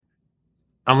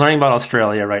I'm learning about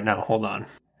Australia right now. Hold on.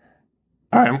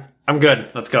 All right, I'm good.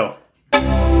 Let's go.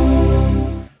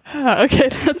 Okay,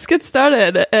 let's get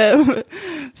started.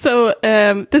 So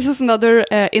this is another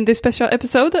Indie special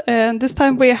episode, and this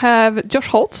time we have Josh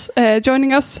Holtz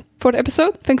joining us for the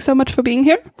episode. Thanks so much for being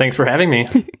here. Thanks for having me.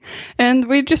 And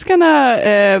we're just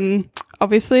gonna,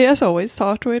 obviously, as always,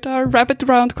 start with our rapid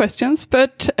round questions,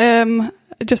 but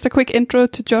just a quick intro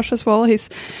to Josh as well. He's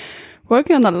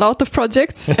working on a lot of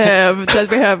projects that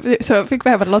we have, so I think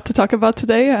we have a lot to talk about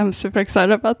today. I'm super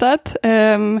excited about that.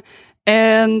 I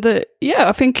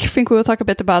think we will talk a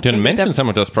bit about. Didn't mention some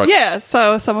of those projects. Yeah,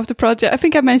 so some of the projects. I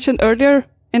think I mentioned earlier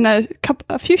in a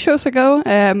few shows ago.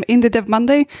 Indie Dev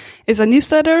Monday is a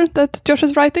newsletter that Josh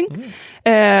is writing,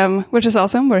 which is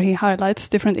awesome, where he highlights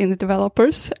different indie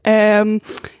developers.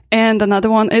 And another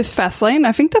one is Fastlane.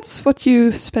 I think that's what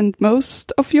you spend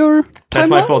most of your time That's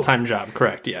my on? full-time job,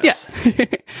 correct, yes. Yeah.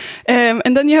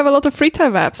 And then you have a lot of free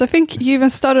time apps. I think you even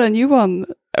started a new one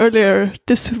earlier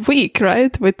this week,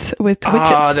 right? With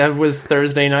widgets. That was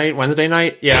Wednesday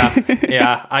night? Yeah.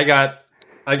 Yeah.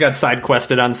 I got side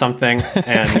quested on something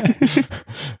and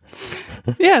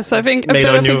yes, I think made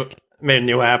a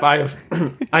new app. I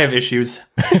have issues.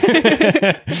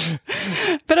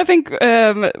 But I think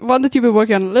one that you've been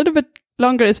working on a little bit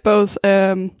longer is both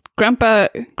Grandpa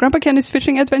Kenny's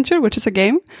Fishing Adventure, which is a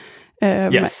game.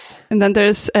 Yes. And then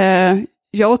there's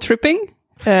Yo Tripping,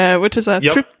 which is a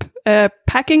trip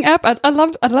packing app. I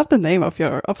love the name of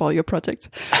all your projects.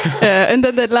 And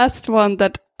then the last one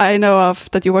that I know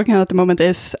of that you're working on at the moment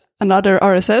is another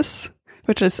RSS,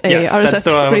 which is a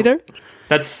RSS reader.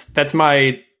 That's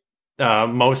my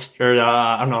most, or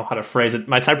I don't know how to phrase it.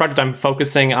 My side project I'm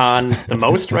focusing on the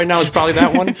most right now is probably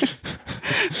that one.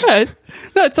 Right.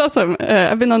 No, it's awesome.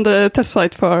 I've been on the test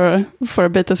flight for a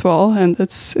bit as well, and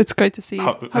it's great to see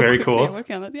how very quickly cool. you're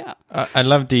working on it. Yeah. I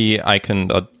love the icon,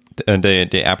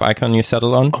 the app icon you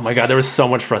settled on. Oh my god, there was so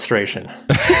much frustration,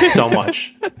 so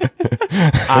much.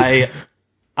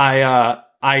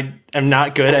 I am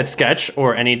not good at Sketch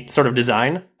or any sort of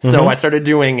design, so I started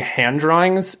doing hand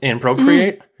drawings in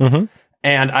Procreate,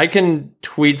 and I can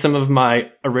tweet some of my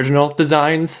original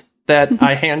designs that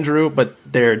I hand drew, but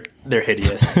they're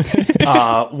hideous.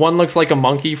 One looks like a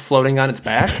monkey floating on its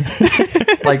back,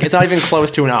 like it's not even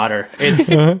close to an otter.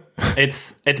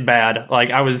 It's bad. Like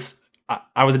I was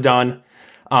done.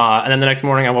 And then the next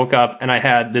morning I woke up and I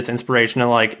had this inspiration to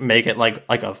like make it like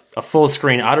a full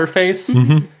screen otter face.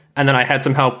 And then I had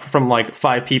some help from like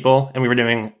 5 people, and we were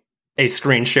doing a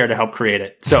screen share to help create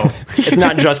it. So it's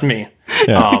not just me,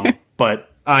 but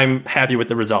I'm happy with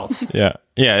the results. Yeah.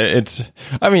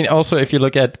 I mean, also if you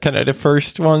look at kind of the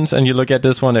first ones and you look at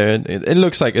this one, it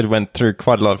looks like it went through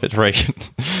quite a lot of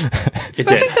iterations. It did.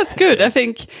 I think that's good. I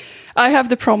think I have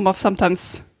the problem of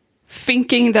sometimes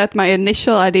thinking that my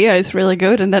initial idea is really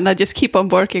good, and then I just keep on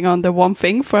working on the one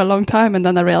thing for a long time, and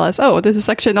then I realize, oh, this is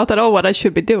actually not at all what I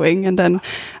should be doing, and then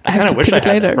I have to wish I pivot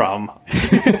had later. that problem.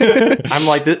 I'm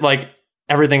like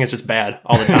everything is just bad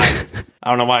all the time. I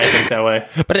don't know why I think that way.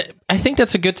 But I think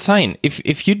that's a good sign.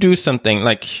 If you do something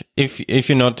like if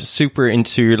you're not super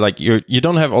into like you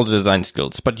don't have all the design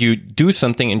skills, but you do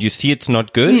something and you see it's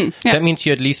not good, that means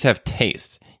you at least have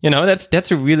taste. You know,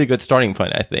 that's a really good starting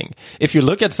point, I think. If you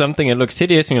look at something and it looks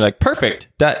hideous and you're like, perfect,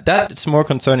 that's more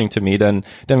concerning to me than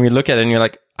we look at it and you're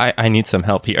like, I need some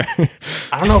help here.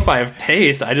 I don't know if I have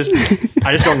taste. I just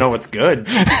don't know what's good.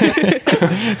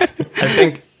 I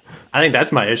think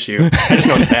that's my issue. I just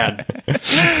know it's bad.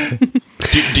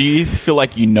 Do you feel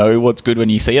like you know what's good when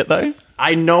you see it, though?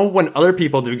 I know when other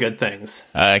people do good things.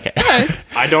 Okay.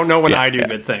 I don't know when I do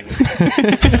good things.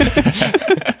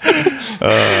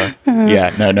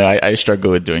 I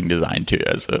struggle with doing design too,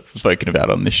 as I've spoken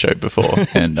about on this show before.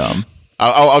 And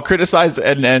I'll criticize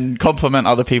and compliment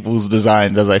other people's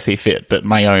designs as I see fit, but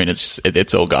my own,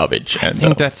 it's all garbage. I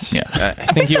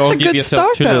think you all give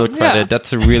yourself too little credit. Yeah.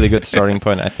 That's a really good starting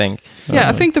point, I think. Yeah,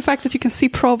 I think the fact that you can see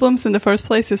problems in the first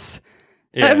place is...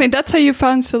 Yeah. I mean, that's how you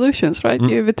find solutions, right?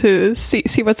 You're able to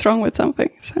see what's wrong with something.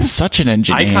 So. Such an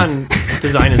engineer. Icon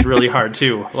design is really hard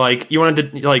too. Like you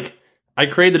wanted to, like I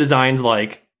created the designs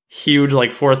like huge,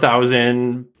 like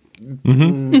 4,000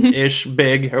 ish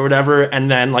big or whatever, and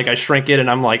then like I shrink it,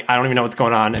 and I'm like, I don't even know what's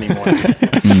going on anymore.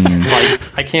 Like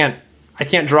I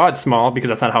can't draw it small because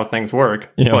that's not how things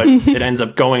work, but it ends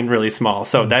up going really small.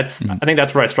 So I think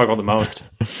that's where I struggle the most.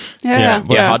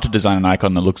 Hard to design an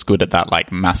icon that looks good at that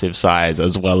like massive size,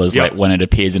 as well as like when it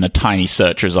appears in a tiny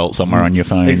search result somewhere on your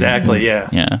phone. Exactly.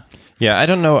 Yeah. I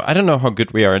don't know how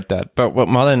good we are at that, but what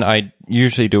Malin and I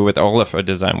usually do with all of our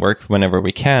design work whenever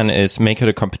we can is make it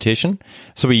a competition.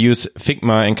 So we use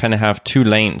Figma and kind of have two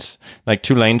lanes,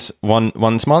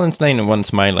 one Smallin's lane and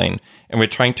one's my lane. And we're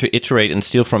trying to iterate and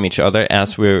steal from each other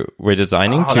as we're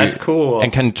designing. That's cool.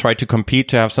 And kind of try to compete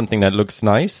to have something that looks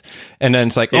nice. And then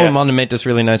it's like, oh, Malin made this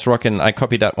really nice rock and I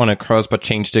copied that one across, but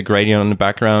changed the gradient on the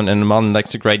background. And Malin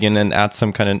likes the gradient and adds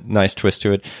some kind of nice twist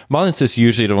to it. Malin's is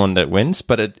usually the one that wins,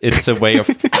 but it's a way of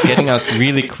getting us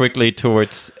really quickly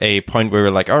towards a point where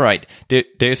we're like, all right,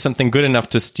 there's something good enough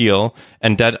to steal.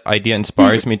 And that idea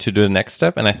inspires me to do the next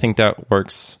step. And I think that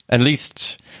works. At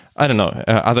least, I don't know,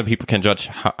 other people can judge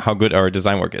how good our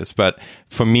design work is. But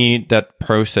for me, that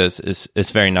process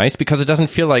is very nice because it doesn't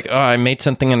feel like, oh, I made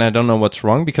something and I don't know what's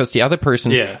wrong. Because the other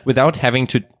person, without having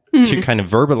to kind of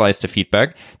verbalize the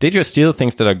feedback, they just steal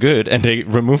things that are good and they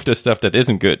remove the stuff that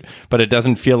isn't good. But it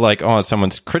doesn't feel like, oh,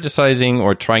 someone's criticizing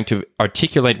or trying to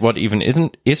articulate what even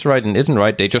is right and isn't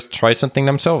right. They just try something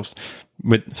themselves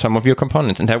with some of your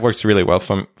components, and that works really well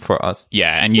for us.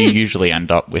 Yeah, and you usually end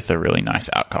up with a really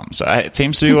nice outcome. So it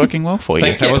seems to be working well for you.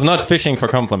 Thanks. I was not fishing for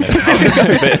compliments.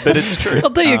 but it's true. Well,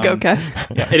 there you go, Kai.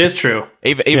 Yeah. It is true.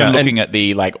 Even looking at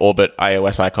the Orbit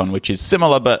iOS icon, which is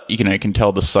similar, but you can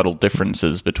tell the subtle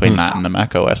differences between that and the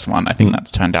Mac OS one. I think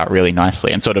that's turned out really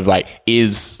nicely and sort of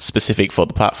is specific for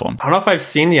the platform. I don't know if I've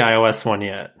seen the iOS one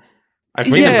yet.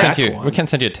 We can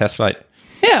send you a test flight.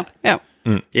 Yeah.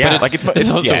 Yeah, but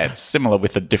it's similar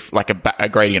with a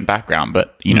gradient background,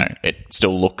 but it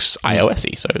still looks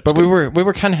iOS-y. So, but we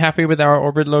were kind of happy with our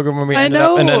Orbit logo when we ended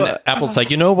up, and then Apple's like,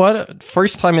 you know what?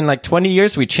 First time in 20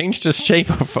 years, we changed the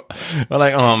shape of. We're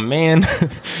like, oh man,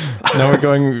 now we're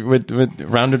going with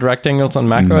rounded rectangles on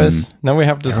macOS. Now we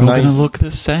have this They're all nice. Going to look the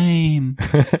same.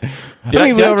 Did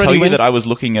I tell you that I was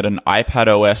looking at an iPad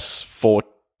OS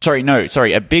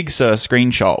a Big Sur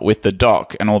screenshot with the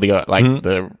dock and all the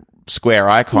the square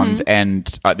icons, and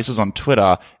this was on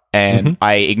Twitter, and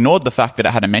I ignored the fact that it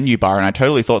had a menu bar, and I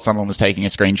totally thought someone was taking a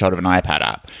screenshot of an iPad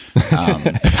app.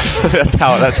 That's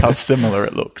how similar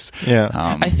it looks. Yeah,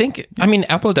 I mean,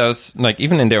 Apple does,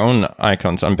 even in their own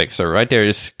icons on Big Sur, right? There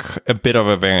is a bit of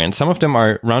a variance. Some of them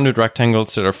are rounded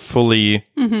rectangles that are fully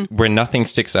where nothing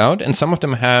sticks out, and some of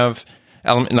them have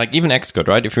even Xcode,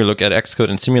 right? If you look at Xcode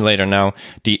and Simulator now,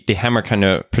 the hammer kind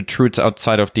of protrudes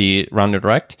outside of the rounded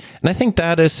rect. And I think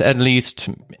that is at least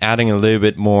adding a little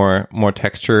bit more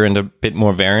texture and a bit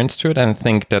more variance to it. And I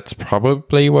think that's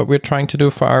probably what we're trying to do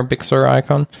for our Big Sur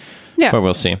icon. Yeah. But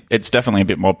we'll see. It's definitely a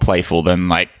bit more playful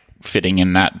than fitting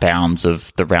in that bounds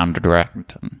of the rounded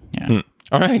rect. Yeah.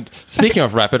 All right. Speaking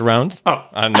of rapid rounds, I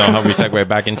don't know how we segue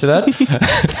back into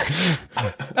that.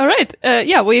 All right.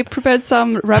 We prepared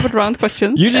some rapid round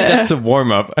questions. Usually that's a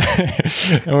warm up.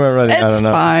 We're running. I don't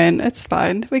know. It's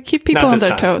fine. We keep people on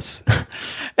their toes.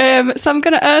 So I'm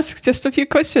going to ask just a few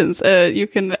questions. You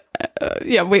can.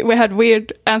 We had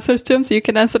weird answers to them, so you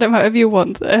can answer them however you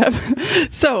want.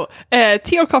 So,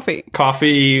 tea or coffee?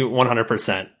 Coffee,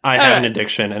 100%. I have an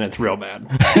addiction, and it's real bad.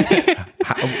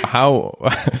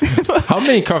 How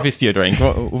many coffees do you drink?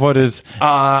 What is?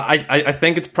 I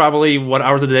think it's probably what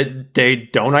hours of the day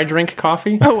don't I drink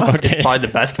coffee? Oh, wow. Okay. It's probably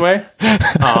the best way.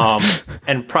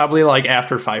 And probably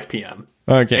after 5 p.m.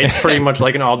 Okay. It's pretty much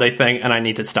an all-day thing, and I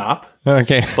need to stop.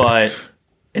 Okay. But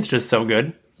it's just so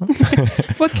good.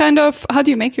 How do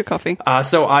you make your coffee?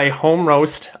 So I home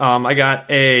roast. I got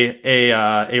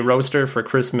a roaster for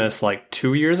Christmas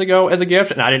 2 years ago as a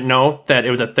gift, and I didn't know that it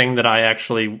was a thing that I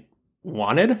actually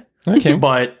wanted. Okay.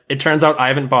 But it turns out I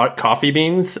haven't bought coffee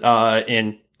beans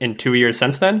in 2 years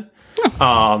since then.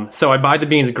 So I buy the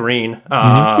beans green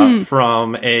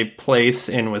from a place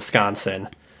in Wisconsin.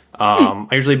 I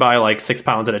usually buy 6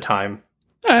 pounds at a time.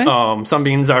 All right. Some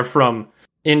beans are from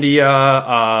India,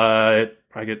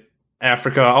 I get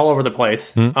Africa, all over the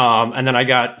place. And then I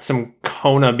got some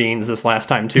Kona beans this last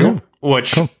time too,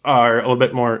 which are a little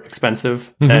bit more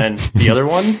expensive than the other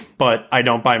ones, but I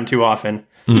don't buy them too often.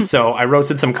 So I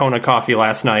roasted some Kona coffee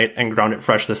last night and ground it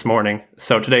fresh this morning.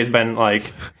 So today's been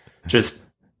just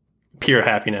pure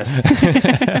happiness.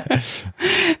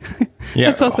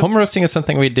 Yeah, awesome. Home roasting is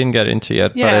something we didn't get into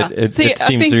yet, but it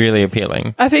seems really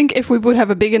appealing. I think if we would have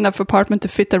a big enough apartment to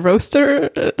fit a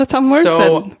roaster somewhere,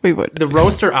 then we would. The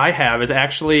roaster I have is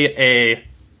actually a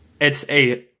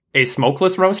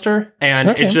smokeless roaster, and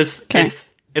it just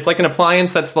it's like an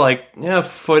appliance that's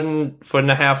foot and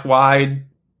a half wide,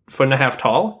 foot and a half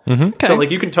tall. So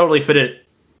you can totally fit it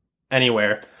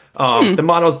anywhere. The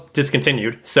model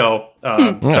discontinued, so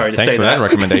sorry to say for that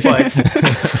recommendation.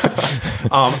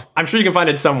 But, I'm sure you can find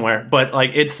it somewhere, but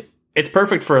it's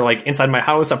perfect for inside my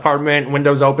house, apartment,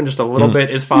 windows open just a little bit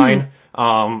is fine.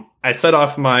 I set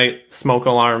off my smoke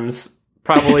alarms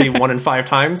probably 1 in 5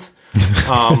 times.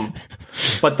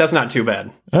 But that's not too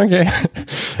bad. Okay.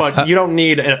 But you don't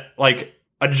need a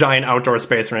giant outdoor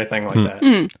space or anything like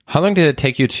that. How long did it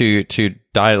take you to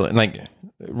dial? Like,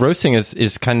 roasting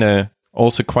is kind of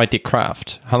also quite the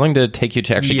craft. How long did it take you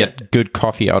to actually get good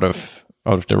coffee out of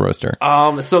the roaster?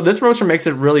 So this roaster makes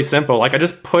it really simple. Like, I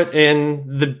just put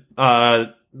in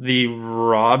the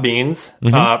raw beans,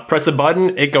 press a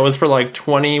button, it goes for like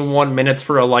 21 minutes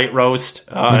for a light roast,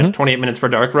 28 minutes for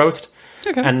dark roast.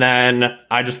 Okay. And then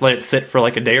I just let it sit for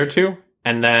like a day or two,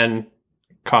 and then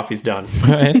coffee's done.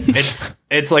 Right.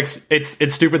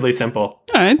 It's stupidly simple.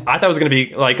 All right. I thought it was going to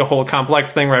be like a whole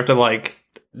complex thing where I have to like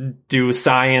do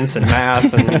science and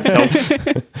math and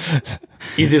nope.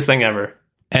 Easiest thing ever.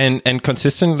 And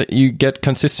consistently, you get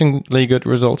consistently good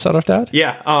results out of that?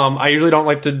 Yeah. I usually don't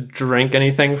like to drink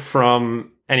anything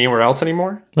from anywhere else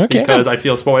anymore. Okay. Because I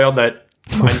feel spoiled that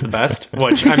mine's the best.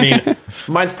 Which, I mean,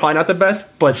 mine's probably not the best,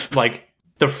 but like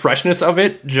the freshness of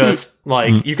it, just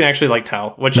like you can actually like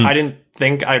tell. Which I didn't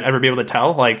think I'd ever be able to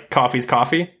tell. Like, coffee's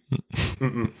coffee.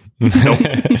 Nope.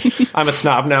 I'm a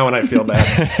snob now, and I feel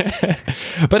bad.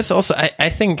 But it's also, I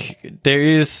think there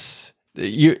is.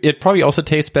 It probably also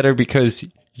tastes better because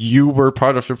you were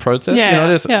part of the process. Yeah, you know,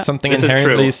 there's something This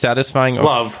inherently satisfying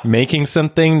of making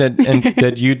something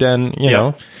that you then, you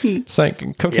know, it's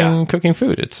like cooking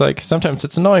food. It's like sometimes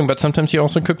it's annoying, but sometimes you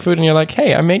also cook food and you're like,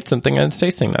 hey, I made something and it's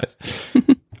tasting nice.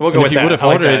 We'll go with if you that. would have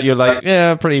ordered it, you're like,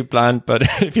 yeah, pretty bland. But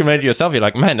if you made it yourself, you're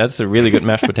like, man, that's a really good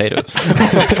mashed potatoes.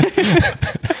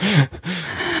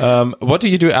 What do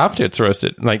you do after it's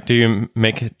roasted? Like, do you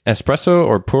make espresso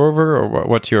or pour over, or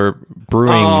what's your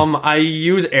brewing? I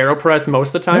use AeroPress most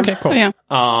of the time. Okay, cool. Yeah.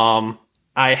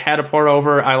 I had a pour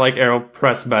over. I like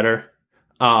AeroPress better.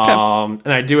 And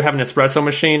I do have an espresso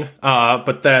machine,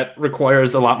 but that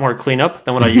requires a lot more cleanup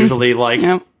than what I usually like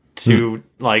to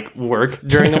like work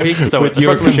during the week. So with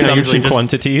your espresso machine, I usually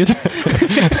consumption quantities.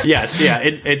 Yes, yeah.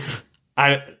 It's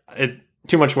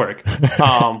too much work.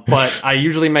 But I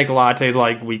usually make lattes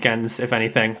like weekends, if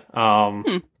anything.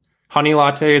 Honey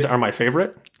lattes are my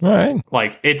favorite. All right.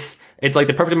 Like it's like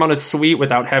the perfect amount of sweet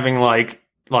without having like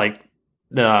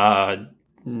the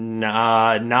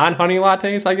non-honey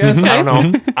lattes, I guess. I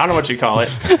don't know. I don't know what you call it.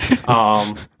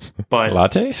 But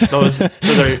lattes? those are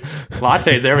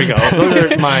lattes. There we go.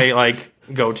 Those are my like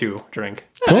go-to drink.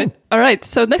 Cool. All right.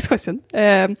 So next question.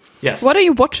 Yes. What are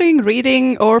you watching,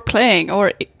 reading, or playing,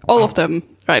 or all of them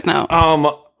right now?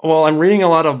 Well, I'm reading a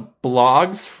lot of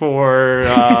blogs for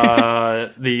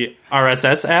the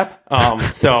RSS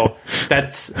app. So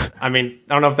that's, I mean,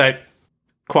 I don't know if that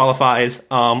qualifies.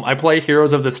 I play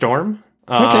Heroes of the Storm,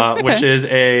 which is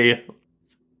a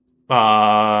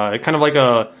kind of like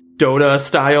a Dota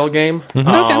style game.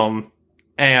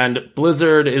 And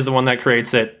Blizzard is the one that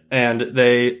creates it, and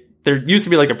there used to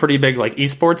be like a pretty big like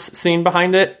esports scene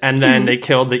behind it, and then they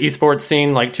killed the esports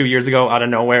scene like 2 years ago out of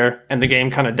nowhere, and the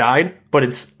game kind of died, but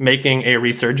it's making a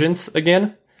resurgence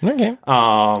again. Okay.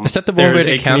 Is that the one where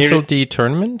they canceled the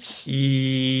tournaments?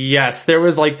 Yes, there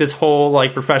was like this whole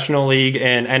like professional league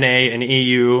in NA and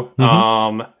EU,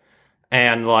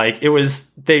 and like it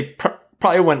was they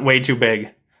probably went way too big.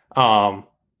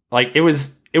 Like it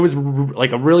was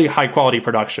like a really high quality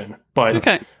production, but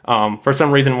for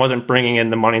some reason wasn't bringing in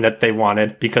the money that they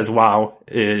wanted, because WoW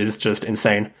is just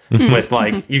insane with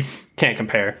like you can't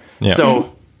compare. Yeah.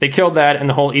 So they killed that, and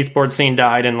the whole esports scene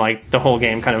died, and like the whole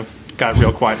game kind of got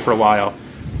real quiet for a while.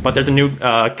 But there's a new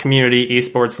community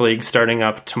esports league starting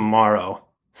up tomorrow.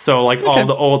 So like all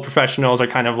the old professionals are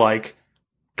kind of like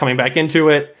coming back into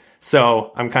it.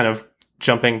 So I'm kind of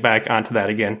jumping back onto that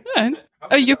again.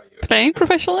 Are you playing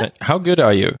professionally? How good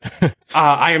are you?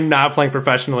 I am not playing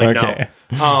professionally. Okay.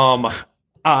 No.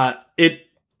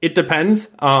 It depends.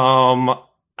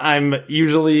 I'm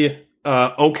usually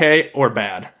okay or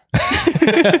bad.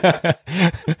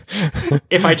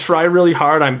 If I try really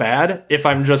hard, I'm bad. If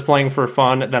I'm just playing for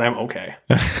fun, then I'm okay.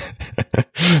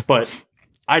 But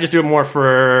I just do it more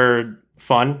for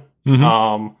fun.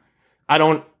 I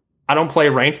don't play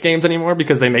ranked games anymore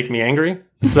because they make me angry.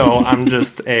 So I'm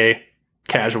just a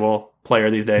casual player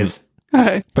these days.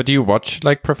 But do you watch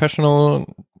like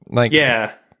professional like?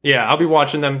 Yeah. I'll be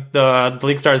watching them. The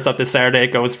league starts up this Saturday.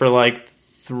 It goes for like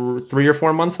 3 or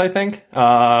 4 months, I think.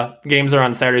 Games are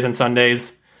on Saturdays and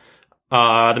Sundays.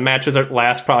 The matches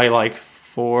last probably like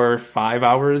 4 or 5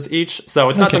 hours each. So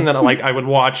it's not something that like I would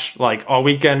watch like all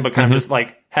weekend, but kind of just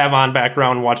like have on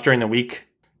background, watch during the week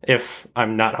if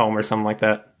I'm not home or something like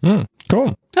that.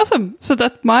 Cool. Awesome. So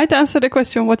that might answer the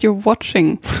question what you're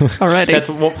watching already. That's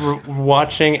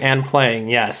watching and playing,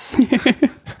 yes.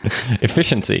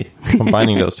 Efficiency,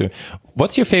 combining those two.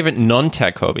 What's your favorite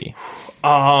non-tech hobby?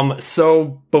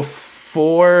 So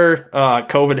before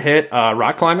COVID hit,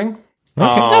 rock climbing.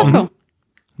 Cool.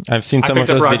 I've seen some of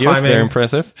picked up those rock videos. climbing. Very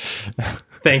impressive.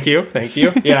 Thank you.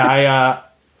 Yeah,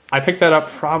 I picked that up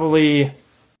probably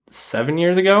 7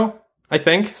 years ago, I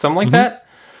think, something like that.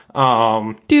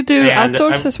 Do you do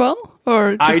outdoors as well?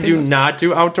 Or just I do indoors? not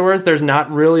do outdoors. There's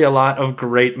not really a lot of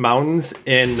great mountains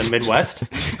in the Midwest.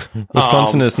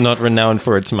 Wisconsin is not renowned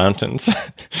for its mountains.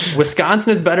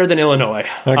 Wisconsin is better than Illinois.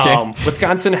 Okay.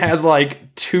 Wisconsin has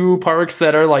like 2 parks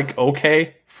that are like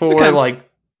okay for like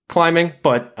climbing,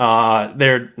 but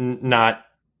they're not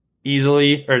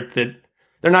easily, or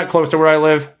they're not close to where I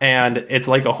live, and it's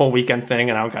like a whole weekend thing,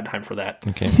 and I don't got time for that.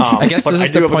 Okay. I guess this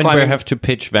is the point where I have to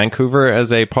pitch Vancouver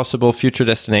as a possible future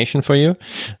destination for you.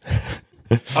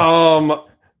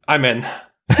 I'm in.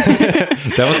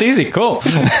 That was easy. Cool.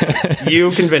 You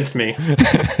convinced me.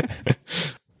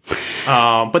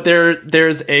 But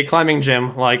there's a climbing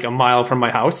gym like a mile from my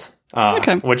house,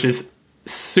 which is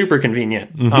super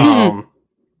convenient.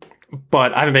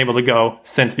 But I haven't been able to go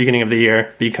since beginning of the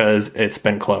year because it's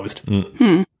been closed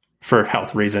for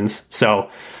health reasons. So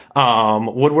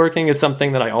woodworking is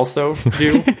something that I also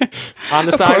do on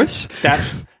the side. Course.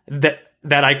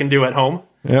 That I can do at home.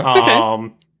 Yeah.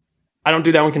 I don't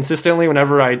do that one consistently.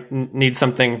 Whenever I need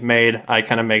something made, I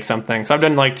kind of make something. So I've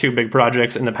done like 2 big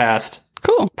projects in the past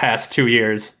 2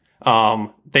 years.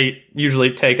 They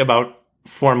usually take about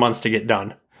 4 months to get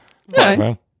done. Right.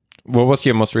 Wow. What was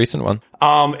your most recent one?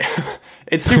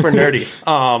 It's super nerdy.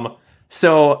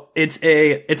 So it's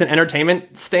an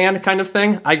entertainment stand kind of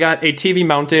thing. I got a TV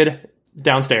mounted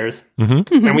downstairs,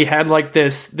 and we had like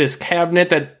this cabinet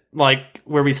that like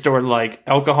where we stored like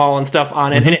alcohol and stuff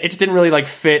on it, and it just didn't really like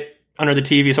fit under the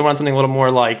TV. So I wanted something a little more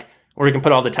like where we can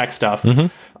put all the tech stuff.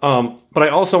 But I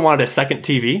also wanted a second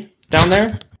TV down there.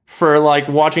 For like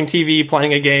watching TV,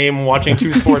 playing a game, watching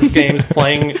 2 sports games,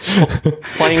 playing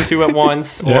 2 at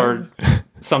once, or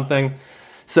something.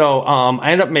 So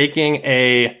I ended up making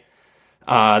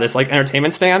this like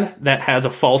entertainment stand that has a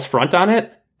false front on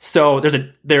it. So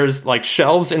there's like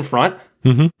shelves in front,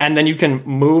 and then you can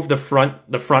move the front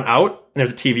out, and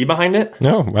there's a TV behind it.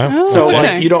 Oh, wow. So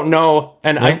like you don't know,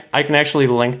 and I can actually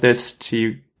link this to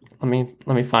you.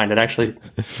 Let me find it, actually.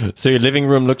 So your living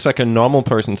room looks like a normal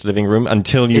person's living room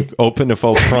until you open the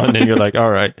false front and you're like, all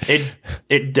right.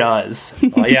 It does.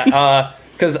 Yeah,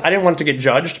 because I didn't want to get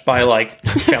judged by like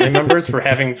family members for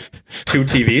having 2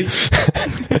 TVs.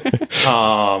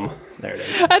 There it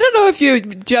is. I don't know if you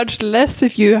judge less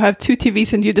if you have 2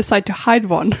 TVs and you decide to hide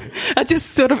one. I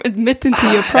just sort of admit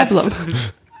into your problem.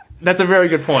 That's a very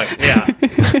good point, yeah.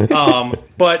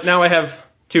 But now I have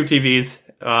 2 TVs.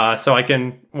 So I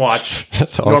can watch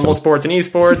normal sports and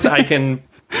esports. I can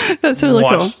That's really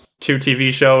watch cool. 2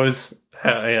 TV shows.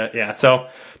 Yeah. So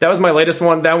that was my latest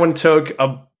one. That one took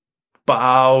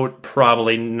about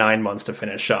probably 9 months to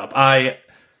finish up. I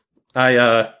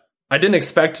didn't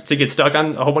expect to get stuck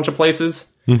on a whole bunch of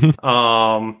places. And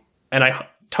I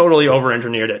totally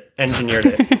over-engineered it.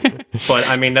 But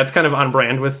I mean, that's kind of on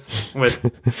brand with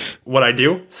what I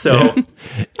do. So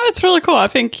That's really cool. I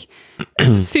think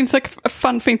it seems like a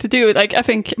fun thing to do. Like, I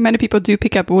think many people do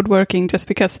pick up woodworking just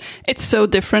because it's so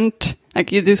different.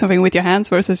 Like, you do something with your hands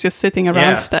versus just sitting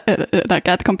around like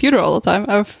at the computer all the time.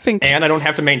 I think, and I don't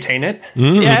have to maintain it.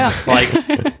 Yeah, Like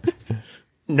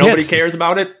nobody cares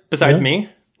about it besides me.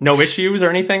 No issues or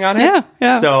anything on it.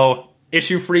 Yeah. So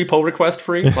issue free, pull request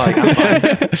free. Like, I'm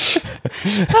fine.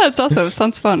 That's also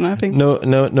sounds fun. I think. No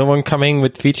one coming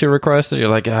with feature requests that you're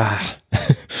like,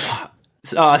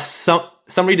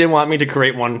 Somebody did want me to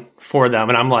create one for them,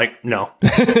 and I'm like, no.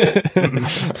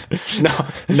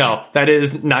 No. That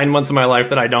is 9 months of my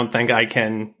life that I don't think I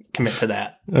can commit to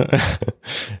that.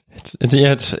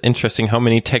 It's interesting how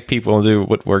many tech people do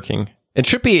woodworking. It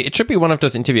should be one of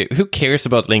those interviews. Who cares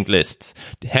about linked lists?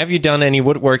 Have you done any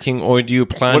woodworking, or do you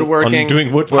plan on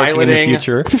doing woodworking piloting. in the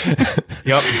future?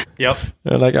 Yep.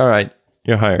 They're like, all right,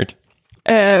 you're hired.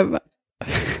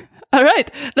 All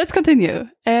right, let's continue.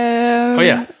 Oh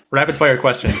yeah, rapid fire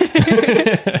questions.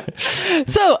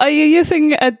 So, are you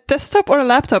using a desktop or a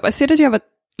laptop? I see that you have a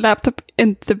laptop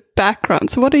in the background.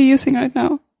 So, what are you using right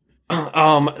now?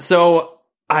 So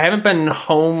I haven't been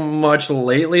home much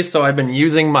lately, so I've been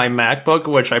using my MacBook,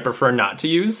 which I prefer not to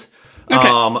use. Okay.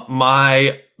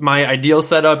 My ideal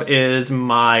setup is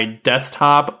my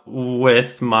desktop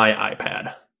with my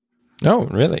iPad. Oh,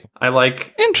 really?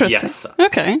 Interesting. Yes.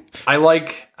 Okay. I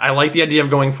like the idea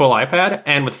of going full iPad,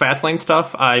 and with Fastlane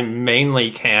stuff, I mainly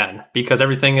can because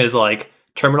everything is like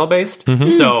terminal based.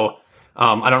 So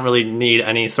I don't really need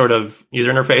any sort of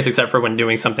user interface except for when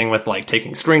doing something with like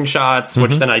taking screenshots,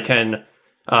 which then I can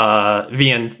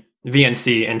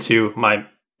VNC into my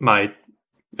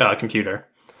computer.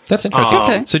 That's interesting.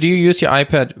 Okay. So do you use your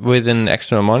iPad with an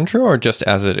external monitor or just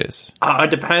as it is? It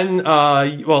depends.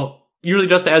 Well, usually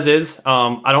just as is.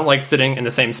 I don't like sitting in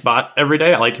the same spot every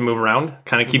day. I like to move around.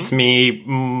 Kind of keeps me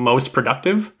most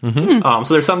productive. So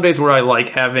there's some days where I like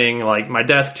having like my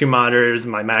desk, 2 monitors,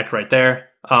 my Mac right there.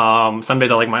 Some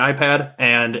days I like my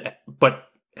iPad, but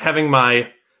having my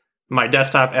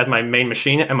desktop as my main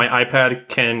machine and my iPad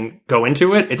can go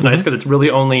into it. It's nice because it's really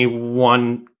only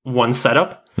one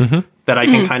setup that I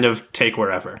can kind of take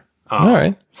wherever. All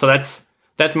right. So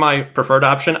that's my preferred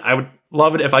option. I would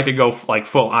love it if I could go like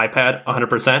full iPad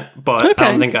 100%, but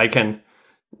I don't think I can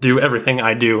do everything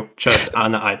I do just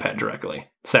on the iPad directly,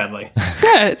 sadly.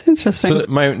 Yeah, it's interesting. So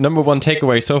my number one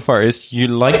takeaway so far is you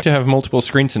like to have multiple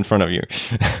screens in front of you.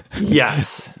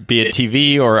 Yes. Be it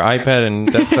TV or iPad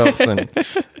and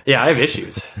desktop. Yeah, I have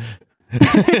issues.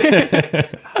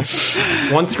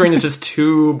 One screen is just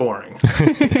too boring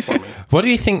for me. What do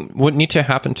you think would need to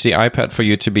happen to the iPad for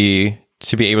you to be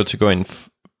able to go in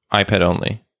iPad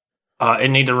only?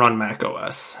 It need to run Mac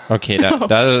OS. Okay, that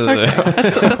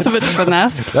is that's a bit of an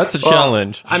ask. That's a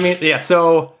challenge. I mean, yeah.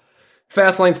 So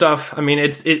Fastlane stuff. I mean,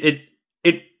 it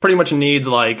pretty much needs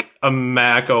like a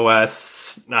Mac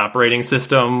OS operating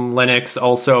system. Linux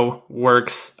also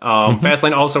works.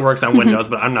 Fastlane also works on Windows,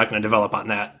 but I'm not going to develop on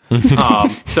that.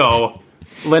 So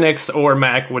Linux or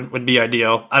Mac would be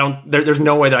ideal. There's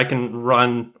no way that I can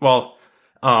run. Well,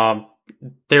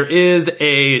 there is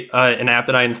an app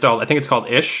that I installed. I think it's called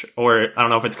Ish, or I don't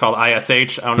know if it's called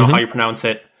ISH. I don't know how you pronounce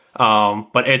it.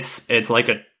 But it's like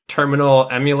a terminal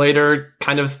emulator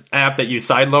kind of app that you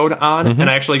sideload on. And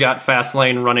I actually got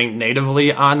Fastlane running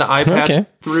natively on the iPad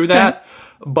through that.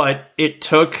 But it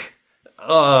took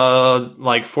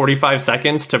like 45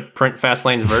 seconds to print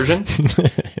Fastlane's version.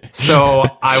 So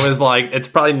I was like, it's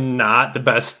probably not the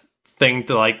best thing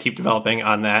to like keep developing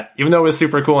on that. Even though it was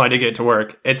super cool and I did get it to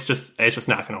work, it's just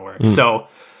not going to work. So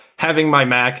having my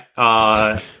Mac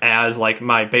as like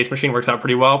my base machine works out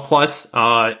pretty well. Plus,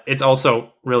 it's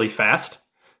also really fast.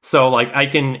 So like I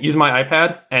can use my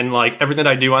iPad and like everything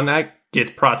that I do on that gets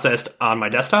processed on my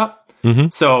desktop.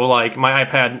 So like my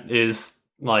iPad is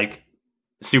like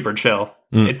super chill.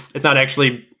 It's not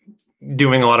actually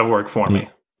doing a lot of work for me,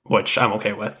 which I'm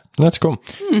okay with. That's cool.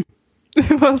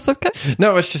 Was that good? No,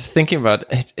 I was just thinking about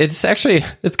it. It's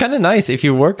kind of nice if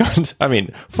you work on,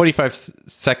 45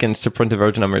 seconds to print a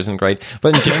version number isn't great.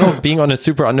 But in general, being on a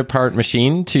super underpowered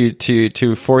machine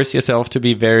to force yourself to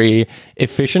be very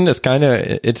efficient is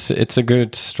it's a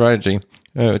good strategy.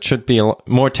 It should be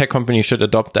more tech companies should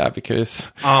adopt that because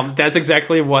that's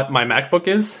exactly what my MacBook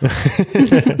is.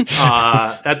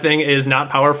 That thing is not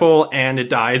powerful and it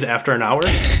dies after an hour.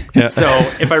 Yeah. So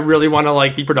if I really want to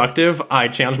like be productive, I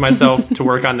challenge myself to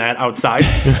work on that outside.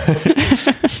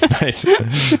 Nice.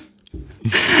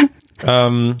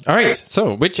 All right.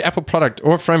 So, which Apple product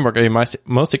or framework are you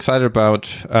most excited about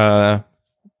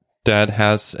that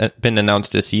has been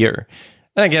announced this year?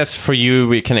 And I guess for you,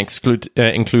 we can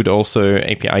include also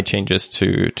API changes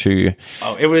to.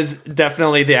 Oh, it was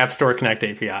definitely the App Store Connect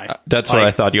API. That's what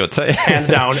I thought you would say. Hands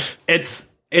down,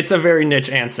 it's a very niche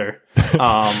answer.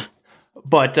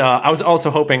 But I was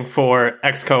also hoping for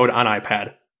Xcode on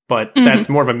iPad, but that's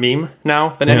more of a meme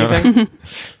now than anything.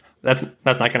 That's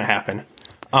not going to happen.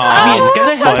 I mean, it's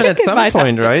going to happen at some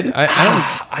point, right?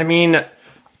 I mean.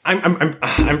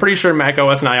 I'm pretty sure Mac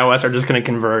OS and iOS are just going to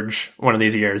converge one of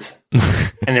these years,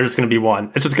 and there's going to be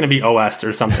one. It's just going to be OS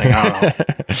or something. I don't know.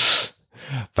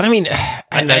 But I mean,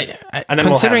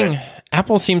 considering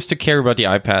Apple seems to care about the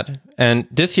iPad, and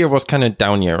this year was kind of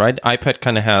down year, right? iPad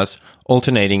kind of has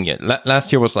alternating year.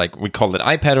 Last year was like we called it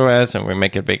iPad OS, and we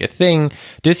make it big a thing.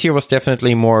 This year was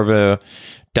definitely more of a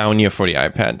down year for the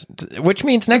iPad, which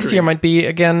means next year might be,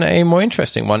 again, a more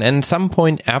interesting one. And at some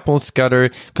point, Apple's got to,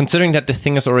 considering that the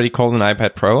thing is already called an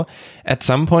iPad Pro, at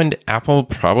some point, Apple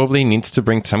probably needs to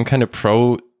bring some kind of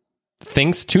Pro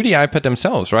things to the iPad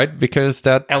themselves, right? Because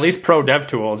that's... At least Pro Dev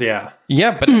Tools, yeah.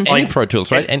 Yeah, but any Pro Tools,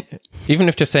 right? And even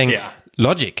if they're saying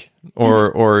Logic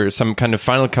or some kind of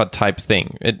Final Cut type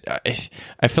thing,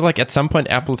 I feel like at some point,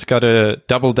 Apple's got to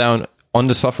double down on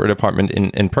the software department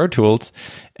in Pro Tools,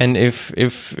 and if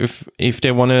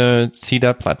they want to see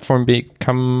that platform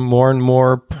become more and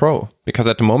more pro, because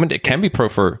at the moment it can be pro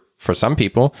for some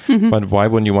people, but why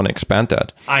wouldn't you want to expand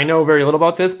that? I know very little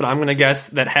about this, but I'm going to guess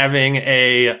that having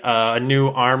a new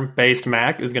ARM-based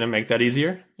Mac is going to make that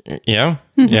easier. Yeah.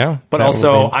 But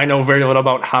also, I know very little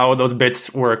about how those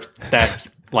bits work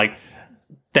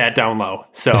that down low.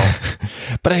 So,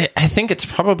 but I think it's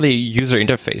probably a user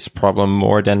interface problem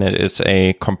more than it is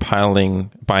a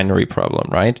compiling binary problem,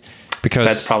 right? Because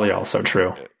that's probably also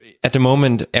true. At the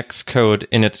moment, Xcode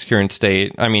in its current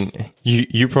state, I mean,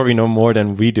 you probably know more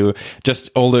than we do. Just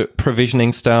all the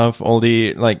provisioning stuff, all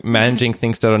the like managing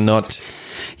things that are not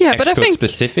but I think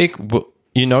specific.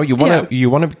 You know, you want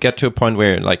to get to a point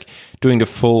where like doing the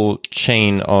full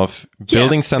chain of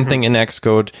building something in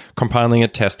Xcode, compiling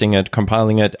it, testing it,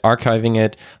 compiling it, archiving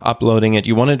it, uploading it.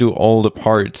 You want to do all the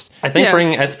parts. I think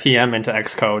bringing SPM into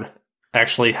Xcode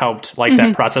actually helped like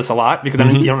that process a lot, because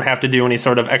then you don't have to do any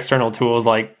sort of external tools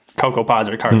like CocoaPods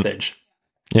or Carthage.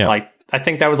 Yeah. Like, I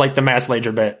think that was like the mass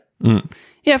ledger bit.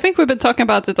 Yeah, I think we've been talking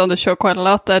about it on the show quite a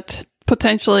lot, that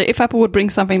potentially if Apple would bring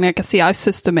something like a CI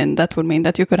system in, that would mean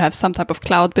that you could have some type of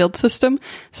cloud build system.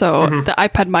 So the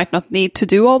iPad might not need to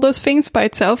do all those things by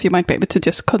itself. You might be able to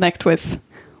just connect with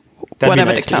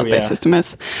whatever the cloud-based system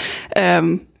is.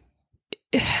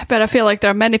 But I feel like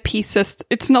there are many pieces.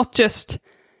 It's not just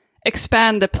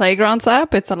expand the Playgrounds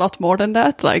app. It's a lot more than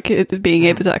that. Like it being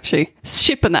able to actually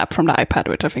ship an app from the iPad,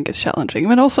 which I think is challenging.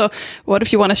 But also, what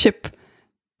if you want to ship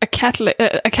a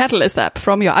Catalyst app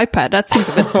from your iPad? That seems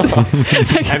a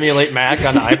bit emulate Mac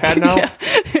on the iPad now.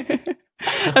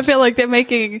 I feel like they're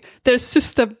making their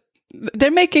system. They're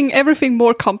making everything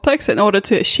more complex in order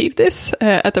to achieve this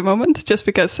at the moment, just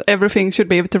because everything should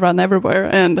be able to run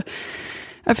everywhere. And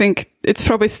I think it's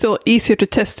probably still easier to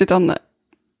test it on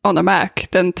a Mac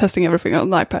than testing everything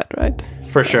on an iPad, right?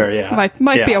 For sure, yeah.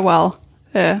 Might be a while.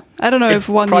 I don't know if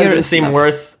 1 year probably doesn't is seem enough.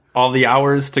 Worth all the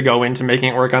hours to go into making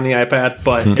it work on the iPad,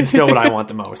 but it's still what I want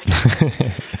the most.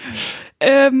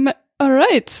 All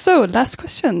right, so last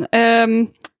question.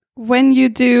 When you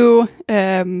do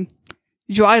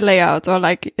UI layouts or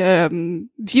like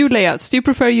view layouts, do you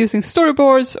prefer using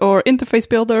storyboards or interface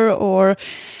builder, or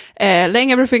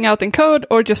laying everything out in code,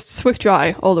 or just Swift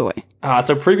UI all the way?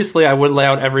 So previously I would lay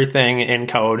out everything in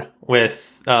code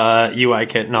with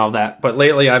UIKit and all that, but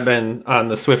lately I've been on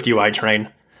the Swift UI train.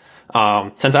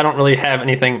 Since I don't really have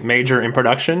anything major in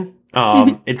production,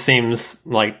 it seems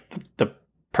like the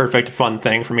perfect fun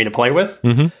thing for me to play with.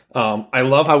 I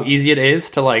love how easy it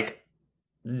is to like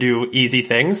do easy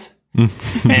things.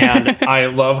 And I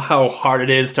love how hard it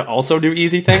is to also do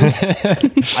easy things.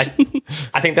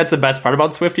 I think that's the best part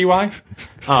about Swift UI,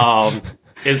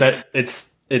 is that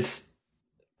it's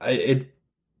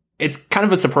kind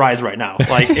of a surprise right now.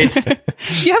 Like it's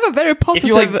you have a very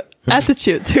positive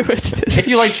attitude towards this. If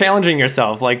you like challenging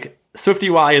yourself, like Swift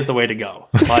UI is the way to go.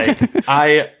 Like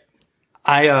I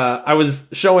was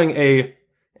showing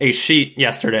a sheet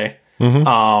yesterday.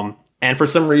 And for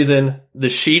some reason, the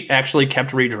sheet actually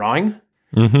kept redrawing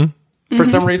for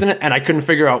some reason, and I couldn't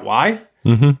figure out why.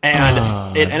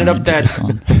 And it ended up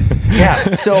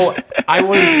that, so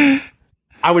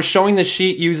I was showing the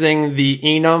sheet using the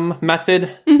enum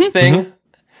method thing.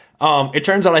 It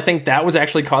turns out I think that was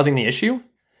actually causing the issue.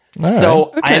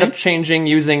 So I ended up changing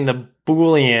using the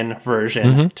Boolean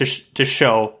version to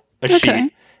show a sheet.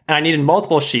 And I needed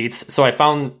multiple sheets, so I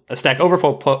found a Stack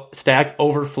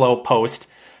Overflow post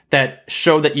that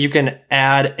showed that you can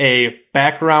add a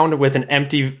background with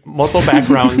multiple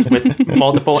backgrounds with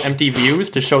multiple empty views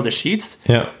to show the sheets.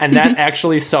 And that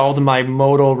actually solved my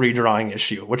modal redrawing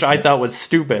issue, which I thought was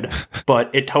stupid,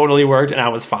 but it totally worked and I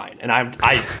was fine. And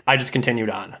I just continued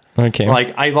on.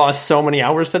 Like I lost so many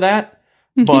hours to that,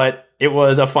 but it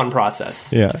was a fun process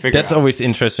to figure out. That's always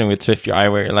interesting with Swift UI,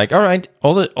 where you're like, all right,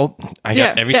 I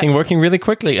got everything working really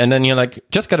quickly. And then you're like,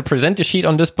 just got to present the sheet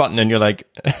on this button. And you're like,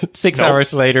 6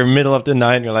 hours later, middle of the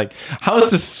night, you're like, how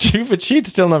is this stupid sheet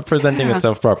still not presenting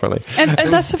itself properly? And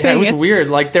that's the thing. It was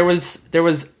weird. Like there was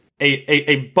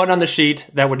a button on the sheet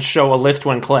that would show a list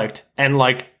when clicked. And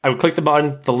like I would click the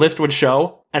button, the list would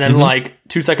show. And then like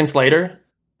 2 seconds later,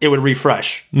 it would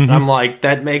refresh. And I'm like,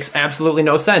 that makes absolutely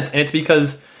no sense. And it's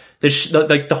because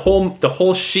the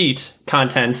whole sheet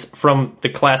contents from the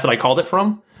class that I called it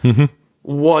from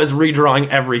was redrawing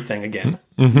everything again.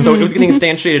 So it was getting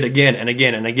instantiated again and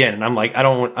again and again. And I'm like, I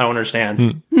don't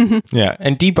understand. Yeah,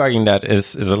 and debugging that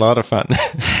is a lot of fun.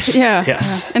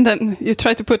 Yes. And then you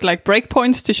try to put like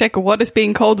breakpoints to check what is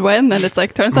being called when, and it's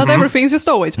like turns out everything's just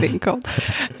always being called.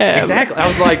 Exactly. I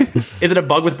was like, is it a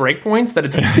bug with breakpoints that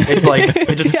it's like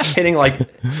it's just hitting like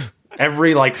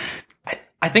every like.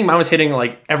 I think mine was hitting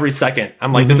like every second.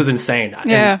 I'm like, this is insane.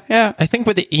 Yeah. I think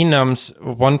with the enums,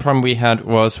 one problem we had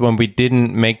was when we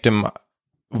didn't make them,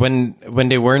 when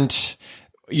they weren't,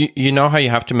 you know how you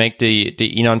have to make the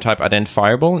enum type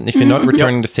identifiable. And if you're not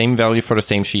returning the same value for the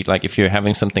same sheet, like if you're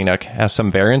having something that has some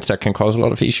variance, that can cause a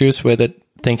lot of issues with it,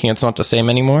 thinking it's not the same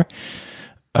anymore.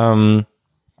 But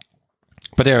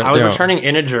I was returning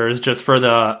integers just for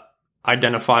the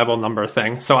identifiable number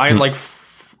thing. So I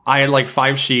had like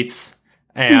 5 sheets.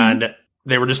 And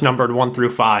they were just numbered 1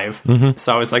 through 5.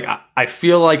 So I was like, I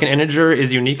feel like an integer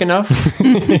is unique enough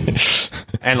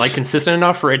and like consistent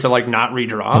enough for it to like not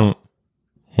redraw.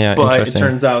 Yeah, but it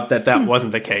turns out that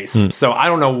wasn't the case. So I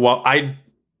don't know what I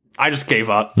just gave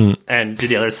up and did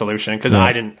the other solution because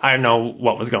I didn't know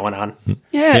what was going on.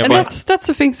 Yeah, and that's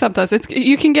the thing sometimes.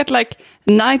 You can get like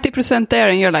 90% there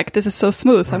and you're like, this is so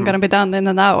smooth, I'm going to be done in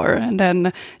an hour. And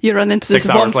then you run into 6 this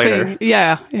hours one later. thing.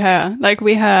 Yeah. Like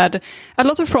we had a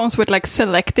lot of problems with like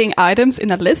selecting items in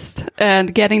a list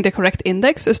and getting the correct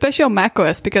index, especially on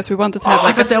macOS, because we wanted to have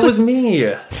like I thought that was me.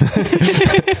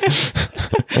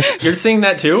 You're seeing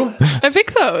that too? I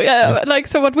think so, yeah. Like,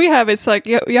 so what we have is like,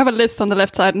 you have a list on the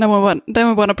left side and then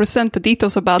we want to present the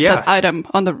details about that item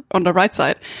on the right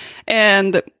side.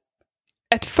 And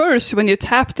at first, when you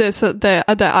tap the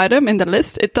item in the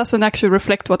list, it doesn't actually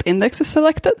reflect what index is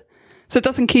selected. So it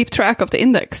doesn't keep track of the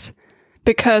index.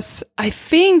 Because I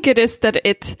think it is that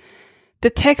it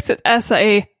detects it as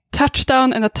a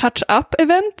touchdown and a touch up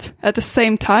event at the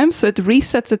same time. So it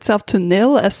resets itself to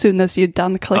nil as soon as you're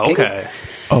done clicking. Okay.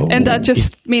 And that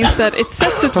just means that it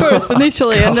sets it first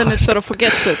initially and then it sort of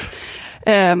forgets it.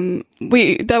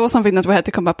 That was something that we had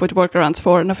to come up with workarounds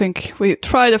for, and I think we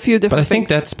tried a few different things. But I think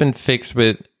that's been fixed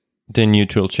with the new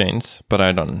tool chains, but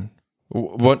I don't.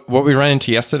 What we ran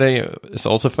into yesterday is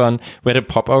also fun. We had a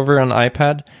popover on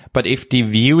iPad, but if the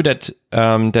view that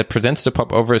presents the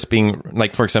popover is being,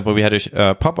 like, for example, we had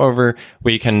a popover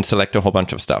where you can select a whole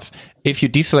bunch of stuff. If you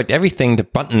deselect everything, the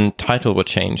button title will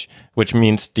change, which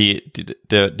means the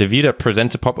view that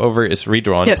presents a popover is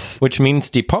redrawn. Yes. Which means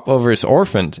the popover is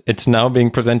orphaned. It's now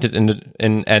being presented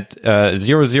at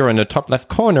 0 in the top left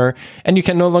corner, and you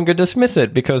can no longer dismiss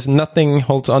it because nothing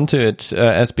holds onto it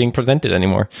as being presented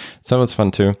anymore. So that was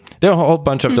fun too. There are a whole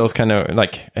bunch of those kind of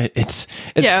like it's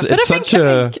such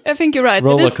a I think you're right.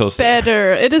 roller coaster.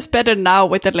 It is better now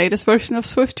with the latest version of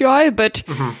SwiftUI, but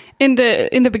in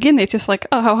the beginning it's just like,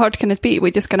 oh, how hard can it be?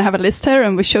 We're just gonna have a list here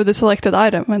and we show the selected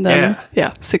item, and then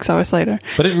 6 hours later.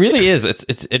 But it really is.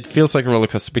 It feels like a roller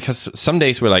coaster because some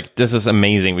days we're like, this is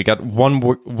amazing. We got one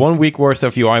week worth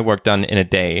of UI work done in a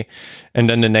day, and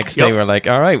then the next day we're like,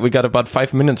 all right, we got about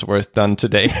 5 minutes worth done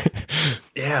today.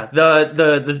 Yeah,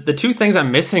 the two things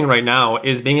I'm missing right now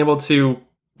is being able to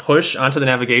push onto the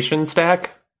navigation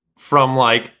stack from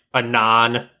like a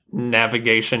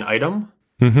non-navigation item.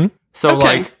 So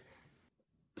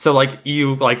like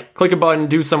you like click a button,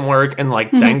 do some work, and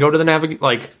like then go to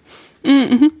the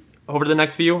over to the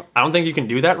next view. I don't think you can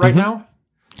do that right now.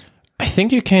 I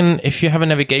think you can if you have a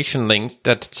navigation link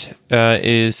that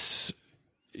is.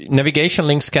 Navigation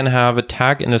links can have a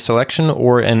tag in the selection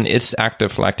or an is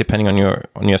active flag depending on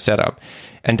your setup,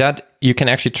 and that you can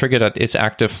actually trigger that is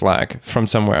active flag from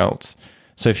somewhere else.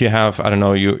 So if you have, I don't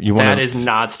know, you want that is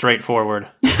not straightforward.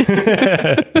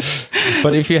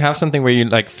 But if you have something where you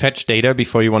like fetch data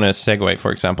before you want to segue,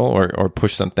 for example, or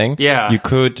push something, you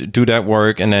could do that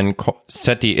work and then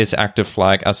set the is active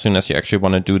flag as soon as you actually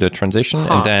want to do the transition,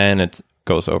 and then it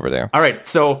goes over there. All right,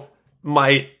 so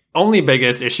my only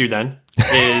biggest issue then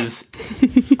is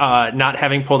not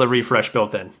having pull the refresh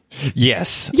built in.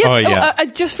 Yes. Oh, yeah. I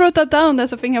just wrote that down.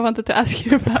 That's a thing I wanted to ask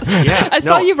you about. Yeah, I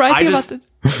saw you writing about it.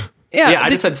 I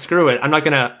just said screw it. I'm not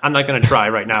gonna try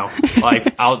right now.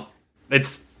 Like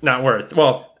it's not worth.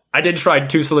 Well, I did try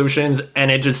 2 solutions and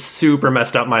it just super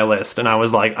messed up my list, and I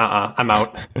was like, I'm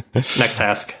out. Next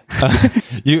task.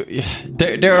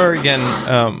 There are again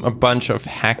a bunch of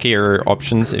hackier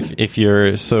options if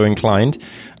you're so inclined.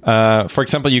 For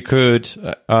example, you could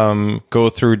go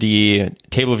through the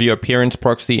table view appearance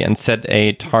proxy and set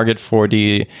a target for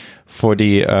the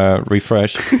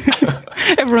refresh.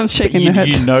 Everyone's shaking their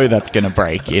heads. You know that's going to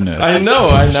break in it. I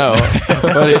know.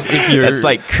 But if you're, it's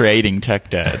like creating tech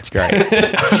debt. It's great.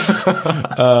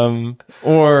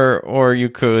 Or you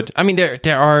could. I mean,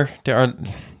 there are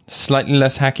slightly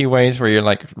less hacky ways where you're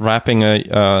like wrapping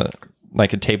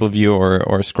like a table view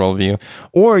or a scroll view,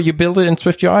 or you build it in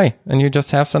SwiftUI and you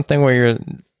just have something where you're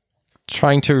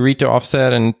trying to read the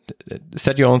offset and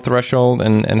set your own threshold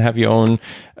and have your own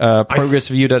progress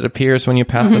view that appears when you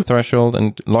pass the threshold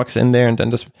and locks in there, and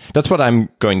then that's what I'm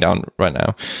going down right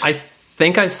now. I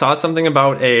think I saw something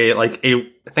about I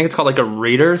think it's called like a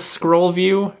reader scroll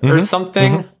view or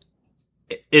something.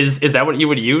 Is that what you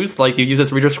would use? Like you use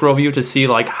this reader scroll view to see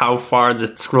like how far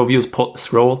the scroll view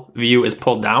is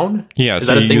pulled down? Yeah, is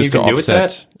so that a thing you can do with offset.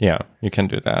 that? Yeah, you can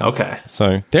do that. Okay.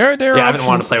 So there are I haven't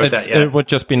wanted to play with that yet. It would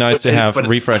just be nice to have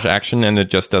refresh action and it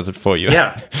just does it for you.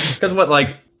 Yeah. Because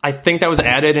I think that was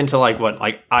added into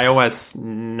iOS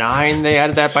 9, they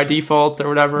added that by default or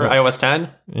whatever, iOS 10,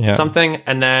 something.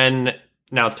 And then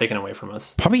now it's taken away from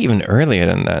us. Probably even earlier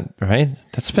than that, right?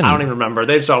 That's been... I don't even remember.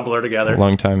 They just all blur together. A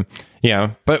long time.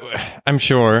 Yeah, but I'm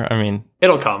sure, I mean...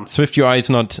 It'll come. SwiftUI is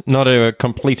not a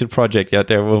completed project yet.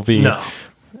 There will be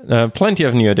plenty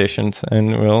of new additions,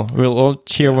 and we'll all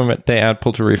cheer when they add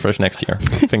pull to refresh next year.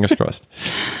 Fingers crossed.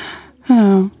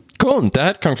 Oh. Cool.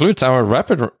 That concludes our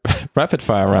rapid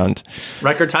fire round.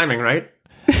 Record timing, right?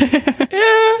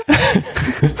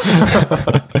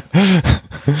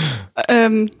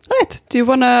 Right. Do you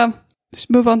want to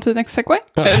move on to the next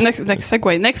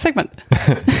segue? Next segment.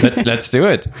 Let's do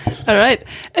it. All right.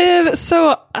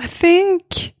 So I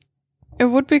think it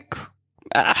would be.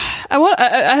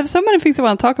 I have so many things I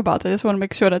want to talk about. I just want to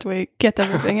make sure that we get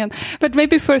everything in. But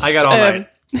maybe first. I got all night.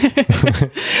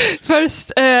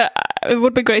 First, it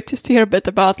would be great just to hear a bit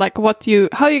about like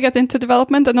how you get into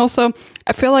development, and also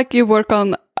I feel like you work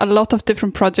on a lot of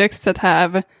different projects that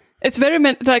have. It's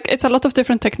it's a lot of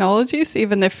different technologies,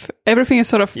 even if everything is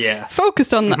sort of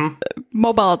focused on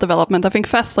mobile development. I think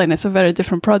Fastlane is a very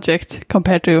different project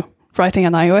compared to writing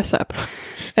an iOS app.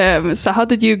 So how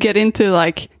did you get into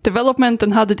like development,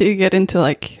 and how did you get into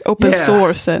like open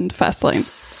source and Fastlane?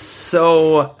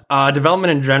 So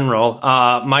development in general,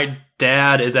 my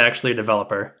dad is actually a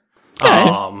developer.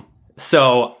 Okay.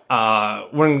 So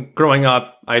when growing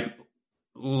up, I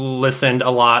listened a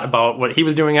lot about what he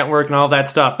was doing at work and all that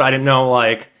stuff, but I didn't know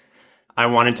like I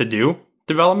wanted to do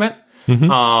development.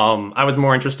 I was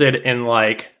more interested in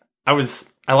like I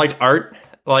liked art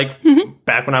like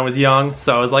back when I was young,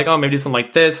 so I was like, oh, maybe do something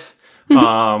like this.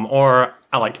 Or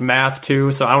I liked math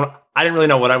too, so I didn't really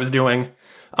know what I was doing.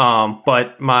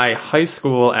 But my high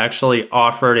school actually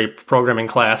offered a programming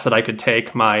class that I could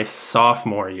take my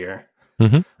sophomore year.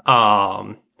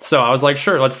 So I was like,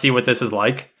 sure, let's see what this is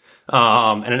like.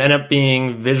 And it ended up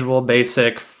being Visual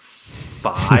Basic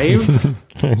 5,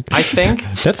 I think.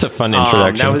 That's a fun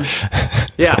introduction.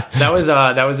 That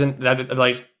was in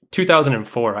like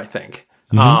 2004, I think.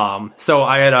 So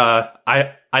I had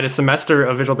a semester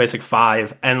of Visual Basic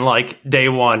 5, and like day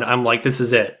one, I'm like, this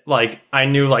is it. Like I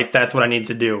knew like that's what I need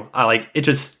to do.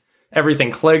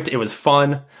 Everything clicked. It was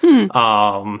fun.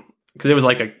 Because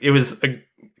it was a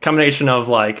combination of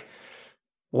like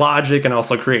logic and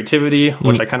also creativity,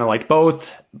 which I kind of liked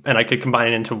both, and I could combine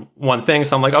it into one thing.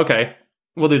 So I'm like, okay,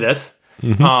 we'll do this.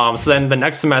 So then the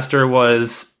next semester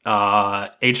was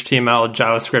HTML,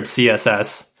 JavaScript,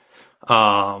 CSS.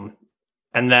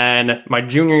 And then my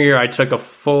junior year, I took a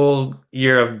full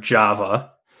year of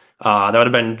Java. That would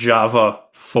have been Java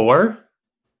 4,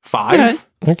 5,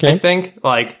 okay. I think.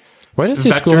 Like, why does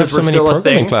your school have so many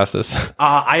programming classes?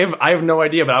 I have no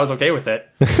idea, but I was okay with it.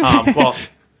 Well,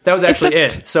 that was actually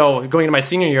it. So going into my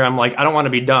senior year, I'm like, I don't want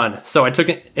to be done. So I took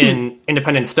it in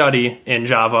independent study in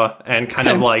Java and kind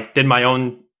of like did my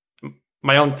own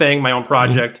thing, my own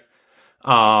project.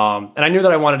 And I knew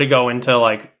that I wanted to go into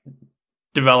like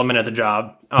development as a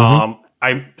job.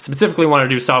 I specifically wanted to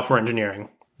do software engineering.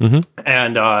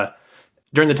 And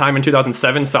during the time in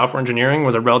 2007, software engineering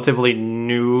was a relatively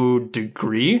new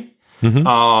degree.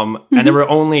 And there were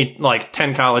only like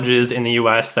 10 colleges in the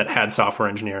US that had software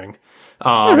engineering.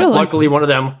 Really? Luckily, one of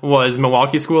them was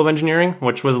Milwaukee School of Engineering,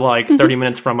 which was like 30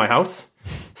 minutes from my house.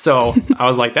 So I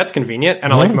was like, that's convenient.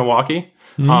 And I like Milwaukee.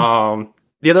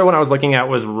 The other one I was looking at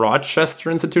was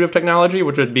Rochester Institute of Technology,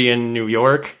 which would be in New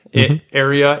York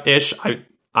area-ish,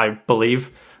 I believe.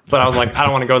 But I was like, I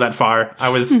don't want to go that far. I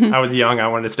was young. I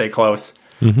wanted to stay close.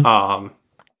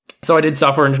 So I did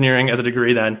software engineering as a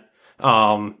degree then.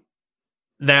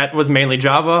 That was mainly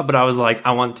Java, but I was like,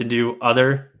 I want to do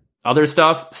other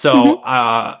stuff. So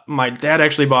my dad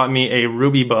actually bought me a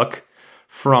Ruby book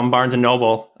from Barnes &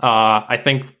 Noble, I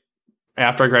think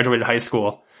after I graduated high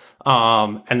school.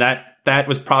 And that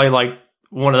was probably like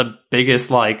one of the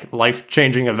biggest like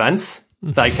life-changing events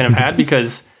that I can have had,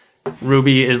 because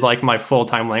Ruby is like my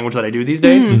full-time language that I do these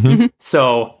days.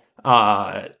 So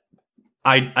I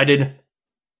did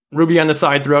Ruby on the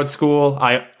side throughout school.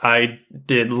 I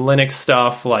did Linux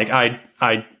stuff. Like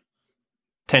I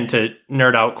tend to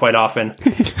nerd out quite often.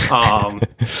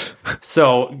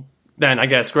 So then I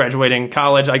guess graduating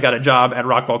college, I got a job at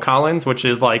Rockwell Collins, which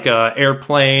is like a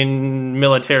airplane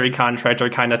military contractor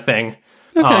kind of thing.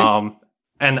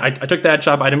 And I took that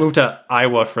job. I had to move to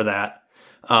Iowa for that.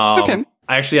 I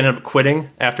actually ended up quitting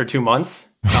after 2 months.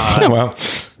 Wow.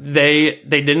 They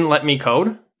didn't let me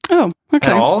code.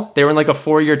 At all. They were in like a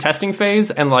 4-year testing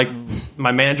phase, and like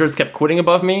my managers kept quitting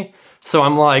above me. So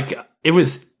I'm like, it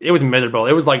was miserable.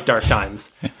 It was like dark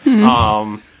times.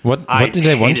 What did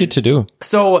they want you to do?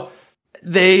 So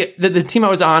the team I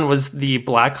was on was the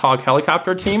Black Hawk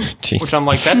helicopter team, which I'm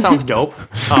like, that sounds dope.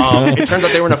 It turns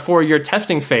out they were in a 4-year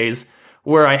testing phase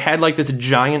where I had like this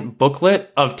giant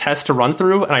booklet of tests to run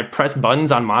through, and I pressed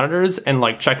buttons on monitors and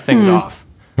like check things off.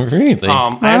 Really?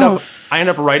 I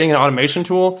ended up writing an automation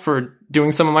tool for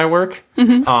doing some of my work.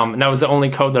 And that was the only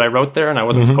code that I wrote there, and I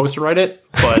wasn't supposed to write it,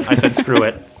 but I said screw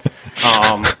it.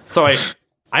 So I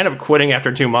ended up quitting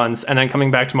after 2 months and then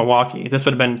coming back to Milwaukee. This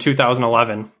would have been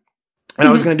 2011. And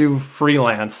I was going to do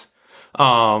freelance.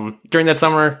 During that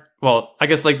summer, well, I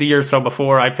guess like the year or so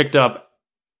before, I picked up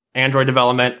Android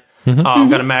development, got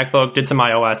a MacBook, did some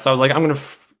iOS. So I was like, I'm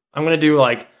going to do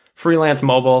like freelance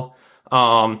mobile.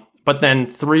 But then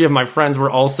 3 of my friends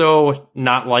were also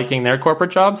not liking their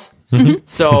corporate jobs.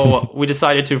 So we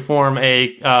decided to form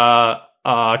a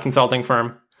consulting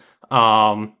firm.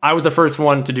 I was the first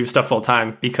one to do stuff full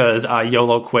time because I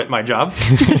YOLO quit my job.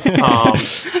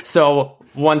 So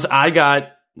once I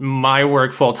got my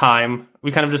work full time,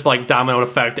 we kind of just like domino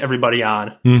effect everybody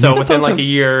on. So within like a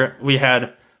year, we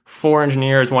had 4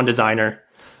 engineers, 1 designer.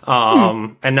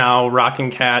 And now Rockin'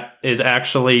 Cat is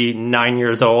actually 9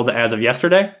 years old as of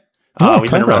yesterday.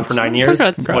 We've been around for 9 years,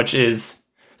 which is,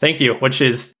 thank you, which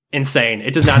is insane.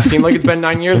 It does not seem like it's been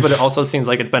 9 years, but it also seems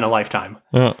like it's been a lifetime.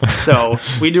 So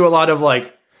we do a lot of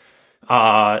like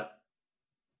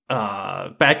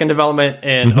back-end development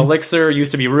in Elixir.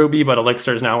 Used to be Ruby, but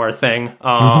Elixir is now our thing.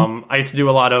 I used to do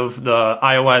a lot of the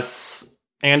iOS,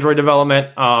 Android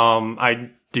development.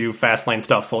 I do Fastlane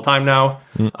stuff full-time now.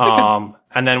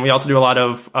 And then we also do a lot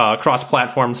of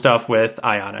cross-platform stuff with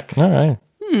Ionic. All right.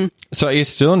 So are you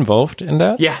still involved in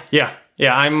that? Yeah.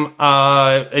 I'm.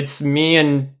 It's me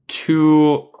and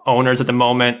 2 owners at the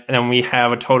moment, and then we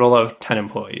have a total of 10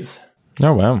 employees.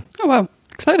 Oh wow!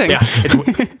 Exciting. Yeah,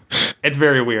 it's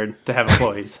very weird to have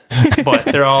employees, but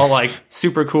they're all like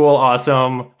super cool,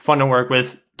 awesome, fun to work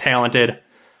with, talented.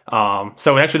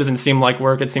 So it actually doesn't seem like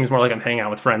work. It seems more like I'm hanging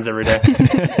out with friends every day.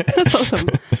 That's awesome.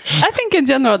 I think in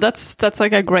general, that's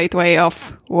like a great way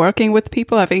of working with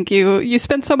people. I think you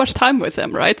spend so much time with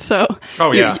them, right? So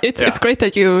it's great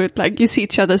that you see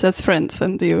each other as friends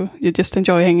and you just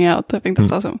enjoy hanging out. I think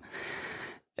that's awesome.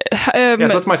 So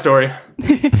that's my story.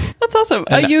 That's awesome.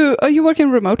 Are you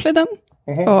working remotely then?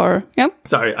 Or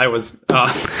Sorry, I was.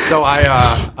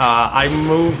 I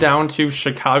moved down to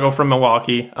Chicago from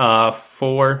Milwaukee 4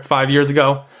 or 5 years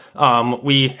ago.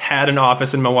 We had an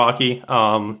office in Milwaukee.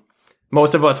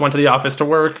 Most of us went to the office to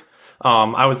work.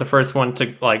 I was the first one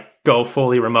to like go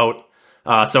fully remote.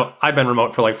 So I've been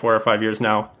remote for like 4 or 5 years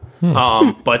now.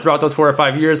 But throughout those 4 or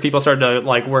 5 years, people started to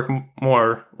like work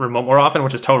more remote more often,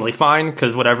 which is totally fine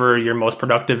because whatever you're most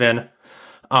productive in.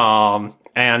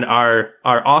 And our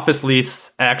office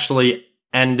lease actually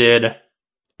ended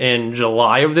in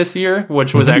July of this year,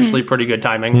 which was actually pretty good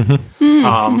timing,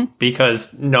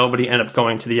 because nobody ended up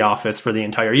going to the office for the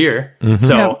entire year.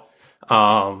 So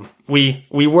we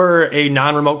were a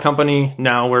non-remote company.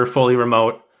 Now we're fully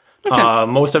remote.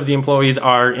 Most of the employees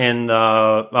are in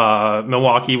the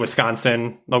Milwaukee,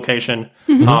 Wisconsin location.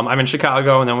 I'm in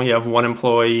Chicago, and then we have 1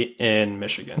 employee in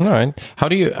Michigan. All right.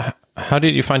 How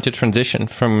did you find the transition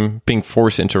from being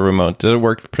forced into remote? Did it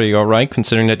work pretty all right,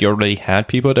 considering that you already had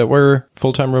people that were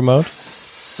full-time remote?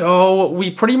 So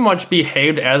we pretty much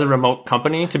behaved as a remote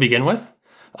company to begin with.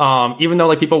 Even though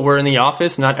like people were in the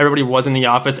office, not everybody was in the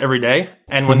office every day.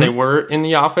 And when they were in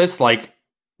the office, like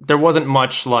there wasn't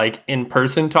much like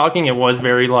in-person talking. It was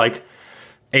very like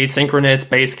asynchronous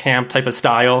Basecamp type of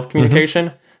style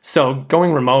communication. So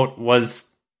going remote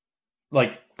was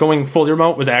like going fully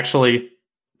remote was actually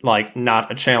like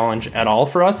not a challenge at all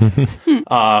for us,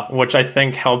 which I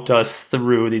think helped us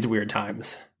through these weird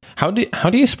times. How do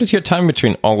you split your time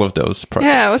between all of those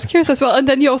projects? Yeah, I was curious as well. And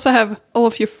then you also have all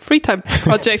of your free time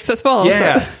projects as well.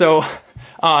 Yeah. So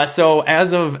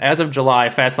as of July,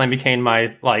 Fastlane became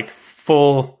my like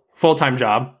full-time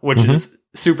job, which is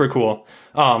super cool.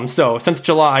 So since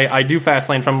July, I do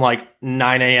Fastlane from like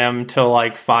 9 a.m. to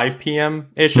like 5 p.m.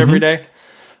 ish every day.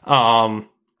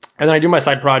 And then I do my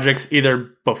side projects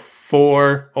either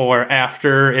before or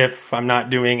after if I'm not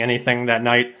doing anything that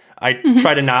night. I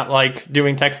try to not like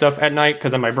doing tech stuff at night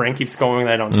because then my brain keeps going and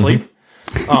I don't sleep.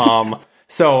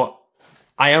 So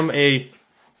I am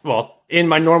in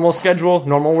my normal schedule,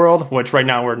 normal world, which right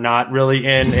now we're not really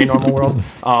in a normal world.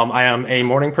 I am a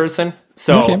morning person.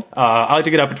 So I like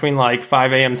to get up between like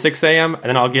 5 a.m., 6 a.m. and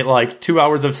then I'll get like 2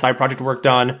 hours of side project work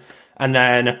done. And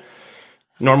then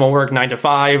normal work 9 to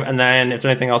 5, and then if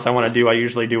there's anything else I want to do, I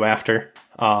usually do after.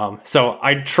 So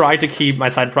I try to keep my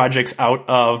side projects out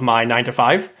of my 9 to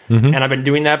 5, and I've been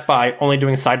doing that by only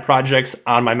doing side projects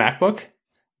on my MacBook,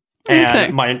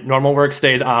 and my normal work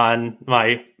stays on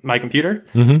my computer.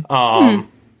 And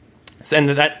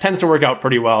that tends to work out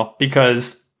pretty well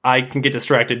because I can get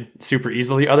distracted super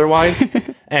easily otherwise.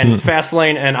 And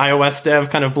Fastlane and iOS dev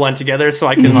kind of blend together, so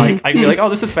I can I can be like, oh,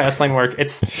 this is Fastlane work.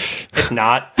 It's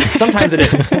not. Sometimes it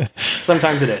is.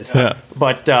 Sometimes it is. Yeah.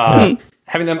 But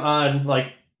having them on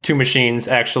like two machines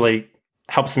actually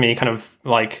helps me kind of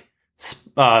like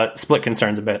split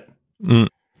concerns a bit.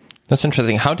 That's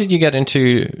interesting. How did you get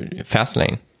into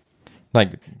Fastlane? We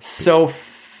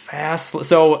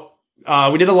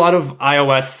did a lot of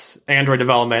iOS, Android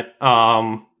development.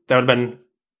 That would have been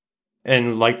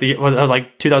in like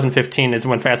 2015 is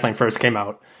when Fastlane first came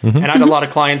out. And I had a lot of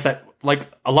clients that like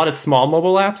a lot of small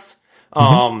mobile apps.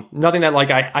 Nothing that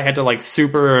like I had to like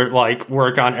super like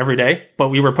work on every day, but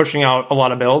we were pushing out a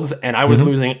lot of builds, and I was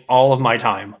losing all of my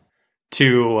time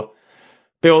to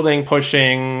building,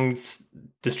 pushing,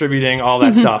 distributing, all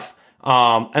that stuff.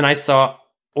 And I saw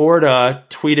Orda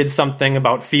tweeted something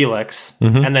about Felix,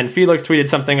 and then Felix tweeted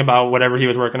something about whatever he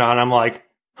was working on. I'm like,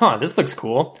 this looks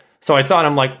cool. So I saw it.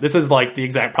 I'm like, this is like the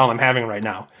exact problem I'm having right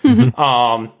now.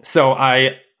 So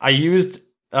I used,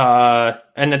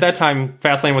 and at that time,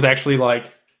 Fastlane was actually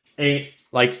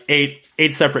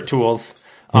eight separate tools.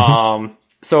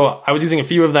 So I was using a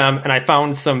few of them, and I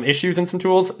found some issues in some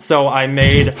tools. So I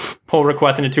made pull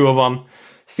requests into two of them.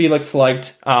 Felix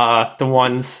liked the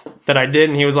ones that I did,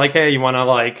 and he was like, hey, you want to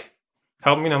like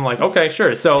help me? And I'm like, okay,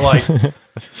 sure. So like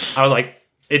I was like,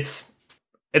 it's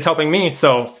helping me,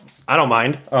 so I don't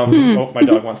mind. Oh, my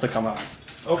dog wants to come out.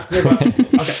 Oh, here, okay.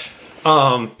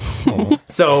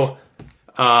 So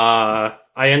I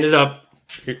ended up,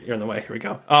 you're in the way, here we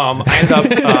go. I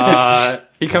ended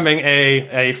up becoming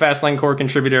a Fastlane core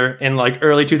contributor in like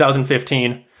early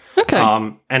 2015. Okay.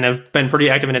 And have been pretty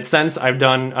active in it since. I've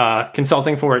done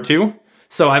consulting for it too.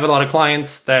 So I have a lot of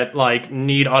clients that like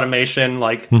need automation,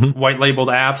 like white labeled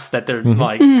apps that they're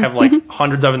like have like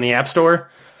hundreds of in the App Store.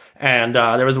 And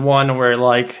there was one where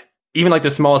like even like the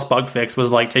smallest bug fix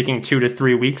was like taking 2 to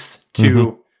 3 weeks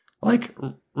to like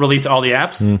release all the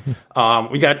apps.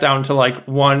 We got down to like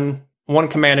one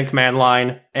command and command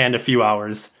line and a few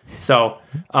hours. So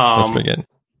that's pretty good.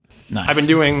 Nice. I've been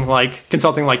doing like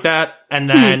consulting like that, and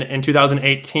then in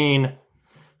 2018,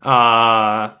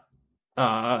 Fastlane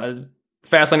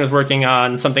was working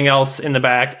on something else in the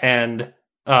back, and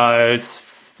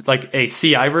it's like a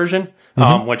CI version,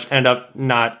 which ended up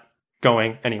not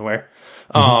going anywhere.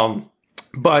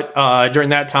 But during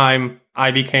that time,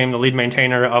 I became the lead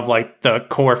maintainer of like the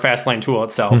core Fastlane tool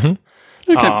itself.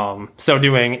 Okay. So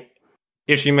doing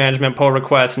issue management, pull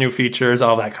requests, new features,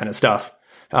 all that kind of stuff.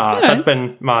 So that's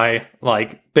been my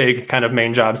like big kind of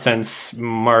main job since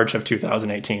March of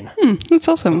 2018. That's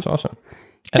awesome. That's awesome.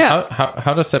 And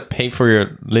how does that pay for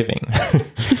your living?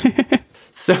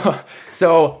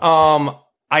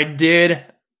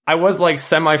 I was like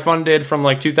semi-funded from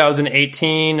like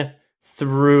 2018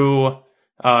 through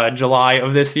July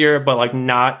of this year, but like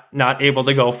not able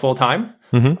to go full time.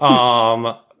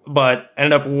 But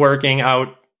ended up working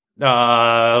out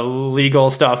legal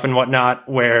stuff and whatnot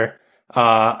where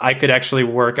I could actually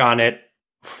work on it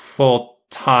full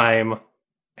time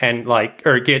and like,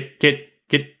 or get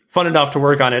fun enough to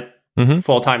work on it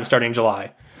full time starting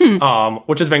July,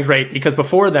 which has been great because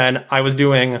before then I was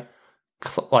doing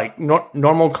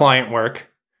normal client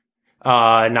work,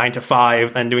 9 to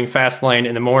 5, and doing Fastlane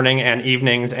in the morning and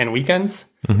evenings and weekends,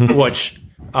 which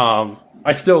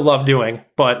I still love doing,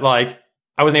 but like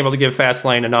I wasn't able to give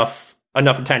Fastlane enough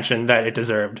attention that it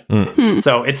deserved.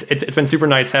 So it's been super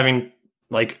nice having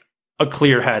like a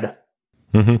clear head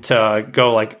to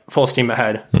go like full steam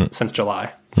ahead since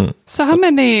July. So how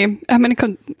many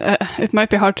it might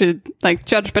be hard to like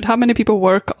judge, but how many people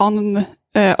work on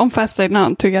Fastlane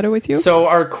now together with you? So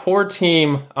our core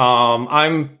team,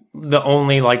 I'm the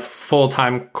only like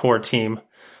full-time core team.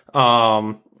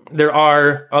 There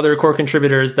are other core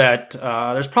contributors that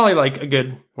there's probably like a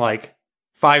good like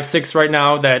 5-6 right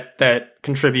now that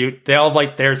contribute. They all have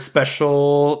like their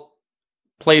special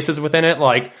places within it.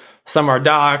 Like some are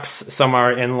docs, some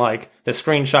are in like the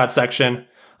screenshot section,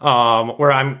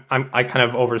 where I kind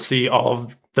of oversee all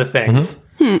of the things.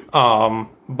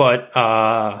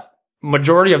 But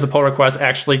majority of the pull requests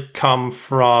actually come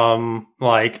from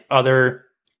like other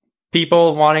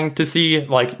people wanting to see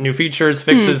like new features,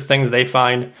 fixes, things they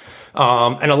find.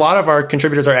 And a lot of our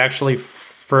contributors are actually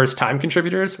first time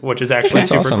contributors, which is actually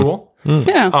super cool.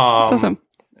 Yeah, that's awesome.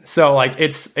 So like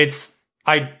I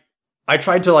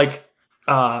tried to like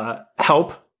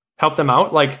help them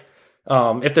out. Like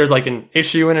if there's like an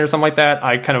issue in it or something like that,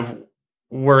 I kind of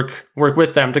work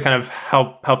with them to kind of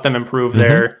help them improve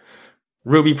their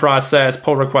Ruby process,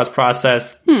 pull request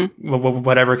process,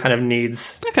 whatever kind of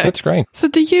needs. Okay, that's great. So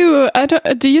do you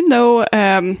know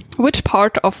which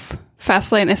part of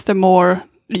Fastlane is the more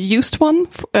used one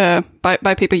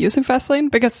by people using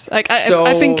Fastlane? Because like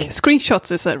I think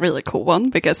screenshots is a really cool one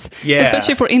because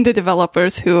especially for indie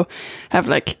developers who have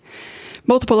like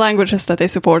multiple languages that they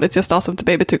support, it's just awesome to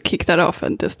be able to kick that off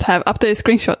and just have updated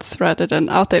screenshots rather than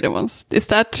outdated ones. Is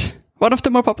that one of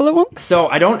the more popular ones? So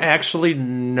I don't actually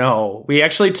know. We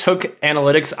actually took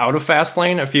analytics out of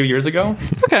Fastlane a few years ago.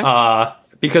 Okay.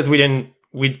 Because we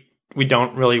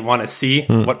don't really want to see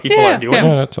what people are doing.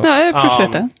 Yeah. No, I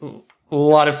appreciate that. A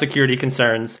lot of security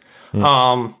concerns.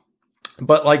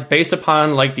 But like based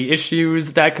upon like the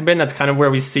issues that come in, that's kind of where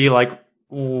we see like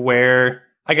where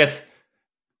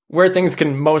things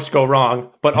can most go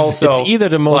wrong, but also it's either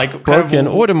the most like, broken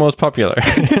or the most popular.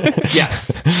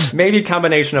 Yes, maybe a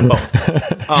combination of both.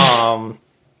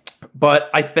 But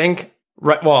I think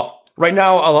right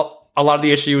now a lot of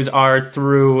the issues are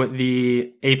through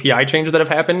the API changes that have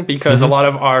happened because a lot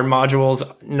of our modules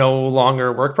no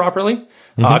longer work properly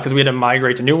because we had to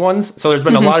migrate to new ones. So there's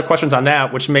been a lot of questions on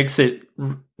that, which makes me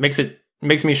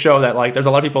show that like there's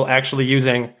a lot of people actually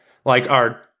using like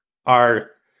our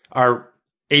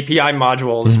API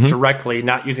modules directly,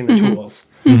 not using the tools,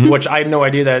 which I had no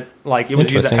idea that like it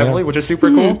was used that heavily, which is super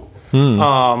cool.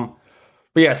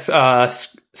 But yes,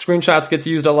 screenshots gets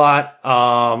used a lot,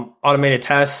 automated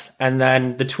tests, and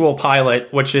then the tool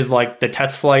pilot, which is like the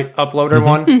test flight uploader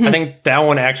one. I think that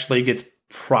one actually gets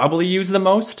probably used the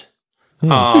most.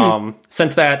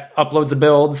 Since that uploads the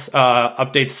builds,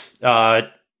 updates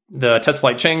the test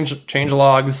flight change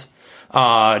logs,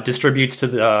 distributes to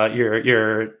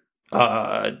your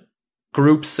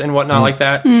groups and whatnot like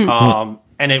that.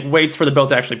 And it waits for the build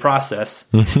to actually process.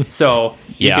 So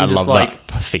yeah, I love that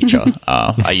feature.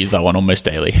 I use that one almost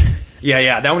daily.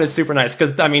 Yeah, that one is super nice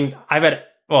because I mean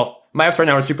my apps right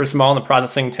now are super small and the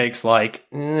processing takes like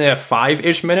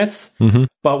 5-ish minutes.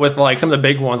 But with like some of the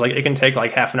big ones, like it can take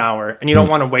like half an hour, and you don't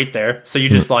want to wait there, so you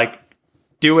just like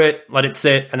do it, let it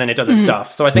sit, and then it does its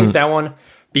stuff. So I think that one,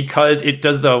 because it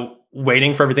does the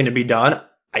waiting for everything to be done,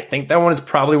 I think that one is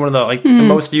probably one of the like the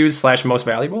most used / most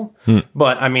valuable.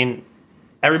 But I mean,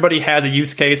 everybody has a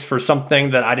use case for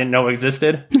something that I didn't know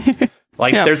existed.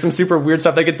 Like there's some super weird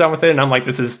stuff that gets done with it, and I'm like,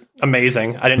 this is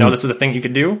amazing. I didn't know this was a thing you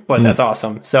could do, but that's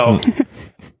awesome. So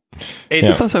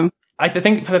it's awesome. I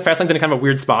think Fastlane's in a kind of a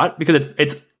weird spot because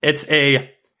it's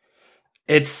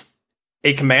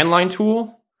a command line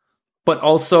tool, but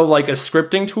also like a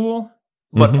scripting tool,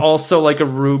 but also like a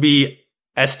Ruby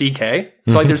SDK.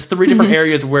 So like there's 3 different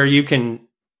areas where you can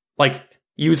like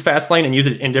use Fastlane and use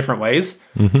it in different ways.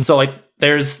 So like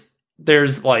there's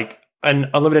like a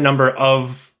limited number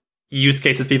of use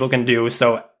cases people can do.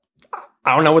 So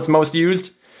I don't know what's most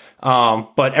used,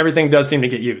 but everything does seem to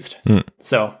get used.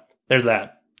 So there's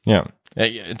that. Yeah,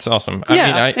 it's awesome.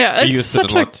 I use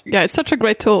it a lot. It's such a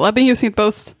great tool. I've been using it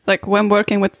both like when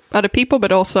working with other people,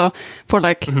 but also for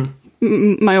like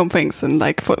my own things and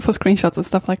like for screenshots and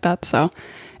stuff like that. So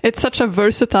it's such a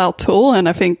versatile tool, and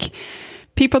I think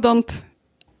people don't.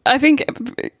 I think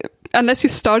unless you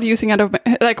start using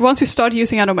once you start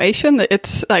using automation,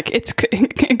 it's like it's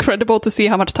incredible to see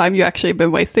how much time you actually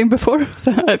been wasting before.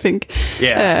 So I think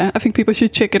people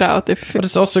should check it out. But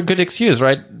it's also a good excuse,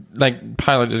 right? Like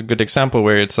Pilot is a good example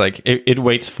where it's like it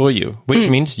waits for you, which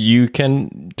means you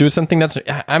can do something that's.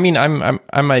 I mean,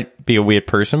 I might be a weird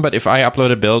person, but if I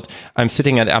upload a build, I'm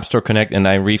sitting at App Store Connect and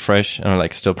I refresh and I'm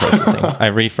like still processing. I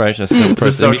refresh and still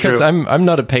processing because I'm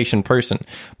not a patient person.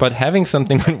 But having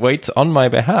something that waits on my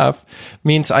behalf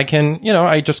means I can,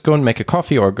 I just go and make a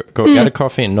coffee or go get a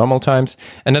coffee in normal times,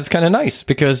 and that's kind of nice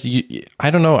because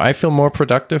I don't know, I feel more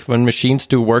productive when machines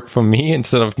do work for me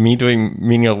instead of me doing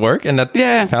menial work, and that.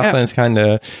 Fastlane is kind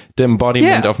of the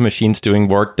embodiment of machines doing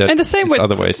work that is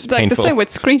otherwise painful. The same with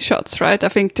screenshots, right? I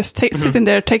think just sitting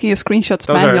there taking your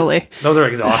screenshots manually. Those are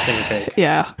exhausting to take.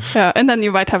 Yeah. And then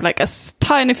you might have like a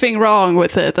tiny thing wrong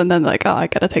with it, and then like, I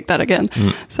gotta take that again.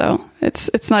 So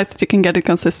it's nice that you can get it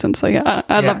consistent. So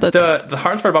I love that. The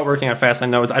hardest part about working on Fastlane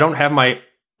though is I don't have my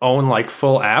own like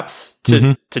full apps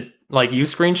to like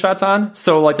use screenshots on.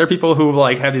 So like there are people who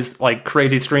like have these like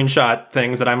crazy screenshot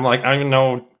things that I'm like, I don't even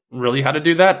know really how to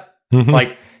do that.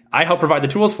 Like I help provide the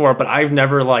tools for it, but I've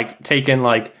never like taken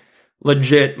like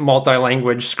legit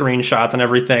multi-language screenshots and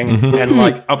everything and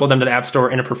like upload them to the App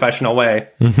Store in a professional way.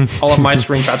 All of my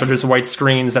screenshots are just white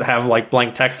screens that have like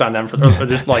blank text on them or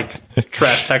just like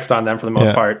trash text on them for the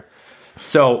most part.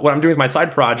 So what I'm doing with my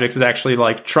side projects is actually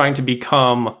like trying to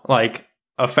become like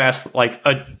a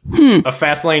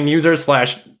Fastlane user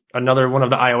 / another one of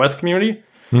the iOS community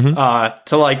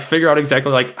to like figure out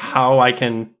exactly like how I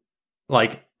can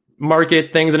like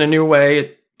market things in a new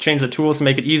way, change the tools to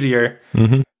make it easier.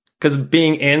 because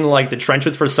being in like the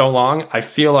trenches for so long, I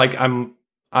feel like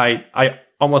I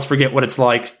almost forget what it's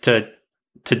like to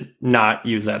not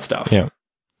use that stuff. Yeah.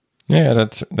 Yeah,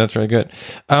 that's very good.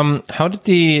 How did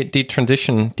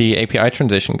the API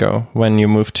transition go when you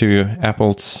moved to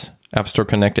Apple's App Store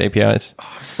Connect APIs?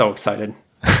 Oh, I'm so excited.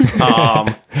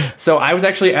 So I was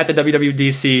actually at the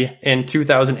WWDC in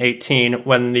 2018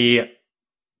 when the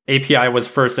API was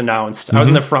first announced. I was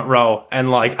in the front row,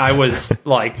 and like I was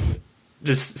like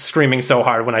just screaming so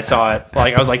hard when I saw it.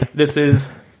 Like I was like, this is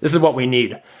what we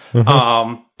need.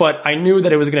 But I knew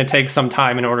that it was going to take some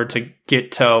time in order to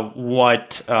get to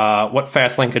what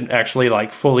Fastlane could actually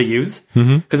like fully use,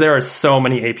 because there are so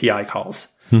many API calls,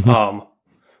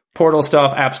 portal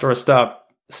stuff, App Store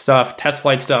stuff, test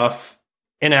flight stuff,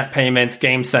 in-app payments,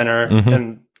 Game Center,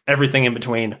 and everything in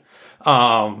between.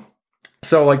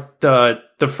 So like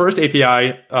the first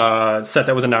API set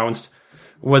that was announced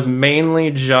was mainly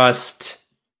just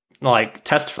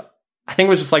like I think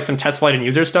it was just like some test flight and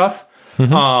user stuff.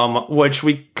 Which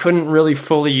we couldn't really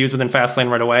fully use within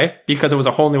Fastlane right away because it was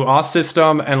a whole new auth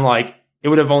system, and like it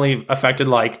would have only affected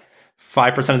like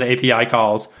 5% of the API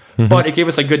calls, but it gave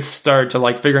us a good start to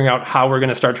like figuring out how we're going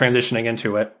to start transitioning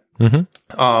into it. Then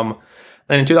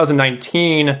in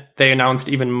 2019, they announced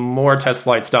even more test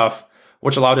flight stuff,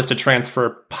 which allowed us to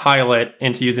transfer Pilot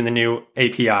into using the new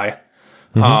API.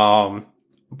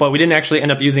 But we didn't actually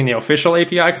end up using the official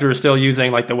API because we were still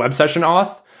using like the web session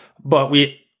auth, but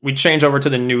we changed over to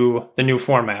the new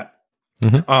format.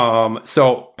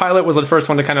 So Pilot was the first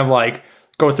one to kind of like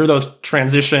go through those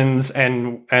transitions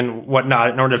and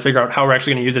whatnot in order to figure out how we're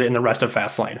actually going to use it in the rest of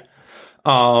Fastlane.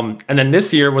 And then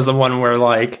this year was the one where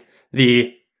like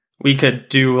we could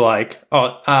do like,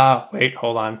 wait,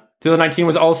 hold on. 2019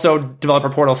 was also developer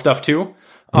portal stuff too.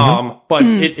 But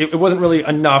it wasn't really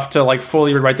enough to like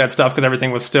fully rewrite that stuff because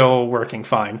everything was still working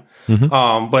fine.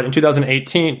 But in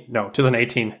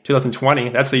 2020,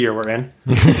 that's the year we're in.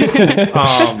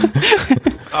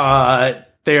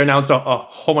 They announced a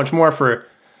whole bunch more for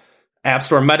App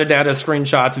Store metadata,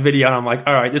 screenshots, video, and I'm like,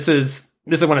 all right, this is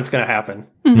when it's going to happen.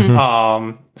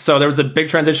 So there was the big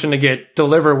transition to get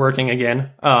Deliver working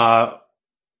again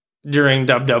during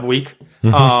Dub Week.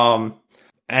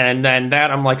 And then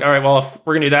that, I'm like, all right, well, if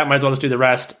we're going to do that, might as well just do the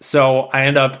rest. So I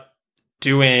end up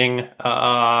doing,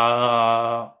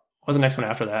 what was the next one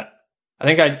after that? I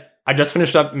think I just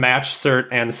finished up Match, Cert,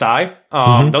 and Sci.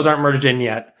 Those aren't merged in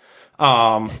yet.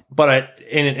 But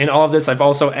in all of this, I've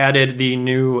also added the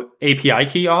new API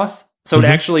key auth. So it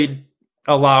actually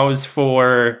allows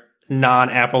for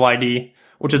non-Apple ID,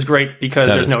 which is great because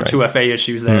there's no 2FA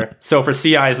issues there. So for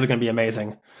CI, this is going to be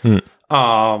amazing.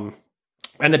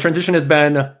 And the transition it's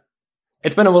been a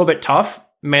little bit tough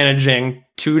managing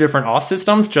two different auth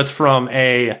systems just from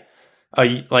a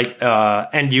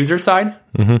end user side,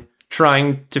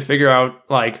 trying to figure out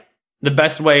like the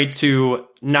best way to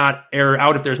not error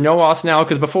out if there's no auth now,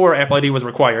 because before Apple ID was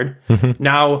required.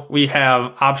 Now we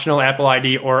have optional Apple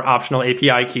ID or optional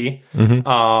API key.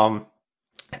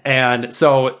 And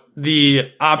so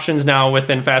the options now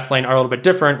within Fastlane are a little bit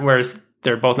different, whereas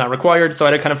they're both not required. So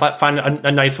I had to kind of find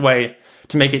a nice way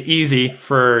to make it easy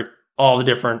for all the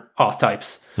different auth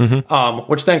types,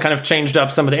 which then kind of changed up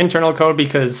some of the internal code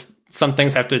because some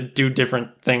things have to do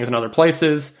different things in other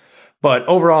places. But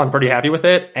overall, I'm pretty happy with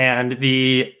it. And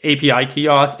the API key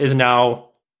auth is now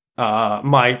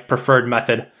my preferred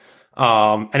method.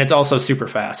 And it's also super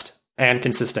fast and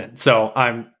consistent. So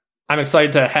I'm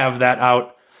excited to have that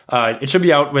out. It should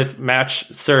be out with Match,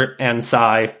 Cert, and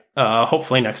Sci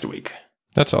hopefully next week.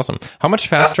 That's awesome. How much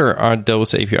faster are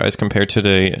those APIs compared to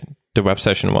the web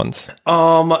session ones?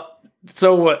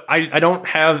 So I don't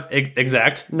have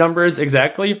exact numbers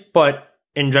exactly, but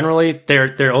in generally they're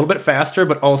a little bit faster,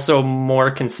 but also more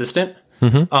consistent.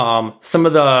 Some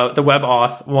of the web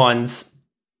auth ones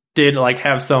did like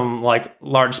have some like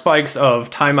large spikes of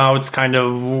timeouts, kind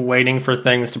of waiting for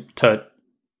things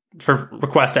for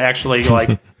requests to actually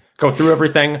like go through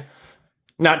everything.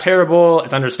 Not terrible,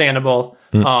 it's understandable.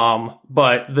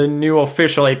 But the new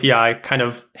official API kind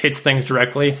of hits things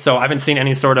directly. So I haven't seen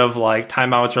any sort of like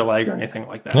timeouts or lag or anything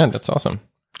like that. Yeah, that's awesome.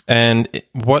 And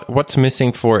what's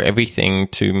missing for everything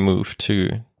to move to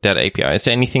that API? Is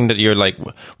there anything that you're like,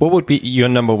 what would be your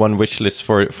number one wish list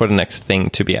for the next thing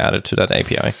to be added to that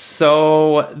API?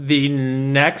 So the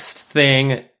next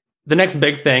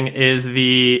big thing is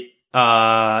the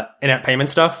in-app payment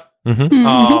stuff.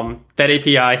 That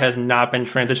API has not been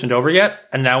transitioned over yet,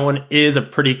 and that one is a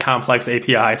pretty complex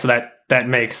API, so that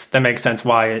makes sense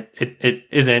why it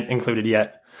isn't included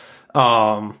yet.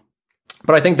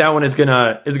 But I think that one is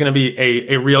gonna be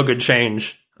a real good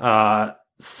change,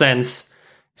 since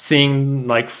seeing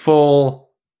like full,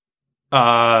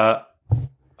 like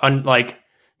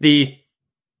the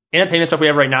in-app payment stuff we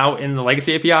have right now in the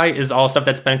legacy API is all stuff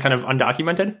that's been kind of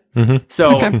undocumented.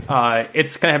 So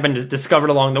it's kind of been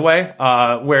discovered along the way,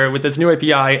 where with this new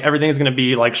API, everything is going to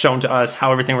be like shown to us,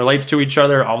 how everything relates to each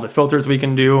other, all the filters we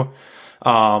can do.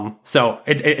 So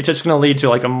it's just going to lead to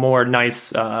like a more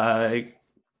nice,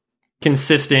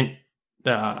 consistent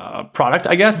product,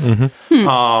 I guess,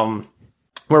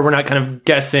 where we're not kind of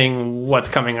guessing what's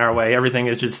coming our way. Everything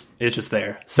is just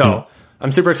there. So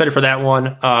I'm super excited for that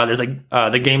one. There's like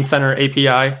the Game Center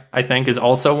API, I think, is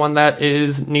also one that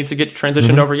needs to get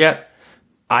transitioned over yet.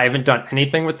 I haven't done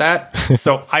anything with that,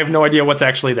 so I have no idea what's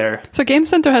actually there. So Game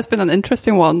Center has been an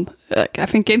interesting one. I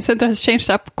think Game Center has changed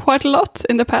up quite a lot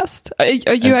in the past. Are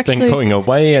you actually then going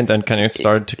away and then kind of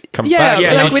start to come back?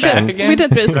 Yeah, like we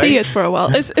didn't really see it for a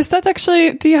while. Is that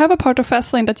actually? Do you have a part of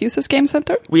Fastlane that uses Game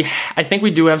Center? I think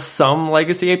we do have some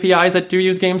legacy APIs that do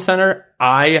use Game Center.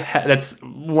 That's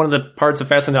one of the parts of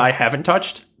Fastlane that I haven't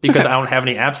touched because I don't have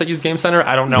any apps that use Game Center.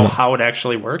 I don't know how it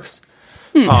actually works.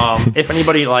 If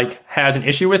anybody like has an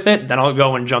issue with it, then I'll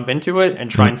go and jump into it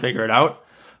and try and figure it out.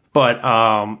 But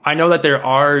I know that there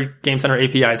are Game Center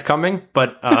APIs coming,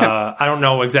 but I don't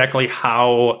know exactly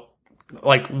how,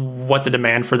 like, what the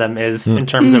demand for them is in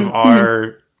terms of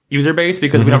our user base,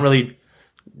 because we don't really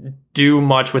do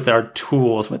much with our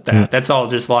tools with that. That's all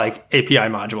just like API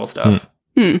module stuff.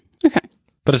 Okay.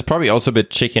 But it's probably also a bit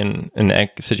chicken and egg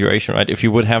situation, right? If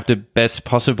you would have the best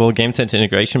possible Game Center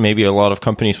integration, maybe a lot of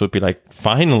companies would be like,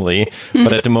 finally.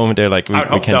 But at the moment, they're like, we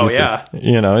can't do this.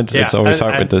 You know, it's always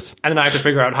hard with this. And then I have to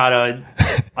figure out how to,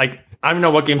 like, I don't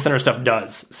know what Game Center stuff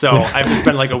does. So I have to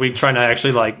spend like a week trying to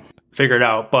actually like figure it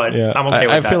out. But I'm okay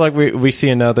with that. I feel like we see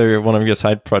another one of your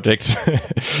side projects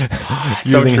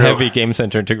using heavy Game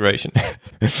Center integration.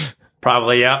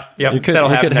 Probably, yeah. Yep. You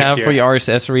could have for your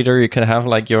RSS reader, you could have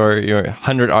like your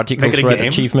 100 articles read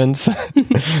achievements.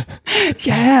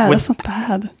 That's not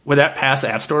bad. Would that pass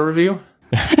App Store review?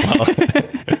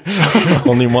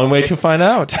 Only one way to find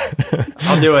out.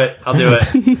 I'll do it.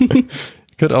 You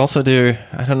could also do,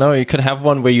 I don't know, you could have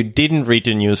one where you didn't read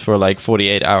the news for like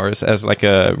 48 hours as like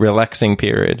a relaxing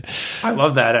period. I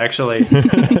love that, actually. Took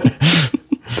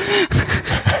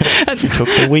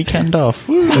the weekend off.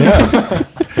 Yeah.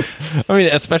 I mean,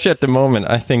 especially at the moment,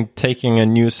 I think taking a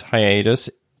news hiatus,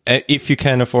 if you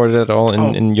can afford it at all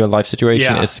in your life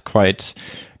situation, is quite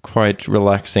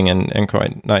relaxing and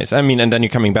quite nice. I mean, and then you're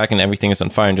coming back and everything is on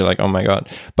fire and you're like, oh my God.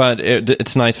 But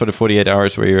it's nice for the 48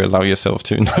 hours where you allow yourself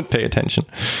to not pay attention.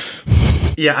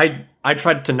 Yeah, I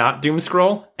tried to not doom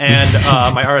scroll, and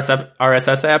my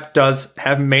RSS app does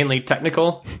have mainly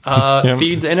technical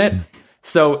feeds in it.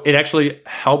 So it actually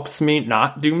helps me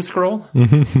not doom scroll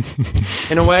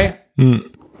in a way.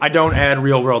 I don't add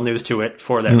real world news to it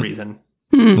for that reason.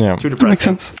 Yeah. Too depressing. That makes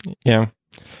sense. Yeah.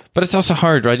 But it's also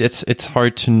hard, right? It's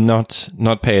hard to not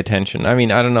pay attention. I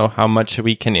mean, I don't know how much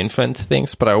we can influence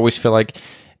things, but I always feel like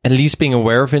at least being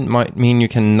aware of it might mean you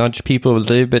can nudge people a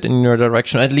little bit in your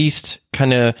direction, at least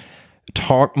kind of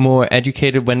talk more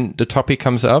educated when the topic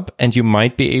comes up, and you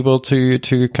might be able to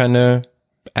kind of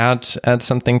add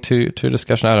something to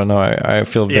discussion. I don't know. I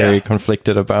feel very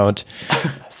conflicted about.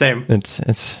 Same.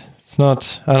 It's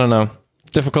not. I don't know.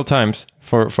 Difficult times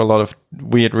for a lot of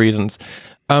weird reasons.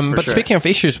 But speaking of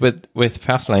issues with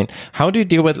Fastlane, how do you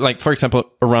deal with, like, for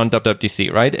example, around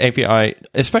WWDC, right? API,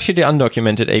 especially the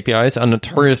undocumented APIs, are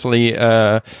notoriously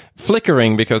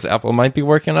flickering because Apple might be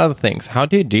working on other things. How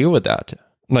do you deal with that?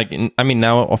 Like, I mean,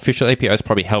 now official APIs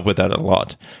probably help with that a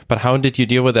lot. But how did you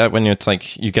deal with that when it's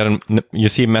like you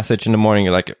see a message in the morning,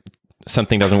 you're like,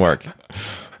 something doesn't work?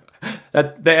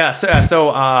 So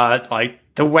like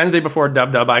the Wednesday before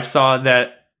DubDub, I saw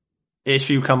that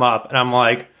issue come up, and I'm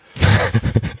like,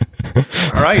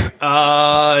 all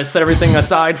right, set everything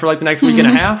aside for like the next week and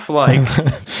a half. Like,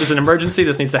 there's an emergency.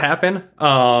 This needs to happen.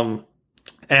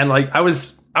 And like, I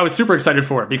was super excited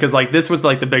for it because like this was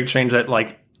like the big change that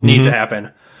like need to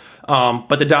happen.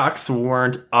 But the docs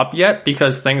weren't up yet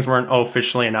because things weren't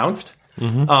officially announced.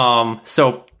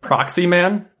 So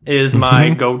Proxyman is my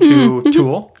go-to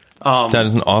tool. That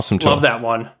is an awesome tool. Love that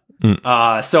one.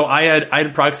 So I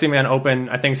had Proxyman open,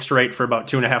 I think, straight for about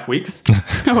 2.5 weeks.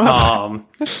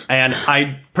 And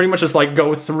I pretty much just like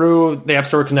go through the App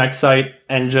Store Connect site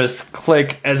and just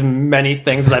click as many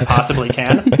things as I possibly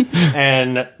can.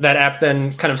 And that app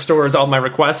then kind of stores all my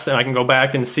requests, and I can go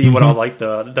back and see what all like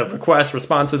the request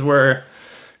responses were,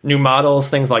 new models,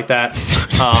 things like that.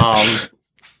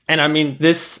 And I mean,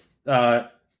 these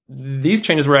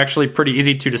changes were actually pretty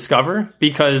easy to discover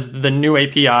because the new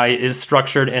API is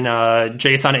structured in a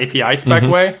JSON API spec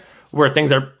way where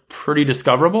things are pretty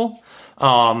discoverable.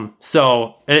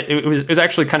 So it was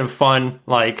actually kind of fun,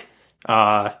 like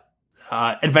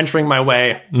adventuring my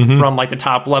way from like the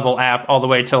top level app all the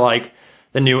way to like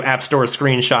the new App Store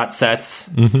screenshot sets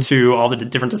to all the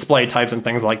different display types and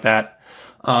things like that.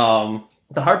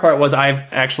 The hard part was I've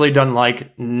actually done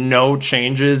like no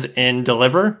changes in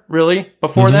Deliver really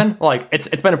before then. Like it's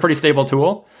been a pretty stable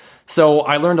tool. So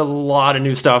I learned a lot of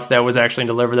new stuff that was actually in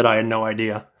Deliver that I had no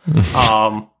idea.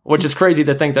 Which is crazy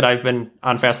to think that I've been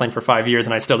on Fastlane for 5 years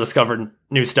and I still discovered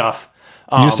new stuff.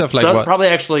 New stuff like so that's what? Probably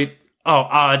actually there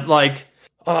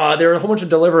are a whole bunch of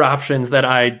Deliver options that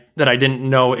I didn't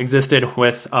know existed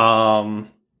with I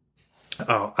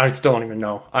still don't even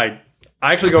know. I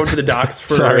actually go to the docs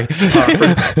for Sorry.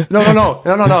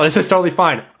 No. This is totally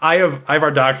fine. I have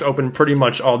our docs open pretty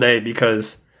much all day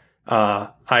because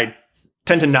I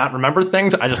tend to not remember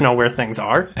things. I just know where things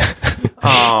are.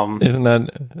 Isn't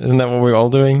that what we're all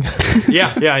doing?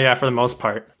 Yeah, for the most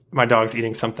part. My dog's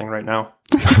eating something right now.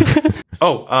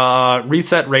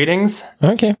 Reset ratings.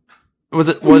 Okay. Was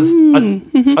a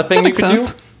thing you could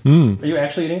sense. do? Are you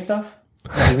actually eating stuff?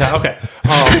 No, he's not. Okay.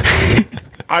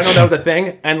 I know that was a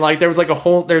thing, and like there was like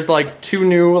there's like 2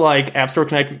 new like App Store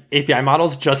Connect API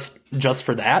models just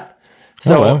for that.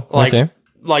 So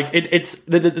it's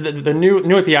the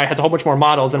new API has a whole bunch more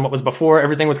models than what was before.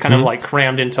 Everything was kind of like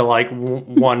crammed into like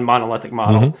one monolithic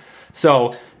model.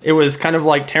 So it was kind of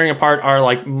like tearing apart our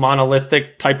like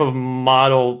monolithic type of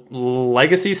model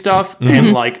legacy stuff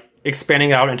and like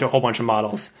expanding out into a whole bunch of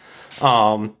models.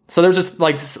 So there's just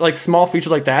like small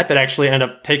features like that actually ended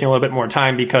up taking a little bit more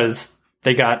time because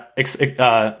they got expanded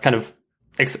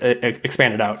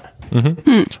out.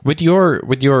 With your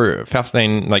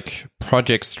Fastlane like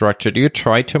project structure, do you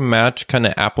try to match kind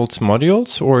of Apple's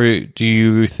modules, or do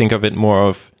you think of it more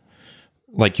of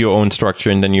like your own structure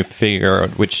and then you figure out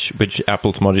which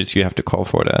Apple's modules you have to call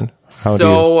for that?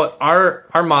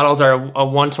 Our models are a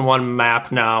one-to-one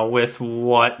map now with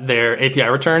what their API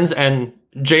returns, and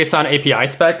JSON API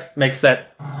spec makes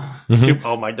that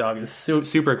my dog is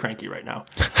super cranky right now.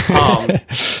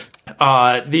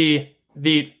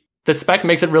 The spec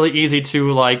makes it really easy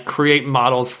to like create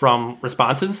models from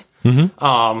responses.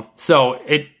 So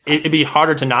it'd be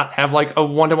harder to not have like a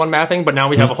one-to-one mapping, but now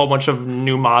we have a whole bunch of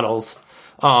new models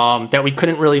that we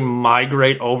couldn't really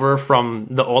migrate over from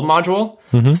the old module.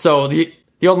 So the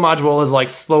old module is like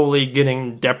slowly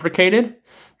getting deprecated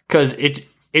because it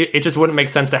just wouldn't make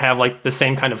sense to have like the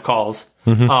same kind of calls,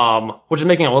 which is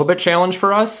making it a little bit challenge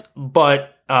for us.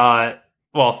 But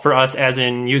for us as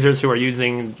in users who are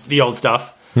using the old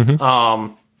stuff.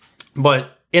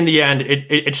 But in the end,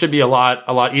 it should be a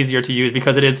lot easier to use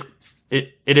because it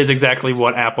is exactly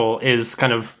what Apple is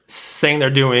kind of saying they're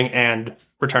doing and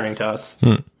returning to us.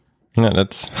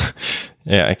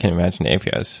 Yeah, I can imagine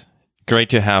APIs. Great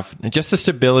to have just the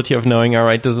stability of knowing, all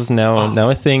right, this is now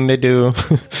a thing they do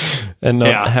and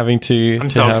not having to. I'm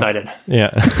so excited.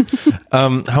 Yeah.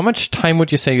 How much time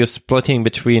would you say you're splitting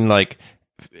between like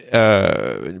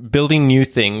building new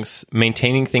things,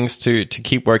 maintaining things to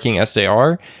keep working as they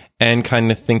are, and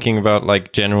kind of thinking about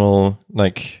like general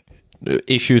like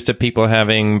issues that people are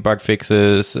having, bug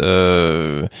fixes,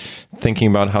 thinking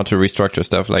about how to restructure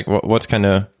stuff? Like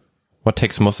what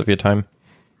takes most of your time?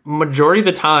 Majority of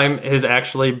the time has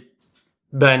actually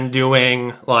been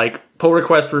doing like pull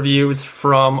request reviews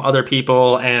from other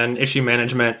people and issue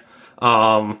management.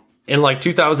 In like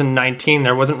 2019,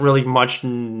 there wasn't really much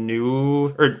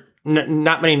new or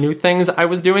not many new things I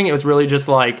was doing. It was really just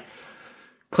like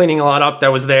cleaning a lot up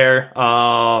that was there,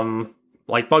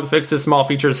 like bug fixes, small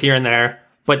features here and there.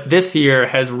 But this year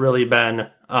has really been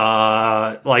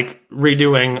like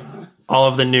redoing all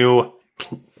of the new.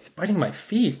 He's biting my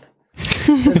feet.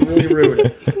 That's really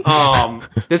rude.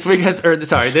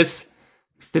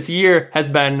 This year has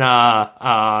been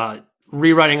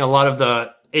rewriting a lot of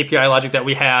the API logic that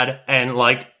we had and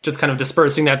like just kind of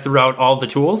dispersing that throughout all the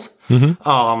tools.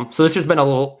 So this has been a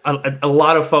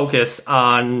lot of focus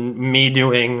on me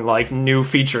doing like new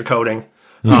feature coding,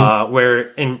 where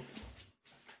in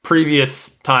previous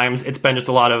times it's been just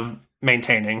a lot of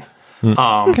maintaining.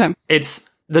 It's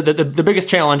the biggest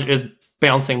challenge is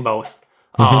balancing both.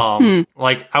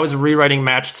 Like I was rewriting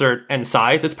match cert and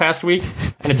Psi this past week,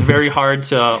 and it's very hard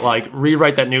to like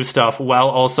rewrite that new stuff while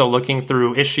also looking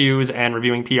through issues and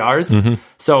reviewing PRs.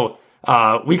 So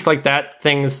weeks like that,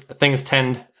 things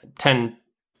tend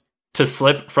to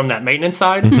slip from that maintenance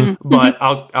side. But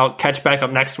I'll catch back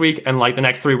up next week, and like the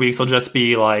next 3 weeks will just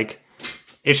be like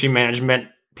issue management,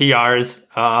 PRs.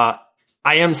 I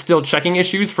am still checking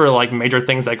issues for like major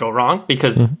things that go wrong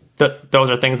because those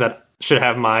are things that should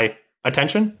have my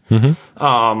attention.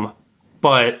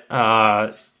 But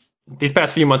these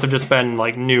past few months have just been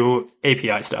like new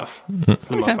API stuff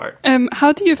for the most part.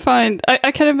 How do you find?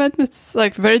 I can imagine it's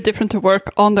like very different to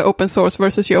work on the open source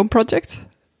versus your own project.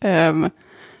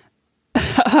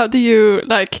 How do you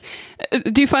like?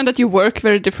 Do you find that you work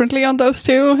very differently on those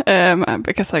two?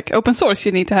 Because like open source,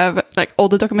 you need to have like all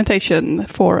the documentation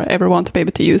for everyone to be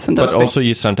able to use, and those. But also,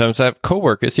 you sometimes have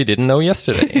coworkers you didn't know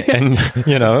yesterday, and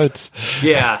it's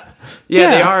yeah.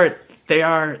 They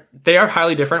are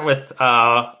highly different with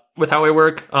how I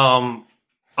work. Up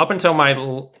until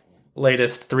my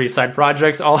latest 3 side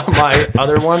projects, all of my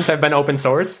other ones have been open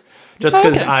source, just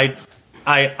because I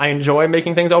enjoy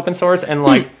making things open source, and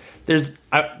like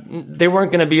they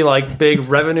weren't going to be like big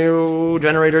revenue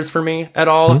generators for me at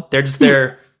all. They're just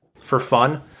there for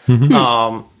fun.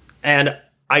 And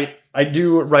I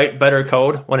do write better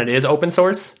code when it is open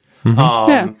source.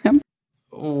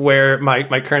 Where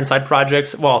my current side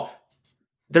projects, well,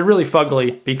 they're really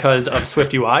fugly because of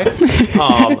Swift UI.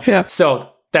 So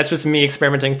that's just me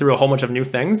experimenting through a whole bunch of new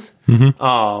things.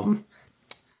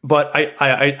 But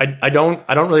I don't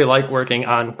really like working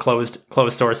on closed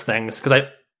source things, because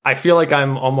I feel like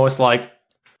I'm almost like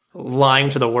lying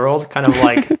to the world, kind of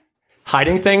like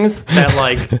hiding things that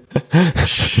like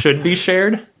should be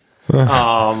shared.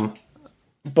 But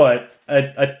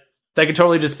that could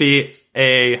totally just be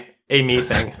a me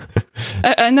thing.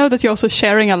 I know that you're also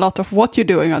sharing a lot of what you're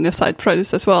doing on your side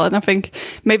projects as well, and I think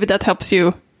maybe that helps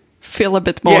you feel a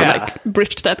bit more like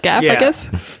bridge that gap, I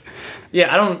guess.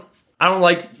 Yeah, I don't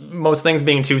like most things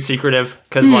being too secretive,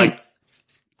 because like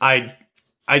I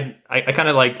kind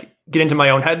of like get into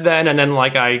my own head then, and then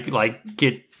like I like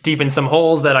get deep in some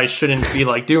holes that I shouldn't be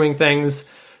like doing things.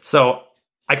 So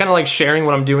I kind of like sharing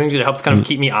what I'm doing, because it helps kind of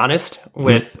keep me honest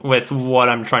with what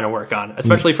I'm trying to work on,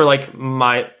 especially for like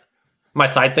my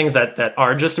side things that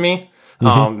are just me.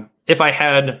 If I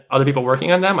had other people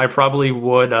working on them, I probably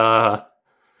would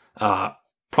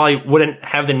probably wouldn't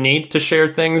have the need to share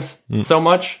things so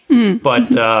much. But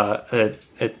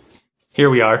here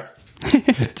we are.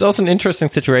 It's also an interesting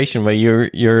situation where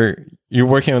you're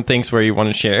working on things where you want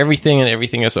to share everything, and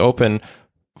everything is open.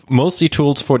 Mostly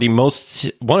tools for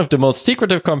one of the most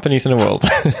secretive companies in the world.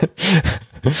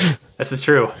 This is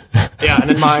true. Yeah, and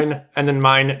then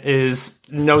mine is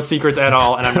no secrets at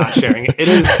all, and I'm not sharing it.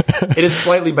 It is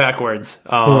slightly backwards.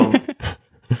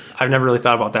 I've never really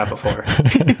thought about that before.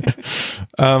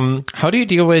 How do you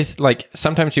deal with, like,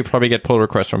 sometimes you probably get pull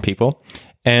requests from people,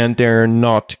 and they're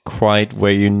not quite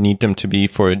where you need them to be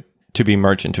to be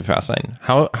merged into Fastlane.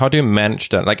 How do you manage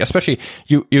that? Like, especially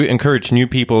you encourage new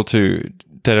people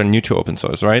that are new to open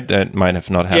source, right? That might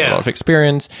have not had a lot of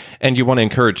experience, and you want to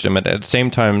encourage them, at the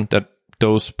same time that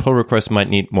those pull requests might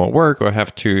need more work or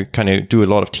have to kind of do a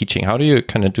lot of teaching. How do you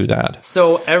kind of do that?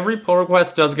 So every pull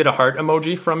request does get a heart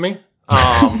emoji from me,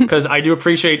 because I do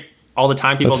appreciate all the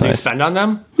time people do spend on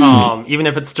them. Even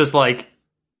if it's just like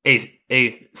a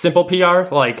simple PR,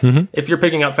 like if you're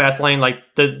picking up Fastlane, like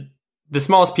the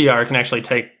smallest PR can actually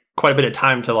take quite a bit of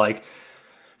time to like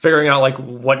figuring out like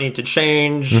what need to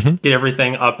change, get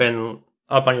everything up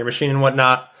on your machine and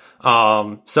whatnot.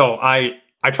 So I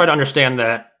try to understand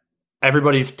that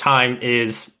everybody's time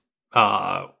is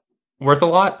worth a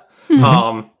lot.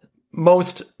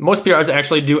 Most PRs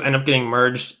actually do end up getting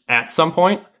merged at some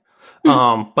point.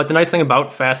 But the nice thing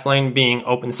about Fastlane being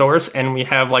open source, and we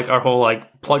have like our whole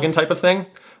like plugin type of thing,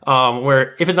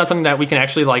 where if it's not something that we can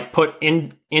actually like put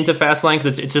into Fastlane,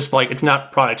 because it's just like it's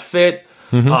not product fit.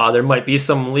 There might be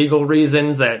some legal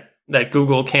reasons that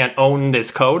Google can't own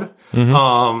this code.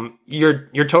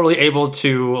 You're totally able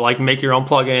to like make your own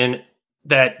plugin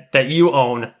that you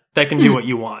own that can do what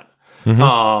you want.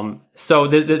 So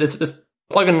this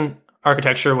plugin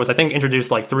architecture was, I think, introduced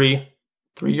like three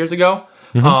years ago.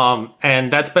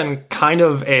 And that's been kind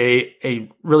of a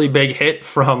really big hit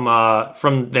from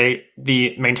the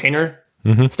maintainer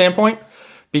standpoint,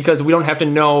 because we don't have to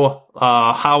know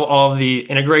how all the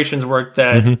integrations work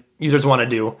that users want to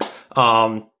do.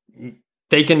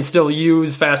 They can still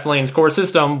use Fastlane's core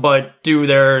system, but do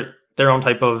their own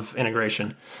type of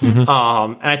integration. And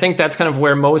I think that's kind of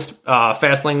where most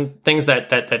Fastlane things that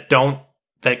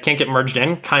can't get merged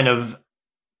in kind of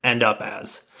end up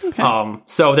as.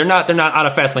 So they're not out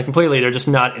of Fastlane completely. They're just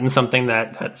not in something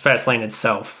that Fastlane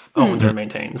itself owns or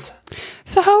maintains.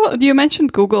 So how you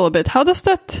mentioned Google a bit? How does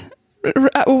that?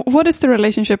 What is the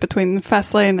relationship between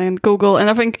Fastlane and Google? And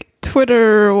I think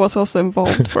Twitter was also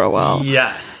involved for a while.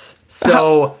 Yes.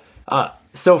 So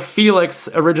Felix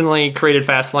originally created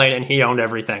Fastlane, and he owned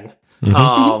everything.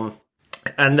 And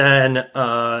then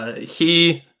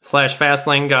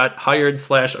he/Fastlane got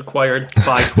hired/acquired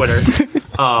by Twitter.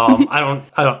 I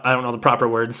don't know the proper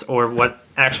words or what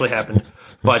actually happened,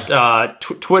 But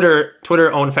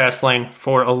Twitter owned Fastlane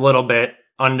for a little bit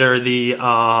under the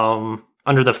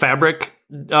Fabric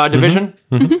division.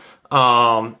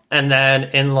 And then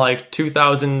in like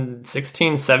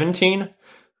 2016-17,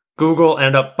 Google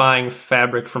ended up buying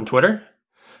Fabric from Twitter,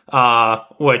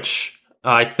 which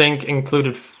I think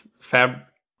included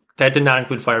that did not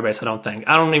include Firebase, I don't think.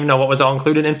 I don't even know what was all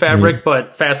included in Fabric,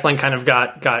 but Fastlane kind of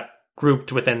got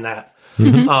grouped within that.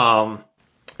 So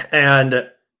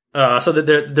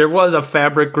that there was a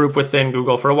Fabric group within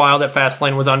Google for a while that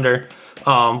Fastlane was under,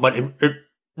 but it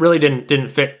really didn't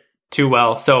fit too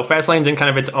well. So Fastlane's in kind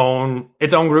of its own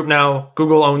group now.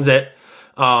 Google owns it,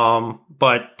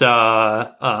 but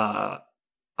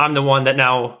I'm the one that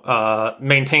now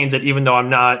maintains it, even though I'm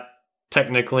not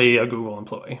technically a Google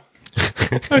employee.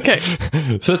 Okay.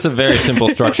 So it's a very simple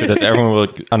structure that everyone will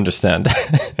understand.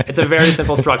 It's a very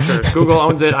simple structure. Google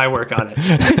owns it. I work on it.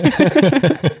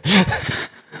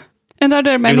 And are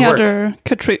there many other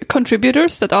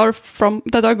contributors that are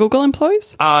Google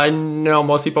employees? No,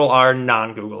 most people are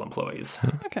non-Google employees.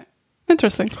 Okay.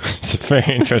 Interesting. It's a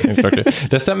very interesting structure.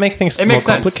 Does that make things more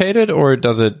complicated, or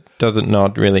does it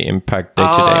not really impact day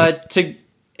to day?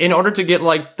 In order to get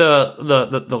like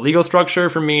the legal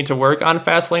structure for me to work on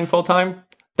Fastlane full time,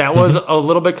 that was a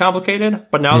little bit complicated.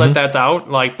 But now that that's out,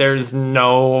 like there's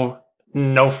no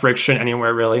friction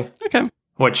anywhere really. Okay.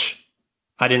 Which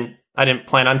I didn't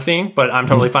plan on seeing, but I'm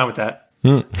totally fine with that.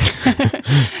 And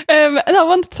I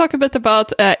want to talk a bit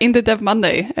about Indie Dev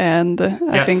Monday, and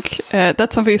I think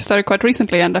that's something you started quite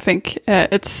recently, and I think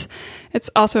it's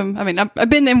awesome. I mean, I've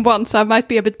been in one, so I might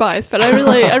be a bit biased, but I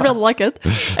really like it.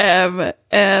 I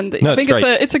think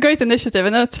it's a great initiative,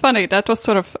 and it's funny that was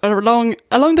sort of along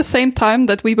the same time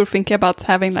that we were thinking about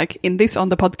having like indies on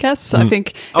the podcast. So I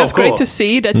think it was great to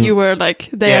see that you were like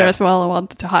there as well and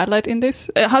wanted to highlight indies.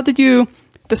 How did you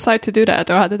decide to do that,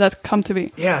 or how did that come to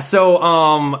be? Yeah,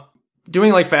 so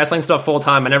doing like Fastlane stuff full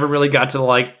time, I never really got to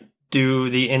like do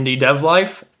the indie dev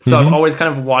life. So I've always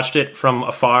kind of watched it from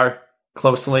afar,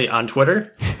 closely on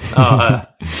Twitter,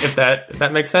 if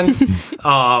that makes sense.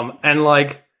 And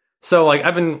like, so like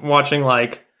I've been watching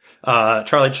like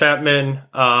Charlie Chapman,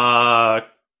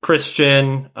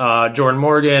 Christian, Jordan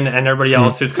Morgan, and everybody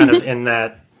else who's kind of in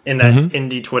that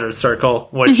indie Twitter circle,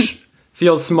 which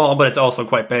feels small, but it's also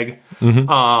quite big.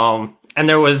 And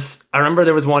I remember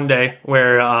there was one day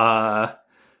where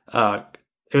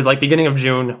it was like beginning of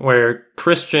June, where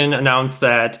Christian announced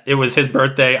that it was his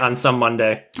birthday on some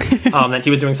Monday, that he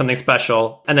was doing something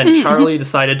special. And then Charlie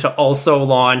decided to also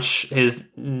launch his,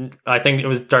 I think it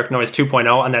was Dark Noise 2.0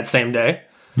 on that same day.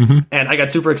 And I got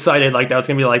super excited, like that was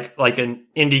going to be like an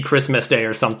indie Christmas day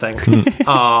or something.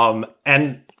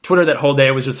 And Twitter that whole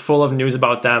day was just full of news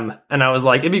about them. And I was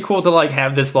like, it'd be cool to like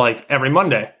have this like every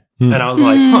Monday. And I was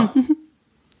like,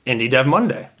 Indie Dev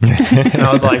Monday. And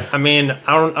I was like,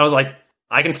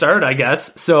 I can start, I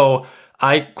guess. So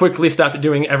I quickly stopped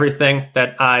doing everything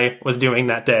that I was doing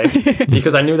that day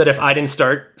because I knew that if I didn't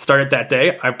start it that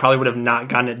day, I probably would have not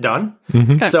gotten it done.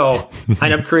 So I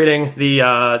ended up creating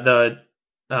the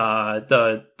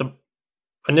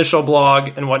initial blog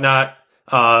and whatnot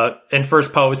in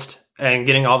first post and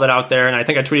getting all that out there. And I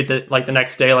think I tweeted it like the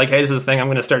next day, like, hey, this is the thing I'm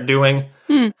going to start doing.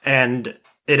 And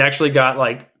it actually got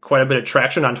like quite a bit of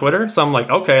traction on Twitter. So I'm like,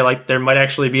 okay, like there might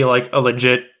actually be like a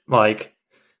legit like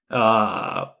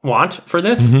want for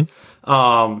this.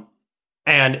 And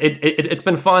it's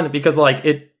been fun because like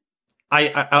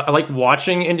I like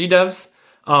watching indie devs.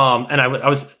 And I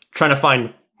was trying to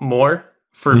find more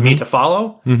for me to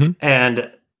follow.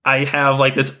 And I have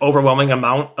like this overwhelming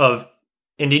amount of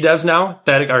indie devs now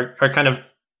that are kind of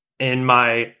in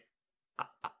my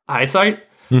eyesight.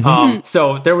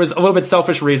 So there was a little bit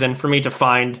selfish reason for me to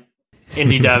find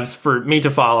indie devs for me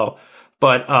to follow.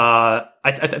 But I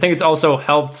think it's also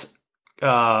helped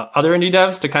other indie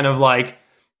devs to kind of like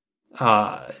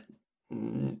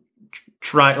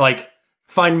try like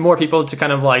find more people to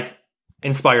kind of like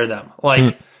inspire them.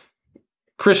 Like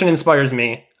Christian inspires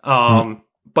me.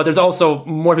 But there's also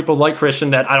more people like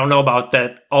Christian that I don't know about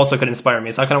that also could inspire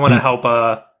me. So I kind of want to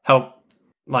help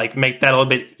like make that a little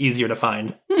bit easier to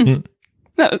find.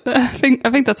 No, I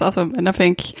think that's awesome, and I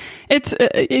think it's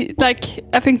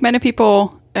I think many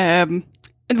people, and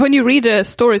when you read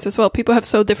stories as well, people have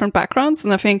so different backgrounds,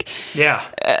 and I think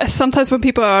sometimes when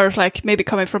people are like maybe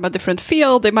coming from a different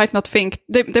field, they might not think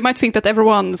they might think that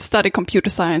everyone studied computer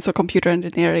science or computer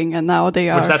engineering, and now they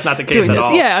are. Which that's not the case at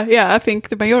all. Yeah. I think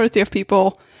the majority of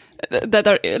people that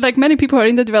are like many people who are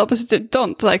in the developers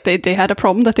don't like they had a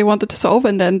problem that they wanted to solve,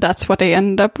 and then that's what they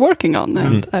end up working on,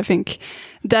 and I think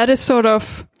that is sort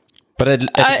of But at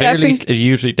the very least, it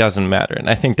usually doesn't matter. And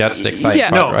I think that's the exciting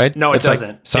part, right? No, it doesn't.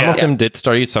 Like some of them did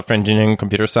study software engineering,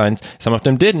 computer science. Some of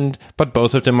them didn't, but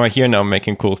both of them are here now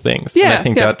making cool things. Yeah, and I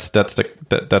think that's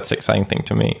the exciting thing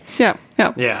to me. Yeah.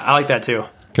 Yeah, I like that too.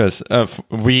 Because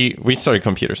we studied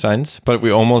computer science, but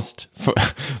we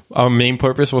our main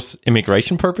purpose was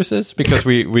immigration purposes, because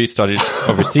we studied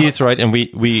overseas, right? And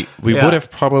we would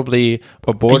have probably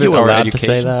aborted our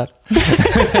education. Are you allowed to say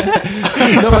that?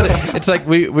 No, but it's like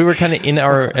we were kind of in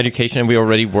our education, and we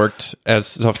already worked as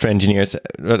software engineers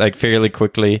like fairly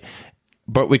quickly.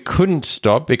 But we couldn't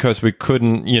stop because we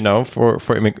couldn't,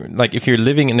 like if you're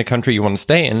living in the country you want to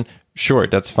stay in, sure,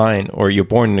 that's fine. Or you're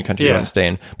born in the country you want to stay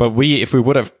in. But if we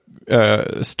would have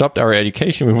stopped our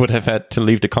education, we would have had to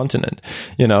leave the continent,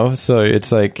 So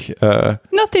it's like...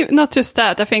 Not just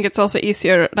that. I think it's also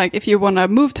easier, like if you want to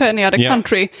move to any other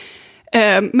country,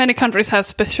 many countries have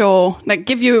special, like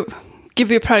give you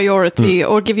priority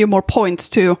or give you more points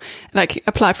to like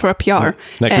apply for a PR.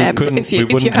 Like if you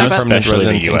have especially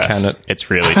the US,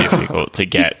 it's really difficult to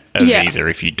get a visa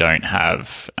if you don't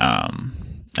have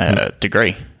a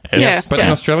degree. But in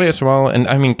Australia as well, and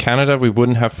I mean Canada, we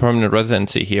wouldn't have permanent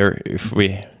residency here if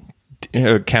we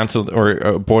cancelled or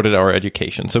aborted our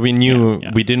education. So we knew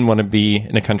we didn't want to be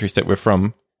in the countries that we're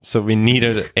from. So we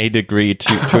needed a degree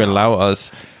to allow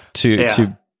us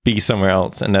to be somewhere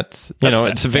else, and that's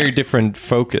it's a very different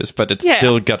focus, but it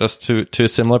still got us to a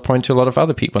similar point to a lot of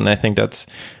other people, and I think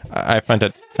I find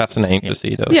that fascinating to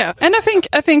see those. Yeah, and I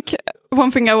think one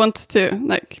thing I wanted to,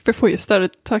 like, before you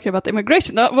started talking about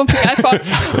immigration, one thing I thought,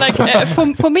 like,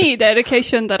 for me, the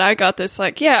education that I got is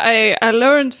like, I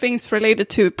learned things related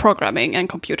to programming and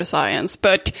computer science,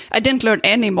 but I didn't learn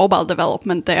any mobile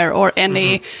development there or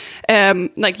any,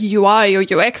 like UI or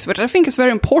UX, which I think is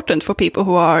very important for people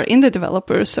who are indie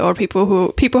developers or people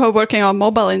who are working on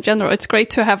mobile in general. It's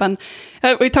great to have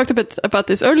we talked a bit about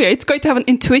this earlier. It's great to have an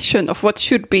intuition of what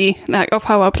should be, like, of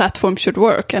how a platform should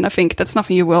work. And I think that's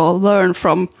nothing you will learn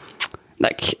from,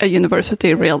 like, a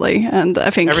university, really. And I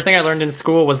think everything I learned in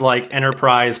school was like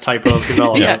enterprise type of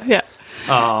development.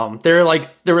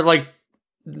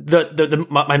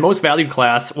 My most valued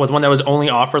class was one that was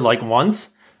only offered like once,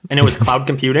 and it was cloud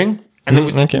computing. And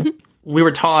then we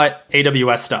were taught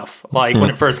AWS stuff, like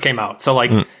when it first came out. So like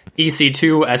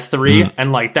EC2, S3,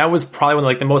 and like that was probably one of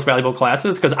like the most valuable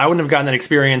classes, because I wouldn't have gotten that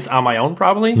experience on my own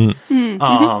probably.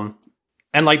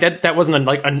 And like that wasn't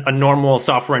a normal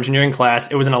software engineering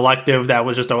class. It was an elective that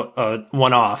was just a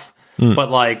one-off. But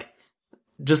like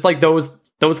just like those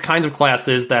kinds of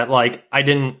classes that like I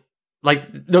didn't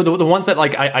like the ones that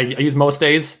like I use most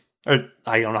days, or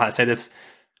I don't know how to say this,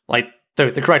 like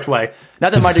the correct way.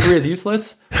 Not that my degree is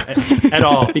useless at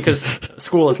all, because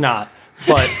school is not.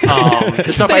 But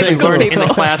the stuff I learned in the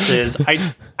classes,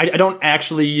 I don't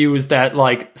actually use that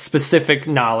like specific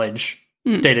knowledge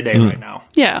day to day right now.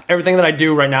 Yeah. Everything that I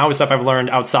do right now is stuff I've learned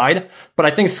outside, but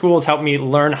I think school has helped me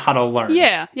learn how to learn.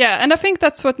 Yeah. And I think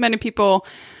that's why many people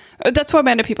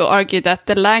argue that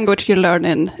the language you learn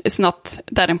in is not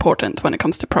that important when it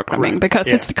comes to programming. Correct. Because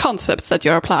it's the concepts that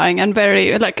you're applying, and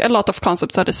very, like, a lot of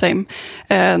concepts are the same,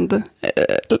 and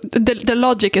the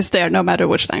logic is there no matter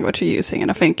which language you're using.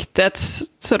 And I think that's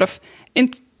sort of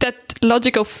that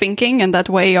logical thinking and that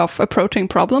way of approaching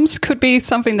problems could be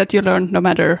something that you learn no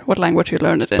matter what language you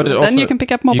learn it in. But then you can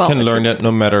pick up mobile. You can learn it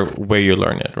no matter where you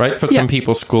learn it, right? For some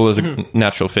people, school is a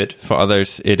natural fit. For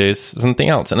others, it is something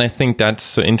else. And I think that's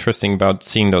so interesting about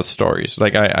seeing those stories.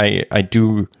 Like I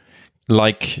do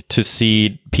like to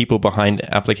see people behind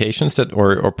applications that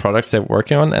or products they're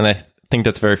working on, and I think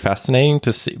that's very fascinating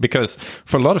to see, because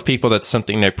for a lot of people, that's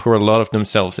something they pour a lot of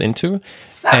themselves into,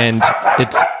 and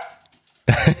it's.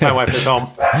 My wife is home.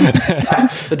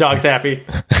 The dog's happy.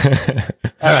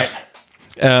 All right.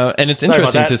 And it's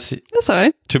interesting to see. That's all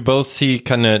right. To both see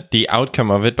kind of the outcome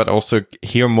of it, but also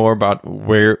hear more about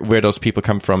where those people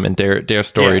come from and their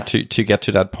story to get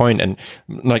to that point, and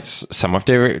like some of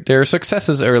their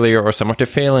successes earlier, or some of their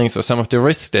failings, or some of the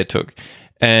risks they took.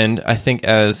 And I think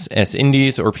as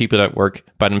indies or people that work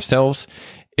by themselves,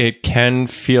 it can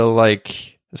feel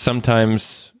like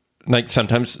sometimes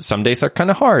some days are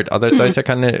kind of hard, other days are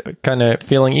kind of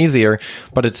feeling easier,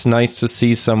 but it's nice to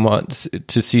see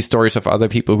stories of other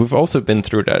people who've also been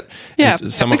through that. Yeah,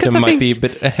 and some of them might be a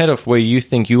bit ahead of where you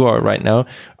think you are right now.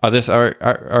 Others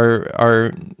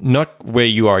are not where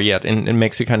you are yet, and it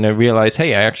makes you kind of realize,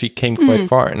 hey, I actually came quite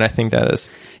far. And I think that is.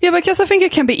 Yeah, because I think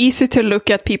it can be easy to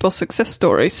look at people's success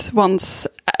stories once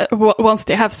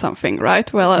they have something,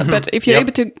 right? Well, but if you're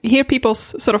able to hear people's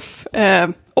sort of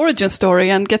origin story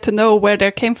and get to know where they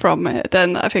came from,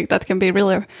 then I think that can be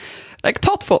really like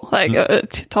thoughtful, like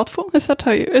thoughtful. Is that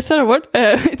a word?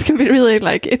 It can be really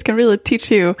it can really teach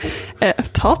you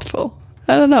thoughtful.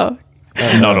 I don't know.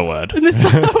 Not a word. It's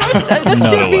not a word. That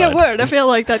should be a word. I feel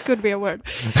like that could be a word.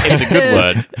 It's a good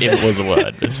word. It was a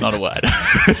word. It's not a word.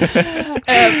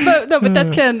 But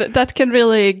that can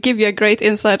really give you a great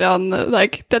insight on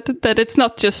that it's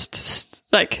not just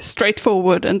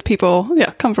straightforward, and people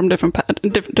come from different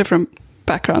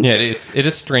backgrounds. Yeah, it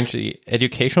is strangely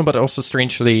educational, but also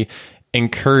strangely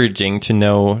encouraging to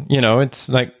know. It's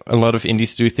like a lot of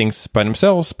indies do things by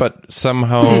themselves, but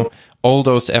somehow all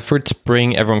those efforts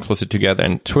bring everyone closer together,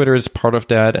 and Twitter is part of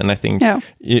that, and I think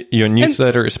your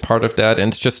newsletter is part of that, and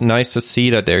it's just nice to see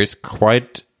that there is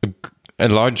quite a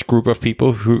large group of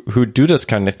people who do this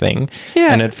kind of thing,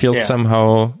 and it feels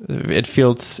somehow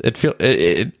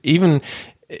even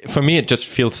for me, it just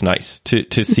feels nice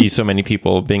to see so many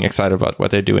people being excited about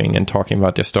what they're doing and talking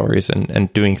about their stories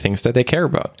and doing things that they care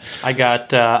about. I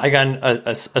got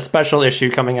a special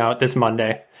issue coming out this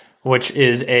Monday, which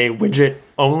is a widget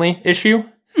only issue,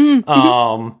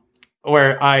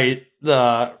 where I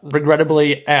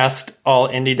regrettably asked all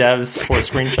indie devs for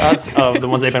screenshots of the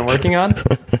ones they've been working on.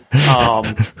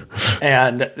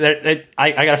 And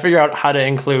I got to figure out how to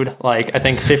include I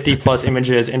think 50 plus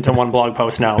images into one blog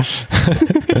post now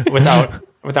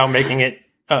without making it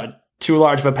too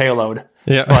large of a payload.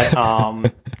 Yeah. But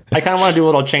I kind of want to do a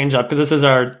little change up because this is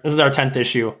our 10th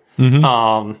issue.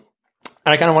 And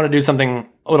I kind of want to do something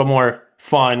a little more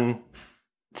fun /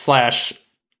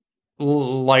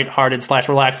 lighthearted /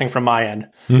 relaxing from my end,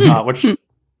 which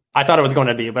I thought it was going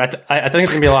to be, but I think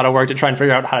it's going to be a lot of work to try and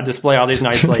figure out how to display all these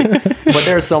nicely. But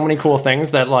there are so many cool things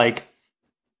that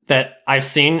that I've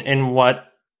seen in what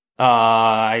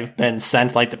I've been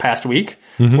sent the past week,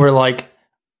 where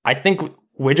I think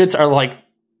widgets are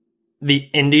the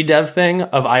indie dev thing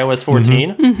of iOS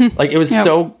 14. It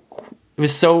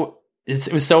was so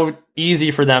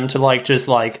easy for them to just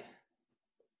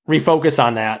refocus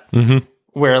on that,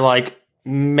 where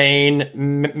main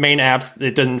apps,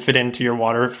 it doesn't fit into your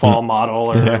waterfall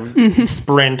model or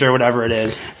sprint or whatever it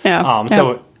is.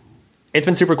 So it's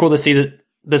been super cool to see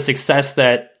the success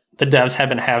that the devs have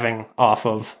been having off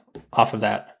of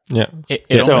that. Yeah,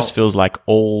 it almost feels like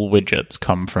all widgets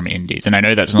come from indies, and I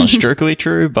know that's not strictly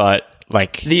true, but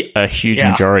a huge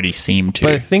majority seem to.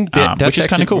 But I think that's which is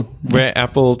kind of cool. Where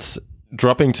Apple's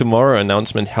dropping tomorrow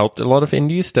announcement helped a lot of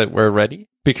indies that were ready,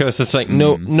 because it's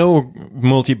no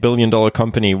multi-billion-dollar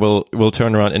company will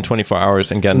turn around in 24 hours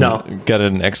and get an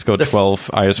Xcode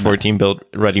 12 iOS 14 build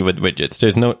ready with widgets.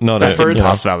 There's not a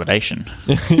cross validation.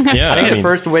 I think the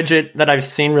first widget that I've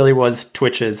seen really was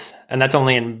Twitch's, and that's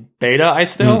only in beta. I I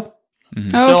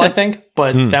think,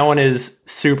 but that one is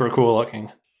super cool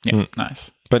looking. Yeah, nice.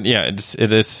 But yeah,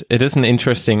 it is an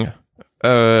interesting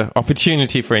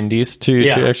opportunity for indies to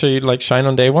actually shine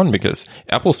on day one, because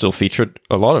Apple still featured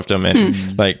a lot of them, and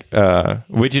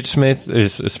Widgetsmith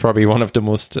is probably one of the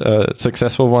most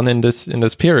successful one in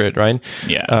this period, right?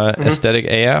 Aesthetic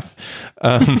AF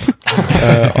on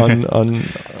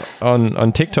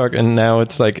TikTok, and now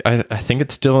it's I think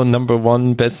it's still number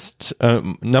one in the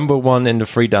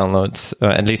free downloads,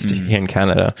 at least here in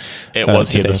Canada. It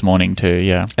was here this morning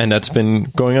too, and that's been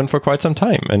going on for quite some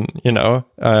time, and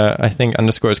I think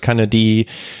Underscore is kind of the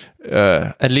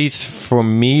at least for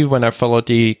me, when I followed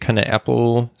the kind of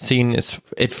Apple scene,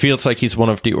 it feels like he's one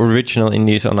of the original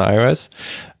indies on iOS.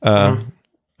 I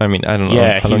mean, I don't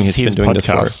know how long he's been doing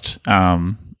podcast, this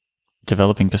for.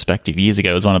 Developing Perspective years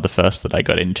ago was one of the first that I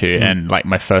got into, and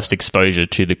my first exposure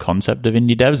to the concept of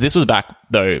indie devs. This was back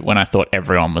though when I thought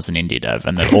everyone was an indie dev,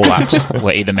 and that all apps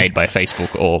were either made by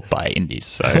Facebook or by indies.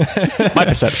 So my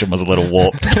perception was a little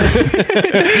warped.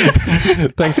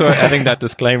 Thanks for adding that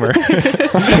disclaimer.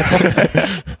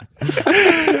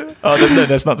 No,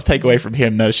 that's not to take away from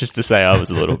him. That's just to say I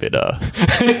was a little bit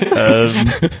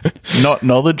not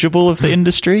knowledgeable of the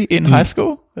industry in high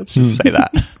school. Let's just say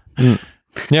that.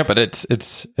 Yeah, but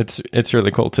it's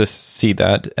really cool to see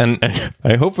that, and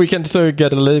I hope we can still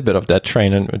get a little bit of that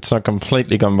train, and it's not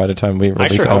completely gone by the time we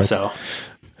release. I sure hope so.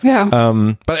 Yeah.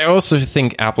 But I also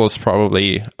think Apple is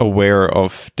probably aware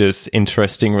of this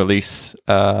interesting release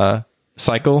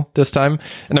cycle this time,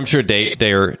 and I'm sure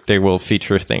they will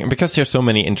feature things, because there's so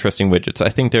many interesting widgets. I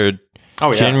think there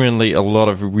are genuinely a lot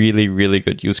of really, really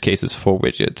good use cases for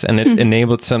widgets, and it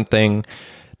enabled something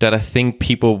that I think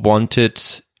people wanted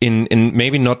in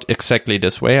maybe not exactly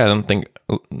this way. I don't think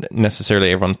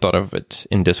necessarily everyone thought of it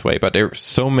in this way, but there are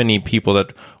so many people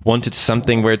that wanted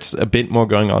something where it's a bit more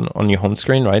going on your home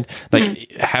screen, right?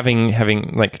 Like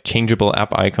having like changeable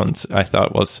app icons, I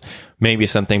thought was maybe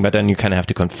something, but then you kind of have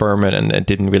to confirm it, and it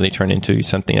didn't really turn into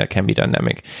something that can be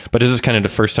dynamic. But this is kind of the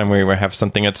first time where we have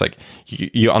something that's like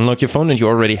you unlock your phone and you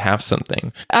already have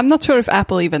something. I'm not sure if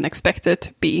Apple even expected it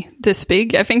to be this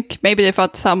big. I think maybe they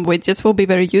thought some widgets will be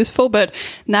very useful, but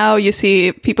now you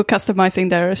see people customizing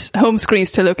their home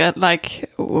screens to look at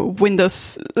like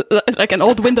Windows, like an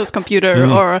old Windows computer,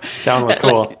 or that was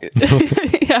cool.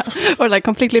 Yeah, or like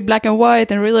completely black and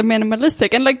white and really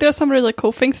minimalistic. And like there's some really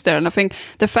cool things there. And I think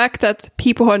the fact that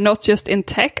people who are not just in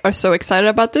tech are so excited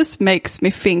about this makes me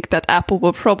think that Apple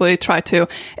will probably try to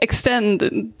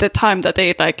extend the time that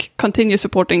they like continue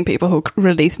supporting people who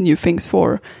release new things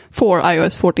for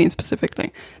iOS 14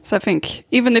 specifically. So I think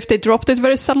even if they dropped it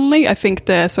very suddenly, I think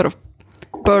the sort of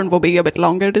burn will be a bit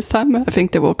longer this time. I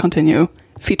think they will continue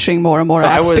featuring more and more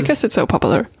apps because it's so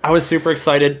popular. I was super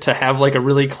excited to have like a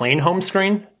really clean home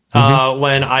screen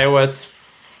when iOS,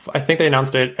 I think they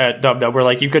announced it at DubDub, where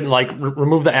like you could like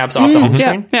remove the apps off the home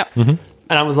screen. Yeah. And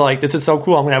I was like, this is so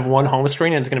cool. I'm going to have one home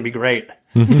screen and it's going to be great.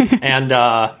 And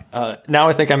now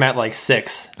I think I'm at like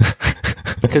 6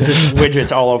 because there's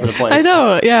widgets all over the place. I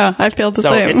know. Yeah, I feel the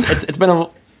same. It's been a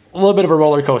little bit of a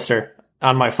roller coaster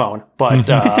on my phone, but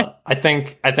I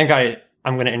think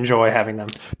I'm going to enjoy having them.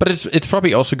 But it's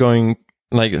probably also going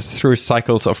like through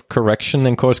cycles of correction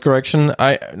and course correction.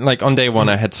 I like on day one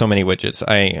I had so many widgets.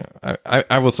 I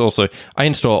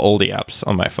install all the apps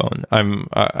on my phone.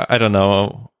 I don't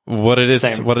know what it is,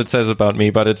 what it says about me,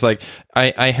 but it's like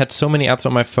I had so many apps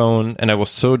on my phone and I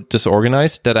was so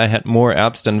disorganized that I had more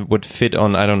apps than would fit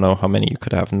on, I don't know how many you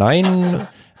could have,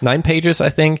 9 pages,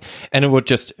 I think, and it would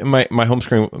just my home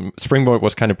screen springboard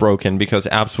was kind of broken because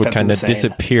apps would kind of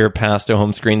disappear past the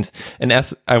home screens. And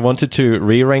as I wanted to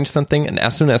rearrange something, and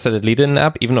as soon as I deleted an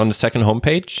app, even on the second home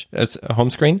page as a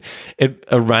home screen,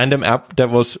 a random app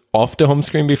that was off the home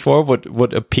screen before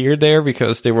would appear there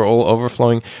because they were all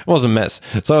overflowing. It was a mess.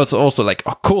 So I was also like,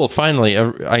 oh, cool, finally,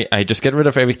 I just get rid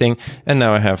of everything, and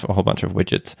now I have a whole bunch of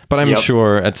widgets. But I'm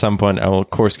sure at some point I will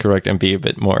course correct and be a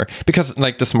bit more, because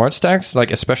like the smart stacks, like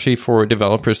especially for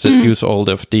developers that use all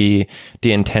of the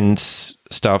intense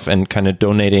stuff and kind of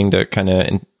donating the kind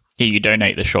of you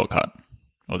donate the shortcut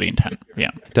or the intent,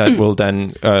 that will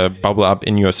then bubble up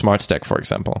in your smart stack, for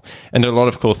example. And there are a lot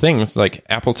of cool things, like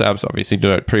Apple's apps obviously do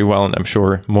that pretty well, and I'm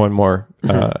sure more and more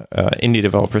indie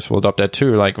developers will adopt that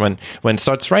too. Like when it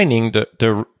starts raining,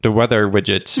 the weather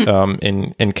widget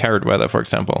in Carrot Weather, for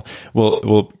example,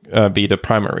 will be the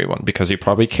primary one, because you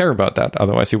probably care about that.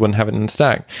 Otherwise, you wouldn't have it in the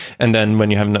stack. And then when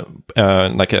you have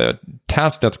like a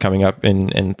task that's coming up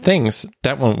in things,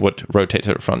 that one would rotate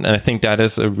to the front. And I think that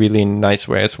is a really nice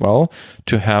way as well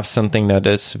to have something that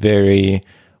is very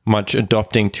much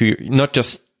adopting to not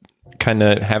just kind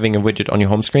of having a widget on your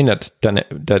home screen that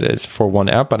is for one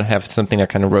app, but have something that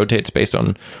kind of rotates based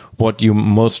on what you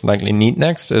most likely need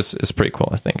next is pretty cool,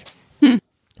 I think.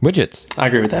 Widgets. I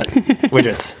agree with that.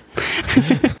 Widgets.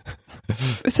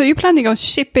 So you're planning on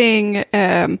shipping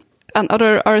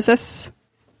another RSS?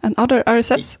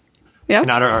 Yeah.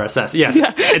 Another RSS. Yes.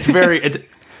 Yeah.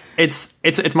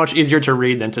 It's much easier to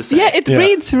read than to say. Yeah, it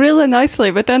reads really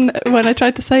nicely, but then when I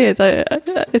try to say it,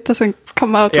 it doesn't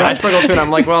come out right. I struggle too, and I'm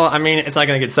like, well, I mean, it's not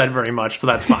going to get said very much, so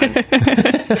that's fine.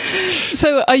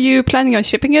 So are you planning on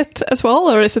shipping it as well,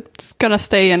 or is it going to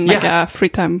stay in like a free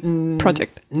time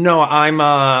project? No,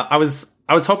 I was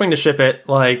hoping to ship it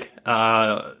like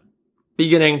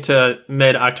beginning to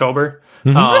mid-October.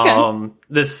 I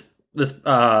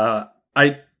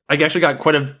actually got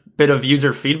quite a bit of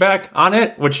user feedback on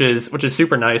it, which is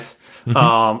super nice.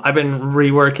 I've been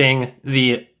reworking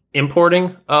the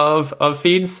importing of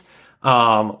feeds. When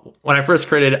I first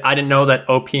created it, I didn't know that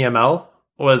OPML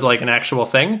was like an actual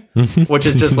thing, which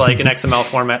is just like an XML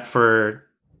format for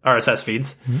RSS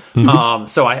feeds.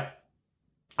 So I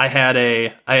had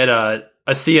a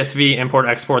CSV import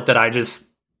export that I just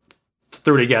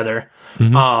threw together.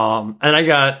 And I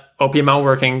got OPML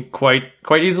working quite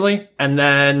easily, and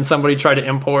then somebody tried to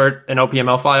import an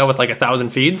OPML file with like 1,000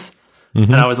 feeds,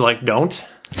 and I was like, don't,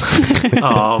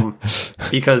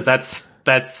 because that's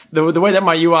the way that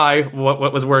my UI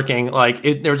what was working. Like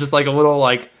there was just like a little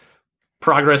like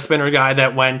progress spinner guide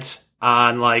that went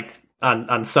on like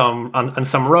on some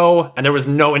row, and there was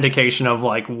no indication of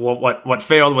like what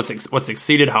failed, what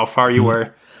succeeded, how far you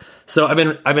were. So I've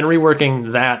been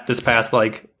reworking that this past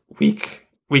like week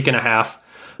and a half.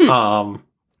 It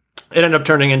ended up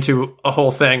turning into a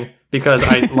whole thing because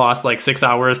I lost like 6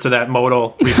 hours to that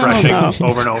modal refreshing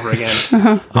over and over again.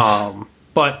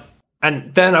 But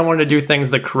and then I wanted to do things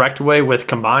the correct way with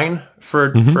Combine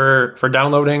for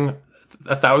downloading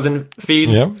 1,000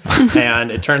 feeds. Yep.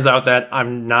 And it turns out that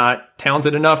I'm not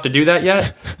talented enough to do that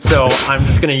yet. So I'm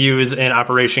just going to use an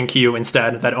operation queue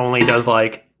instead that only does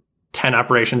like 10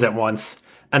 operations at once,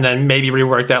 and then maybe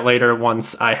rework that later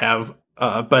once I have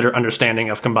a better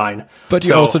understanding of Combine. But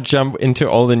you also jump into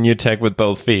all the new tech with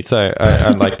both feeds.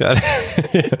 I like that.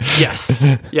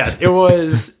 Yes. It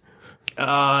was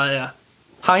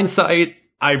hindsight.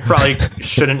 I probably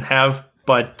shouldn't have,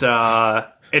 but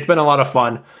it's been a lot of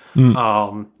fun.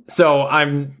 So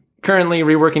I'm currently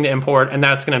reworking the import, and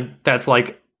that's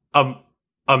like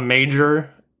a major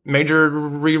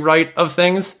rewrite of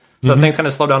things. So things kind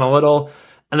of slow down a little.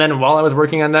 And then while I was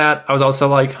working on that, I was also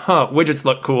like, widgets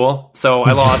look cool. So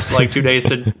I lost like 2 days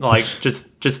to like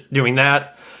just doing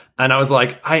that. And I was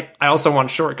like, I also want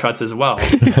shortcuts as well.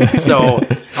 So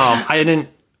I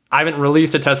haven't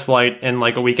released a test flight in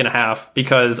like a week and a half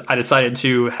because I decided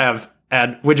to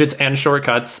add widgets and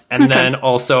shortcuts, and then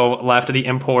also left the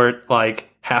import like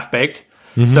half baked.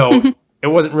 So it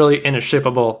wasn't really in a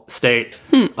shippable state.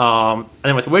 And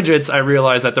then with widgets, I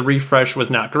realized that the refresh was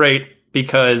not great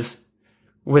because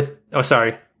with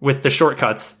the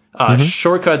shortcuts,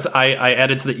 shortcuts I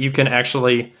added so that you can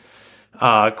actually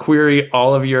query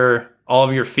all of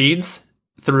your feeds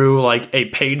through like a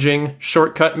paging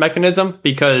shortcut mechanism,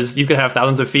 because you could have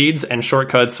thousands of feeds and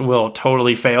shortcuts will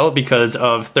totally fail because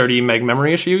of 30 meg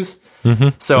memory issues.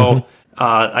 So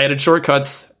I added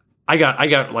shortcuts. I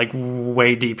got like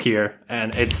way deep here,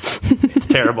 and it's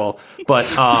terrible. But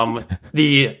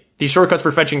the shortcuts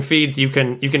for fetching feeds, you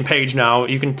can page now.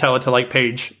 You can tell it to like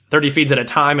page 30 feeds at a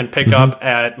time and pick up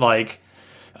at like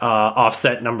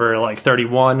offset number like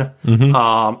 31.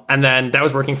 And then that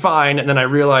was working fine. And then I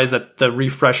realized that the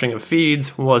refreshing of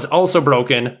feeds was also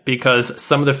broken because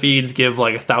some of the feeds give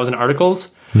like 1,000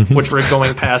 articles, which were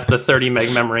going past the 30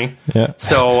 meg memory.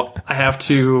 So I have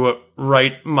to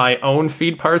write my own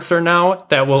feed parser now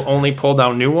that will only pull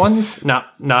down new ones, not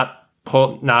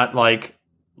pull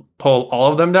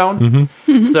all of them down.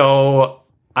 So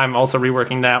I'm also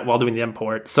reworking that while doing the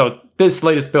import. So this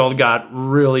latest build got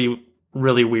really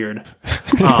weird.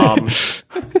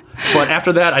 But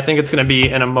after that, I think it's going to be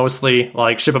in a mostly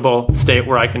like shippable state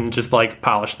where I can just like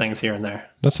polish things here and there.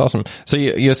 That's awesome. So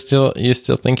you still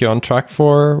think you're on track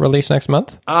for release next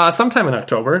month? Sometime in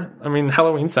October. I mean,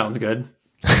 Halloween sounds good.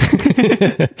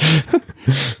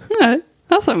 Yeah,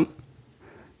 awesome.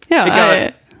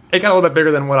 Yeah, it got a little bit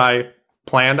bigger than what I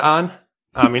planned on.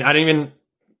 I mean, I didn't even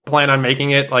plan on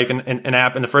making it like an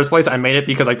app in the first place. I made it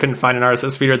because I couldn't find an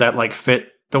RSS feeder that like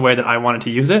fit the way that I wanted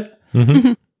to use it.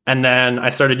 And then I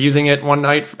started using it one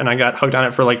night and I got hooked on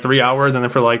it for like 3 hours, and then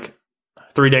for like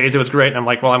 3 days it was great, and I'm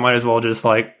like, well, I might as well just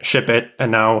like ship it,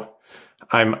 and now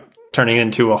I'm turning it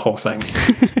into a whole thing.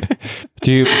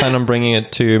 Do you plan on bringing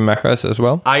it to macOS as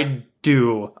well? I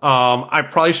do. I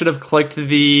probably should have clicked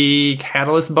the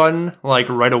Catalyst button like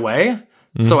right away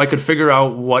so I could figure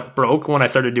out what broke when I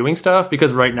started doing stuff,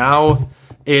 because right now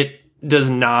it does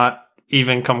not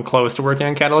even come close to working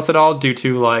on Catalyst at all due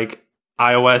to like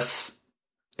iOS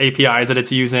APIs that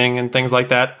it's using and things like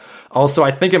that. Also,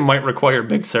 I think it might require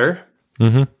Big Sur.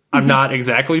 I'm not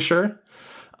exactly sure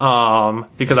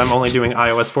because I'm only doing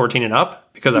iOS 14 and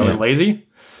up because I was lazy.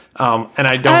 And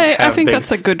I don't I think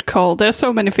that's a good call. There's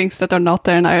so many things that are not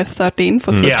there in iOS 13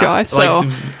 for SwiftUI. So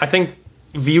like, I think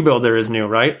View Builder is new,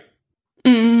 right?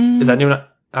 Is that new in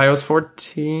iOS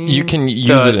 14? You can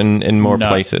use it in more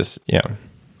places. Yeah.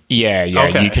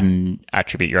 Okay. You can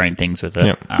attribute your own things with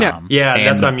it. And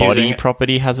that's what I'm using. Body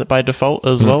property has it by default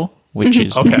as well, which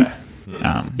is okay.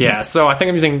 So I think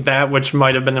I'm using that, which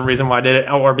might have been the reason why I did it,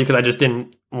 or because I just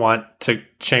didn't want to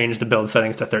change the build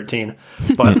settings to 13.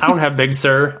 But I don't have Big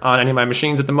Sur on any of my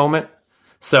machines at the moment,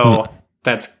 so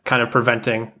that's kind of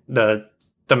preventing the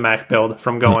Mac build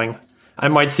from going. I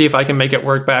might see if I can make it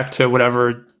work back to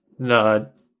whatever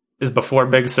is before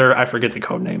Big Sur. I forget the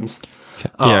code names.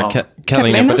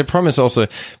 Catalina. But the problem is also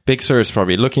Big Sur is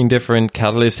probably looking different.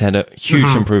 Catalyst had a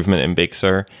huge improvement in Big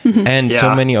Sur, and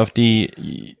so many of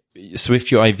the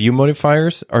SwiftUI view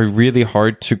modifiers are really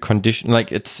hard to condition.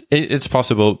 Like it's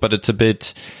possible, but it's a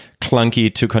bit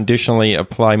clunky to conditionally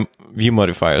apply view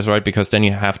modifiers, right? Because then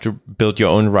you have to build your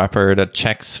own wrapper that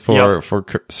checks for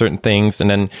certain things,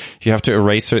 and then you have to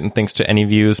erase certain things to any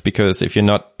views, because if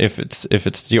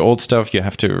it's the old stuff, you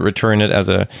have to return it as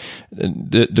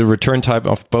the return type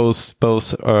of both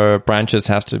branches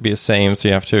has to be the same, so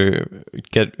you have to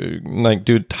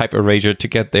do type erasure to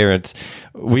get there.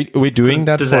 We're doing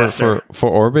that for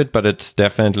Orbit, but it's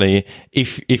definitely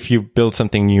if you build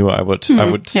something new, I would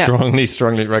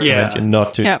strongly recommend recommend you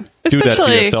not to do that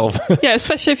to yourself. Yeah,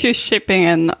 especially if you're shipping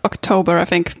in October. I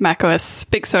think macOS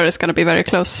Big Sur is going to be very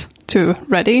close to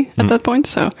ready at that point.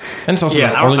 So, and it's also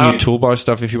all the new toolbar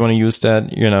stuff if you want to use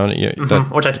that. You know,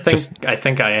 which I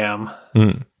think I am.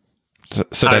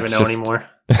 So I don't even know anymore.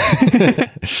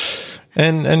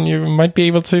 And you might be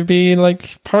able to be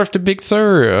like part of the Big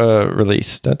Sur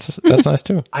release. That's nice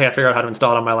too. I gotta figure out how to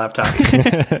install it on my laptop.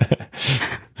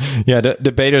 Yeah,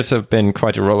 the betas have been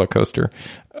quite a roller coaster.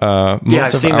 I've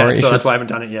seen that, so that's why I haven't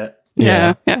done it yet.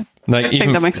 Yeah. Like I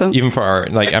think that makes sense. Even for our,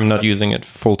 like, I'm not using it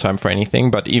full time for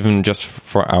anything, but even just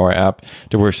for our app,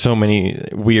 there were so many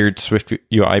weird Swift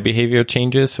UI behavior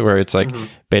changes where it's like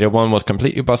beta 1 was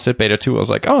completely busted, beta 2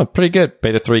 was like, oh, pretty good,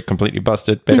 beta 3 completely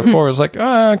busted, beta 4 was like,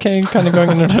 oh, okay, kind of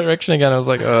going in another direction again. I was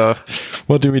like,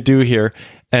 what do we do here?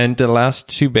 And the last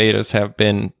 2 betas have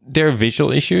been, there are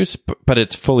visual issues, but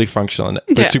it's fully functional. And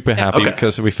we're super happy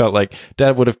because we felt like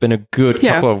that would have been a good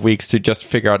couple of weeks to just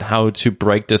figure out how to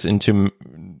break this into,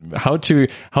 how to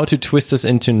twist this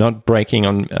into not breaking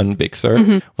on Big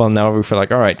Sur. Well, now we feel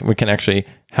like, all right, we can actually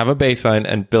have a baseline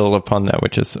and build upon that,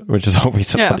 which is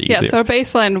always a lot easier. Yeah, so our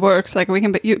baseline works, like we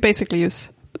can basically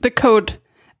use the code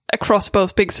across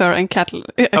both Big Sur and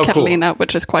Catalina,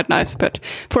 which is quite nice. But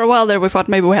for a while there, we thought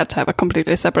maybe we had to have a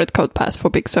completely separate code path for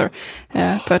Big Sur.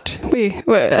 But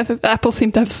Apple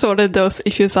seemed to have sorted those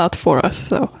issues out for us,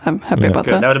 so I'm happy about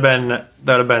that. That would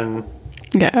have been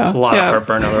a lot of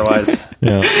heartburn otherwise.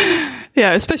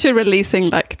 Yeah, especially releasing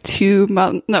like 2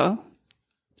 weeks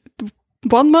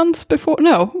before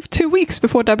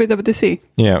WWDC.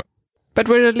 Yeah. But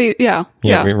we released,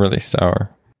 we released our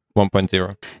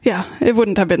 1.0. Yeah, it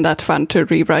wouldn't have been that fun to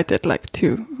rewrite it like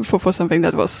for something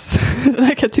that was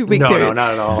like a 2-week period. No,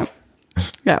 not at all.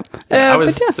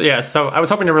 So I was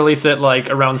hoping to release it like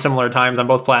around similar times on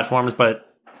both platforms,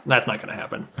 but that's not going to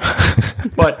happen.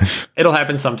 But it'll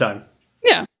happen sometime.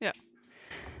 Yeah.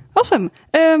 Awesome.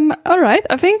 All right,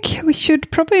 I think we should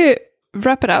probably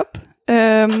wrap it up.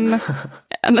 I'm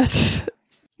gonna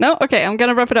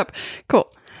wrap it up. Cool.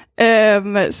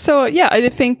 So yeah, I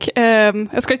think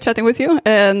it's great chatting with you,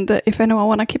 and if anyone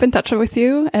want to keep in touch with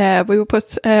you, we will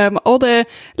put all the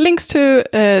links to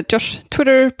Josh's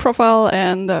Twitter profile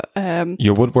and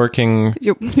your woodworking. Are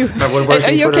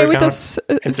you okay with us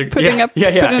putting up?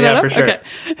 Yeah, for sure. Okay.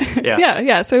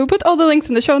 Yeah. So we'll put all the links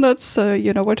in the show notes, so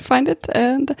you know where to find it.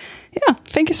 And yeah,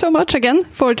 thank you so much again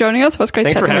for joining us. It was great.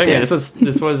 Thanks chatting for having with me.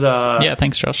 This was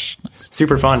thanks, Josh.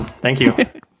 Super fun. Thank you.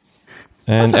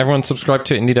 And everyone subscribe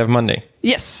to Indie Dev Monday.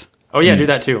 Yes. Oh yeah, do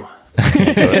that too.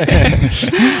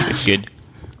 It's good.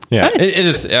 Yeah, it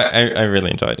is. I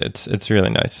really enjoyed it. It's really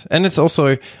nice. And it's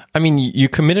also, I mean, you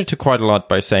committed to quite a lot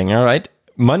by saying, all right,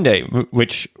 Monday,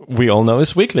 which we all know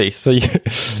is weekly. So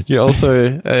you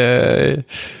also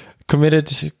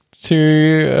committed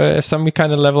to some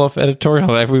kind of level of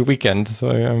editorial every weekend. So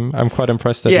I'm quite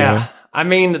impressed that you I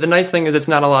mean, the nice thing is it's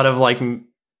not a lot of like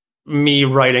me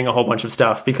writing a whole bunch of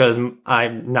stuff because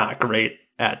I'm not great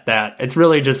at that. It's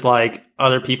really just like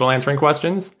other people answering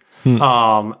questions,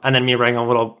 and then me writing a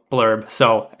little blurb.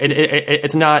 So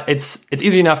it's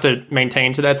easy enough to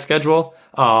maintain to that schedule.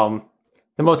 The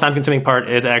most time consuming part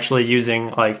is actually using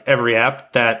like every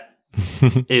app that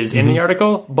is in the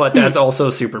article, but that's also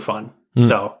super fun.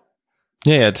 So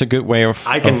yeah, it's a good way of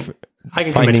I can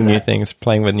finding new things,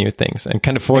 playing with new things, and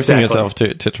kind of forcing yourself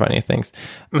to try new things.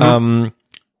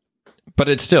 But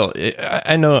it's still,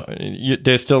 I know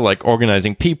there's still like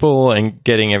organizing people and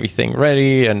getting everything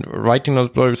ready and writing those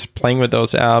blurbs, playing with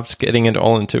those apps, getting it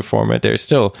all into format. There's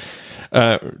still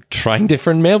trying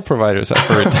different mail providers, I've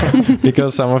heard,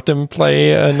 because some of them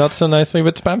play not so nicely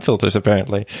with spam filters,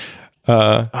 apparently.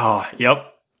 That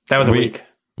was a week.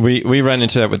 We ran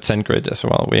into that with SendGrid as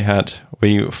well.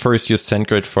 We first used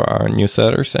SendGrid for our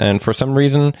newsletters, and for some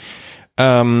reason,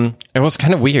 it was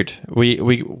kind of weird.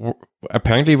 We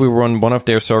apparently we were on one of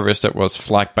their servers that was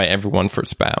flagged by everyone for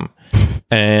spam,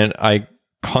 and I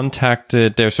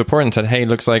contacted their support and said, "Hey,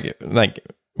 looks like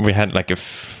we had like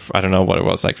I don't know what it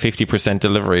was, like 50%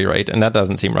 delivery rate, and that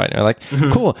doesn't seem right." And they're like,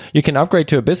 "Cool, you can upgrade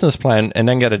to a business plan and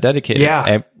then get a dedicated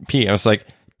AP." I was like,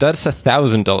 "That's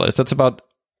 $1,000. That's about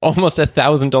almost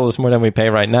 $1,000 more than we pay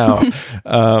right now."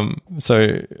 And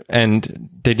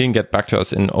they didn't get back to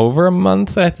us in over a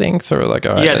month, I think. So we're like,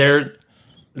 all right,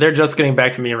 they're just getting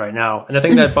back to me right now. And the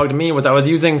thing that bugged me was I was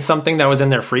using something that was in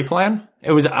their free plan.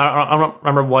 It was I don't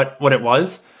remember what it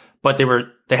was, but they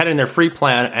had it in their free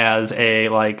plan as a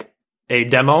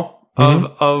demo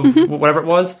of whatever it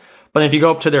was. But if you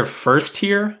go up to their first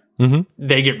tier,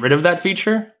 they get rid of that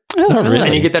feature. Oh, really?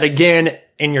 And you get that again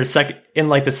in your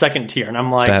the second tier. And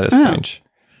I'm like, that is strange.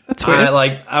 That's weird.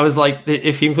 I was like,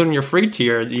 if you include in your free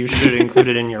tier, you should include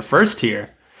it in your first tier.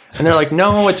 And they're like,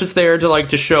 no, it's just there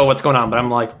to show what's going on. But I'm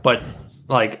like,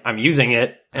 I'm using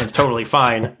it and it's totally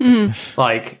fine.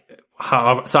 Like,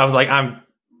 so I was like, I'm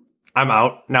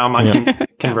out now. I'm on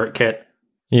ConvertKit.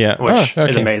 Yeah, which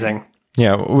is amazing.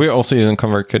 Yeah, we're also using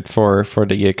ConvertKit for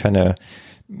the kind of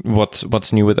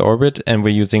what's new with Orbit, and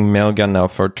we're using Mailgun now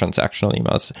for transactional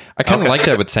emails. I kind of like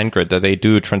that with SendGrid, that they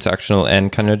do transactional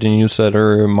and kind of the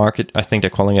newsletter market. I think they're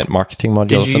calling it marketing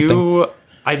module or something.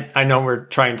 I know we're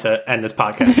trying to end this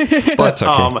podcast, but that's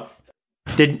okay.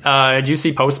 Did you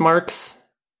see Postmark's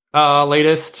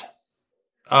latest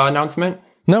announcement?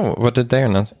 No, what did they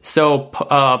announce? So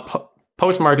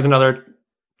Postmark is another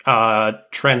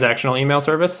transactional email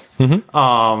service.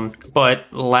 But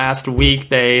last week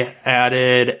they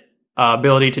added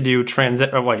ability to do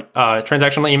transactional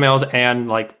emails and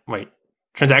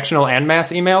transactional and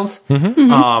mass emails.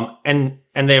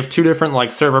 And they have two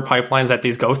different server pipelines that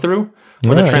these go through,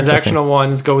 where the transactional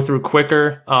ones go through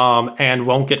quicker and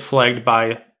won't get flagged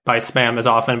by spam as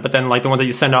often, but then the ones that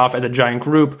you send off as a giant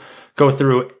group go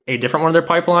through a different one of their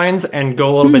pipelines and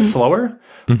go a little bit slower.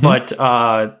 But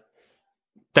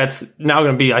that's now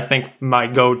going to be, I think, my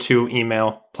go-to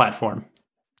email platform.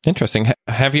 Interesting.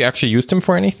 Have you actually used them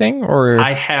for anything, or?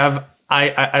 I have.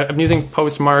 I'm using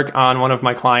Postmark on one of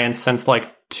my clients since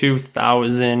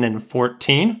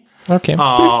 2014. Okay.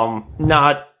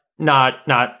 Not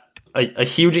a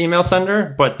huge email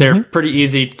sender, but they're pretty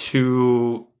easy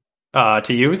to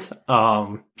use.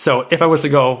 So if I was to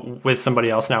go with somebody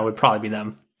else now, it would probably be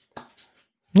them.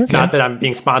 Okay. Not that I'm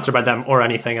being sponsored by them or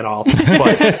anything at all, but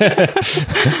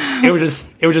it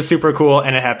was just super cool,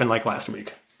 and it happened last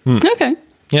week. Okay.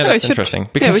 Yeah, that's interesting,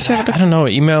 because I don't know,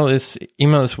 email is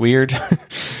weird.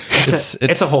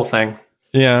 It's a whole thing.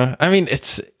 Yeah, I mean,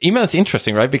 email is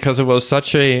interesting, right? Because it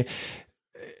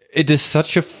is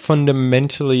such a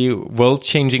fundamentally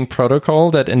world-changing protocol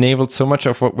that enabled so much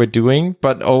of what we're doing,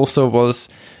 but also was,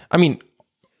 I mean,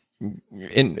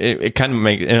 it kind of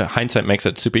in hindsight makes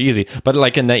it super easy, but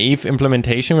a naive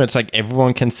implementation where it's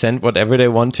everyone can send whatever they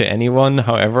want to anyone,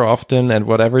 however often, at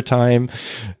whatever time.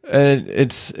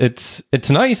 It's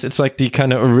nice. It's the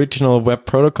kind of original web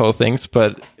protocol things,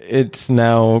 but it's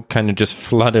now kind of just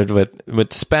flooded with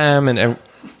spam, and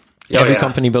every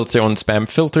company builds their own spam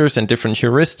filters and different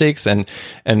heuristics,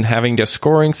 and having their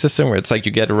scoring system where it's you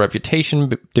get a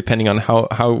reputation depending on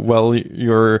how well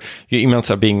your emails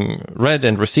are being read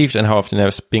and received, and how often they're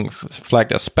being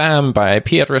flagged as spam by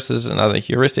IP addresses and other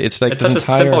heuristics. It's such a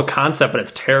simple concept, but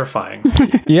it's terrifying.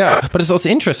 Yeah, but it's also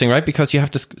interesting, right? Because you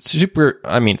have this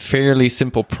fairly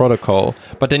simple protocol,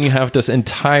 but then you have this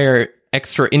entire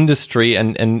extra industry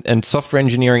and software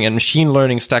engineering and machine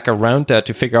learning stack around that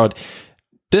to figure out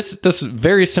this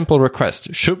very simple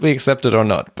request, should we accept it or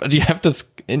not? But you have this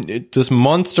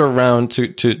monster around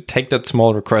to take that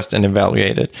small request and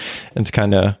evaluate it. It's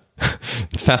kind of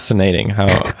fascinating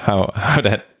how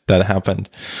that happened.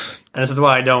 And this is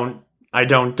why I don't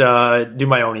do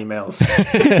my own emails.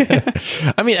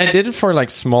 I mean, I did it for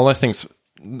smaller things,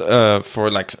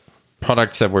 for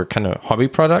products that were kind of hobby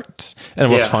products, and it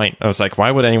was fine. I was like,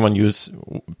 why would anyone use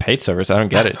paid service? I don't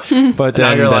get it. But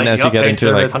then as you get into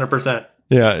 100%.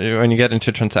 Yeah, when you get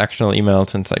into transactional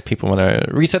emails, and it's people want to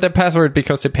reset their password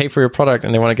because they pay for your product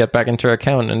and they want to get back into their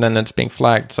account, and then it's being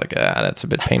flagged. It's that's a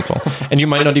bit painful. And you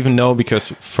might not even know, because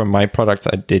for my products,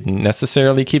 I didn't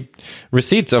necessarily keep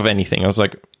receipts of anything. I was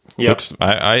like,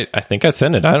 I think I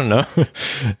sent it. I don't know.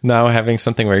 Now having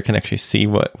something where you can actually see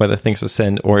whether things were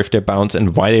sent, or if they bounce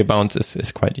and why they bounce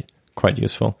is quite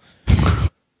useful.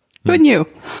 Who knew?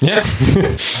 Yeah.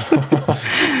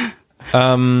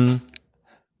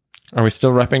 Are we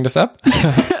still wrapping this up?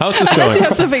 How's this going? You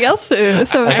have something else to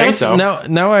say. I think so.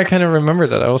 Now I kind of remember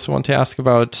that. I also want to ask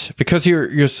about, because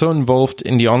you're so involved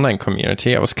in the online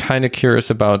community, I was kind of curious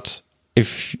about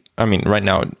right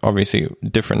now, obviously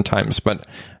different times, but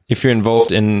if you're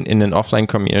involved in an offline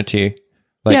community,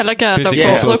 a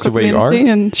local community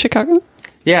in Chicago.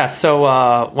 Yeah,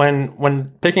 so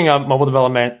when picking up mobile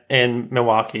development in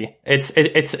Milwaukee, it's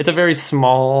a very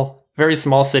small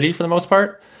city for the most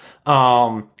part.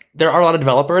 There are a lot of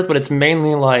developers, but it's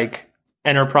mainly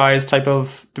enterprise type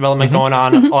of development going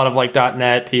on. A lot of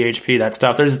 .NET, PHP, that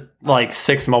stuff. There's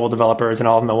 6 mobile developers in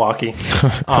all of Milwaukee.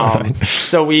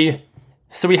 So we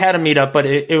had a meetup, but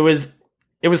it was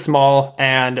small.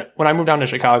 And when I moved down to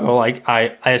Chicago,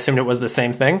 I assumed it was the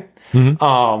same thing.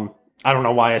 I don't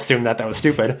know why I assumed that was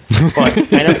stupid, but I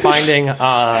ended up finding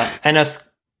NS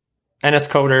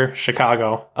Coder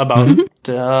Chicago about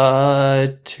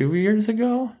 2 years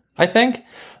ago, I think.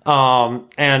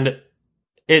 And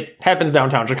it happens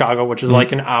downtown Chicago, which is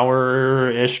like an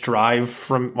hour-ish drive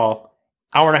from, well,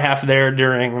 hour and a half there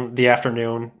during the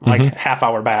afternoon, like half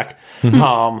hour back.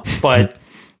 But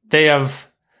they have,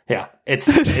 it's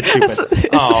stupid.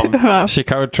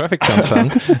 Chicago traffic sounds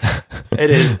fun. It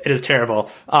is terrible.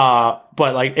 But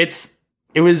like it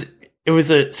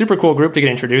was a super cool group to get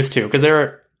introduced to, because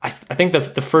I think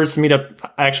the first meetup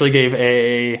I actually gave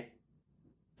a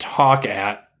talk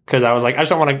at, because I was like, I just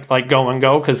don't want to like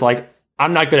go because like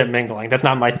I'm not good at mingling. That's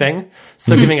not my thing.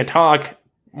 So giving a talk,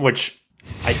 which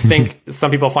I think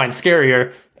some people find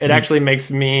scarier, it actually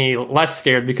makes me less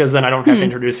scared, because then I don't have to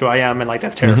introduce who I am, and like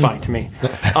that's terrifying to me.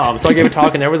 So I gave a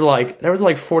talk, and there was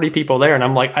like 40 people there, and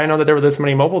I'm like, I didn't know that there were this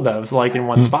many mobile devs like in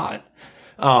one spot.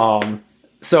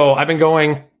 So I've been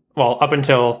going, well, up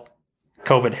until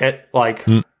COVID hit, like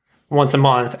once a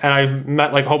month, and I've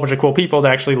met like a whole bunch of cool people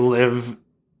that actually live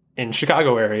in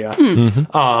Chicago area. And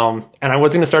I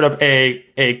was going to start up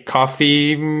a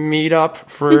coffee meetup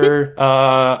for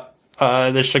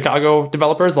the Chicago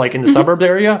developers, like in the suburbs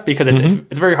area, because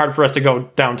it's very hard for us to go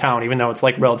downtown, even though it's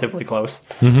like relatively close.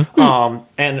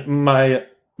 And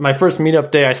my first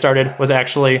meetup day I started was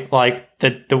actually like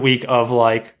the week of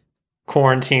like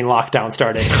quarantine lockdown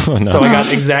started. So I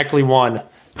got exactly one,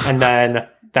 and then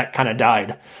that kind of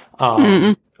died.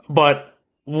 But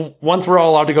once we're all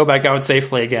allowed to go back out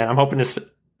safely again, I'm hoping to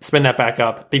spin that back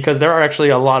up, because there are actually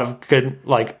a lot of good,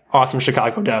 like awesome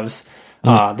Chicago devs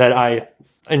that I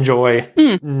enjoy,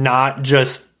 not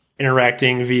just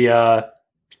interacting via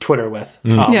Twitter with.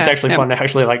 It's actually fun to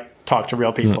actually like talk to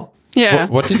real people.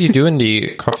 What did you do in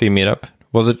the coffee meetup?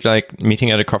 Was it like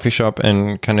meeting at a coffee shop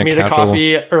and kind of meet at a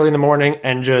coffee early in the morning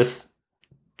and just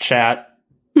chat?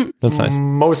 That's nice.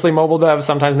 Mostly mobile dev,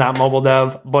 sometimes not mobile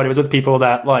dev, but it was with people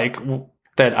that like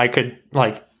that I could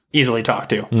like easily talk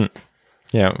to.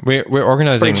 Yeah, we're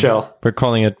organizing. Pretty chill. We're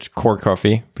calling it Core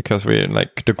Coffee, because we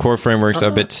like the core frameworks are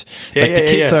a bit like the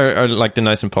kits are like the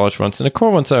nice and polished ones, and the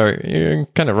core ones are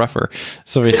kind of rougher.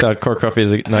 So we thought Core Coffee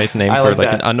is a nice name for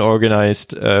like an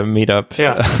unorganized meetup.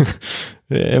 Yeah,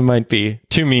 it might be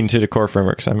too mean to the core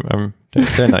frameworks.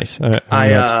 They're nice.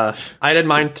 I did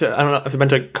mine to. I don't know if you've been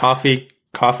to coffee.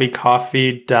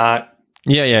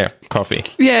 Yeah, coffee.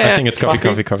 Yeah, I think it's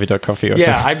coffee.coffee or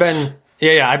something. I've been.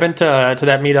 I've been to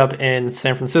that meetup in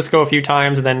San Francisco a few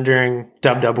times, and then during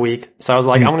Dub Week. So I was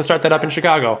like, I'm going to start that up in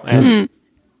Chicago, and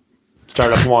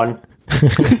start up one.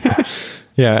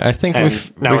 Yeah, I think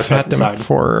we've had them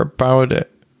for about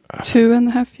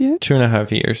 2.5 years.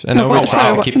 2.5 years, and we're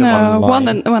trying to keep them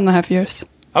online. 1.5 years.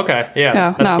 Okay,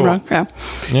 that's no, cool. I'm wrong.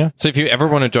 Yeah. So if you ever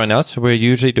want to join us, we're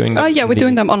usually doing. We're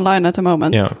doing them online at the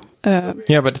moment.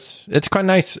 Yeah, but it's quite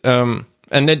nice.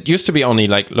 And it used to be only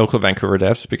like local Vancouver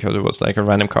devs, because it was like a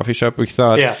random coffee shop. We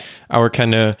thought our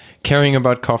kind of caring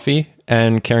about coffee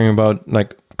and caring about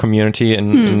like community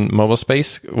in mobile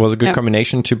space was a good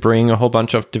combination to bring a whole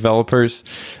bunch of developers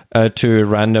to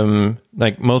random,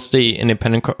 like mostly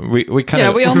independent. We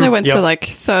only went to like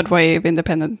third wave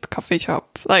independent coffee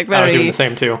shop. Like very. I was doing the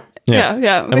same too.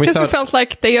 Yeah. Because we felt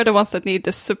like they are the ones that need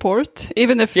the support,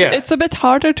 even if it's a bit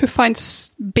harder to find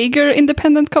bigger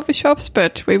independent coffee shops,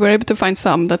 but we were able to find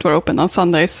some that were open on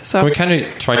Sundays. So we kind of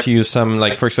try to use some,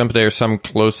 like, for example, there are some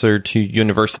closer to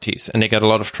universities, and they get a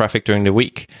lot of traffic during the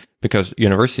week because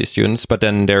university students, but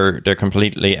then they're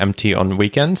completely empty on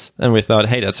weekends. And we thought,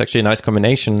 hey, that's actually a nice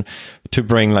combination to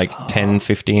bring like 10,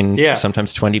 15,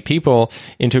 sometimes 20 people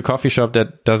into a coffee shop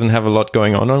that doesn't have a lot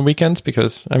going on weekends.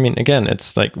 Because, I mean, again,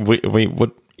 it's like we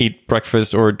would eat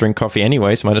breakfast or drink coffee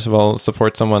anyways. Might as well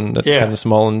support someone that's kind of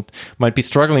small and might be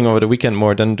struggling over the weekend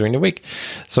more than during the week.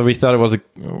 So we thought it was a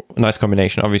nice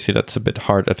combination. Obviously, that's a bit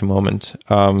hard at the moment.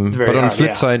 But on the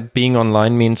flip side, being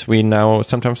online means we now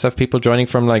sometimes have people joining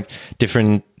from like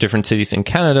different cities in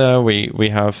Canada. We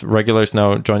have regulars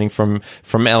now joining from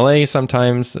LA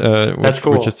sometimes. That's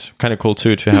cool. Which is kind of cool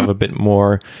too, to have a bit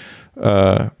more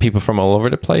people from all over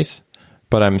the place.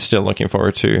 But I'm still looking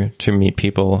forward to meet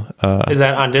people. Is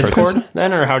that on Discord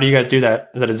then, or how do you guys do that?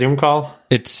 Is that a Zoom call?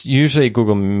 It's usually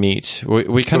Google Meet.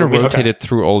 We kind of rotated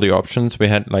through all the options. We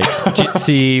had like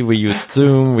Jitsi, we used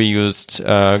Zoom, we used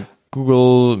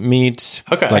Google Meet.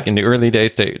 Like in the early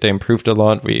days, they improved a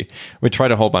lot. We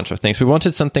tried a whole bunch of things. We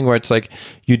wanted something where it's like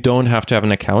you don't have to have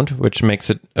an account, which makes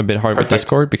it a bit hard with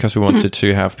Discord, because we wanted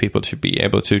to have people to be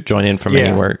able to join in from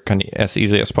anywhere kind of as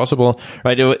easily as possible.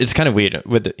 Right? It's kind of weird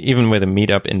even with a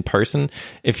meetup in person.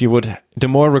 The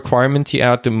more requirements you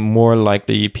add, the more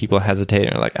likely people hesitate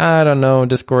and are like, I don't know,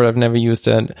 Discord, I've never used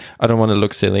it. I don't want to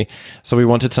look silly. So we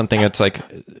wanted something that's like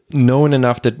known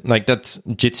enough that like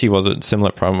Jitsi was a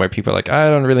similar problem where people people are like, I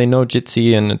don't really know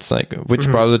Jitsi, and it's like which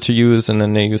browser to use, and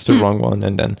then they used the wrong one,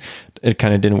 and then it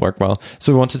kind of didn't work well.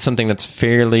 So we wanted something that's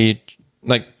fairly,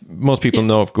 like most people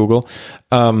know of Google.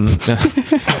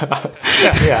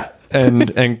 Yeah.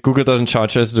 And Google doesn't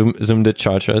charge us, Zoom did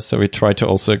charge us, so we try to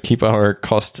also keep our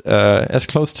cost as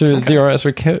close to zero as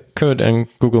we could, and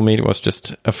Google Meet was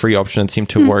just a free option and seemed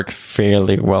to work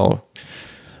fairly well.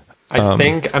 I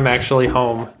think I'm actually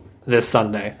home this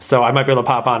Sunday, so I might be able to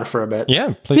pop on for a bit.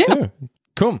 Yeah, please do.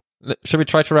 Cool. Should we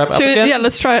try to wrap up again? Yeah,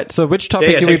 let's try it. So which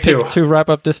topic do we pick to wrap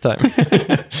up this time?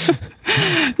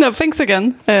 No, thanks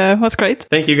again. It was great.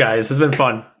 Thank you guys. It's been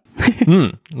fun.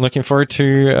 Looking forward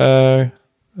to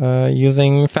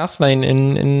using Fastlane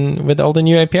in with all the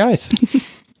new APIs.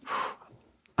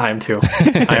 I am too.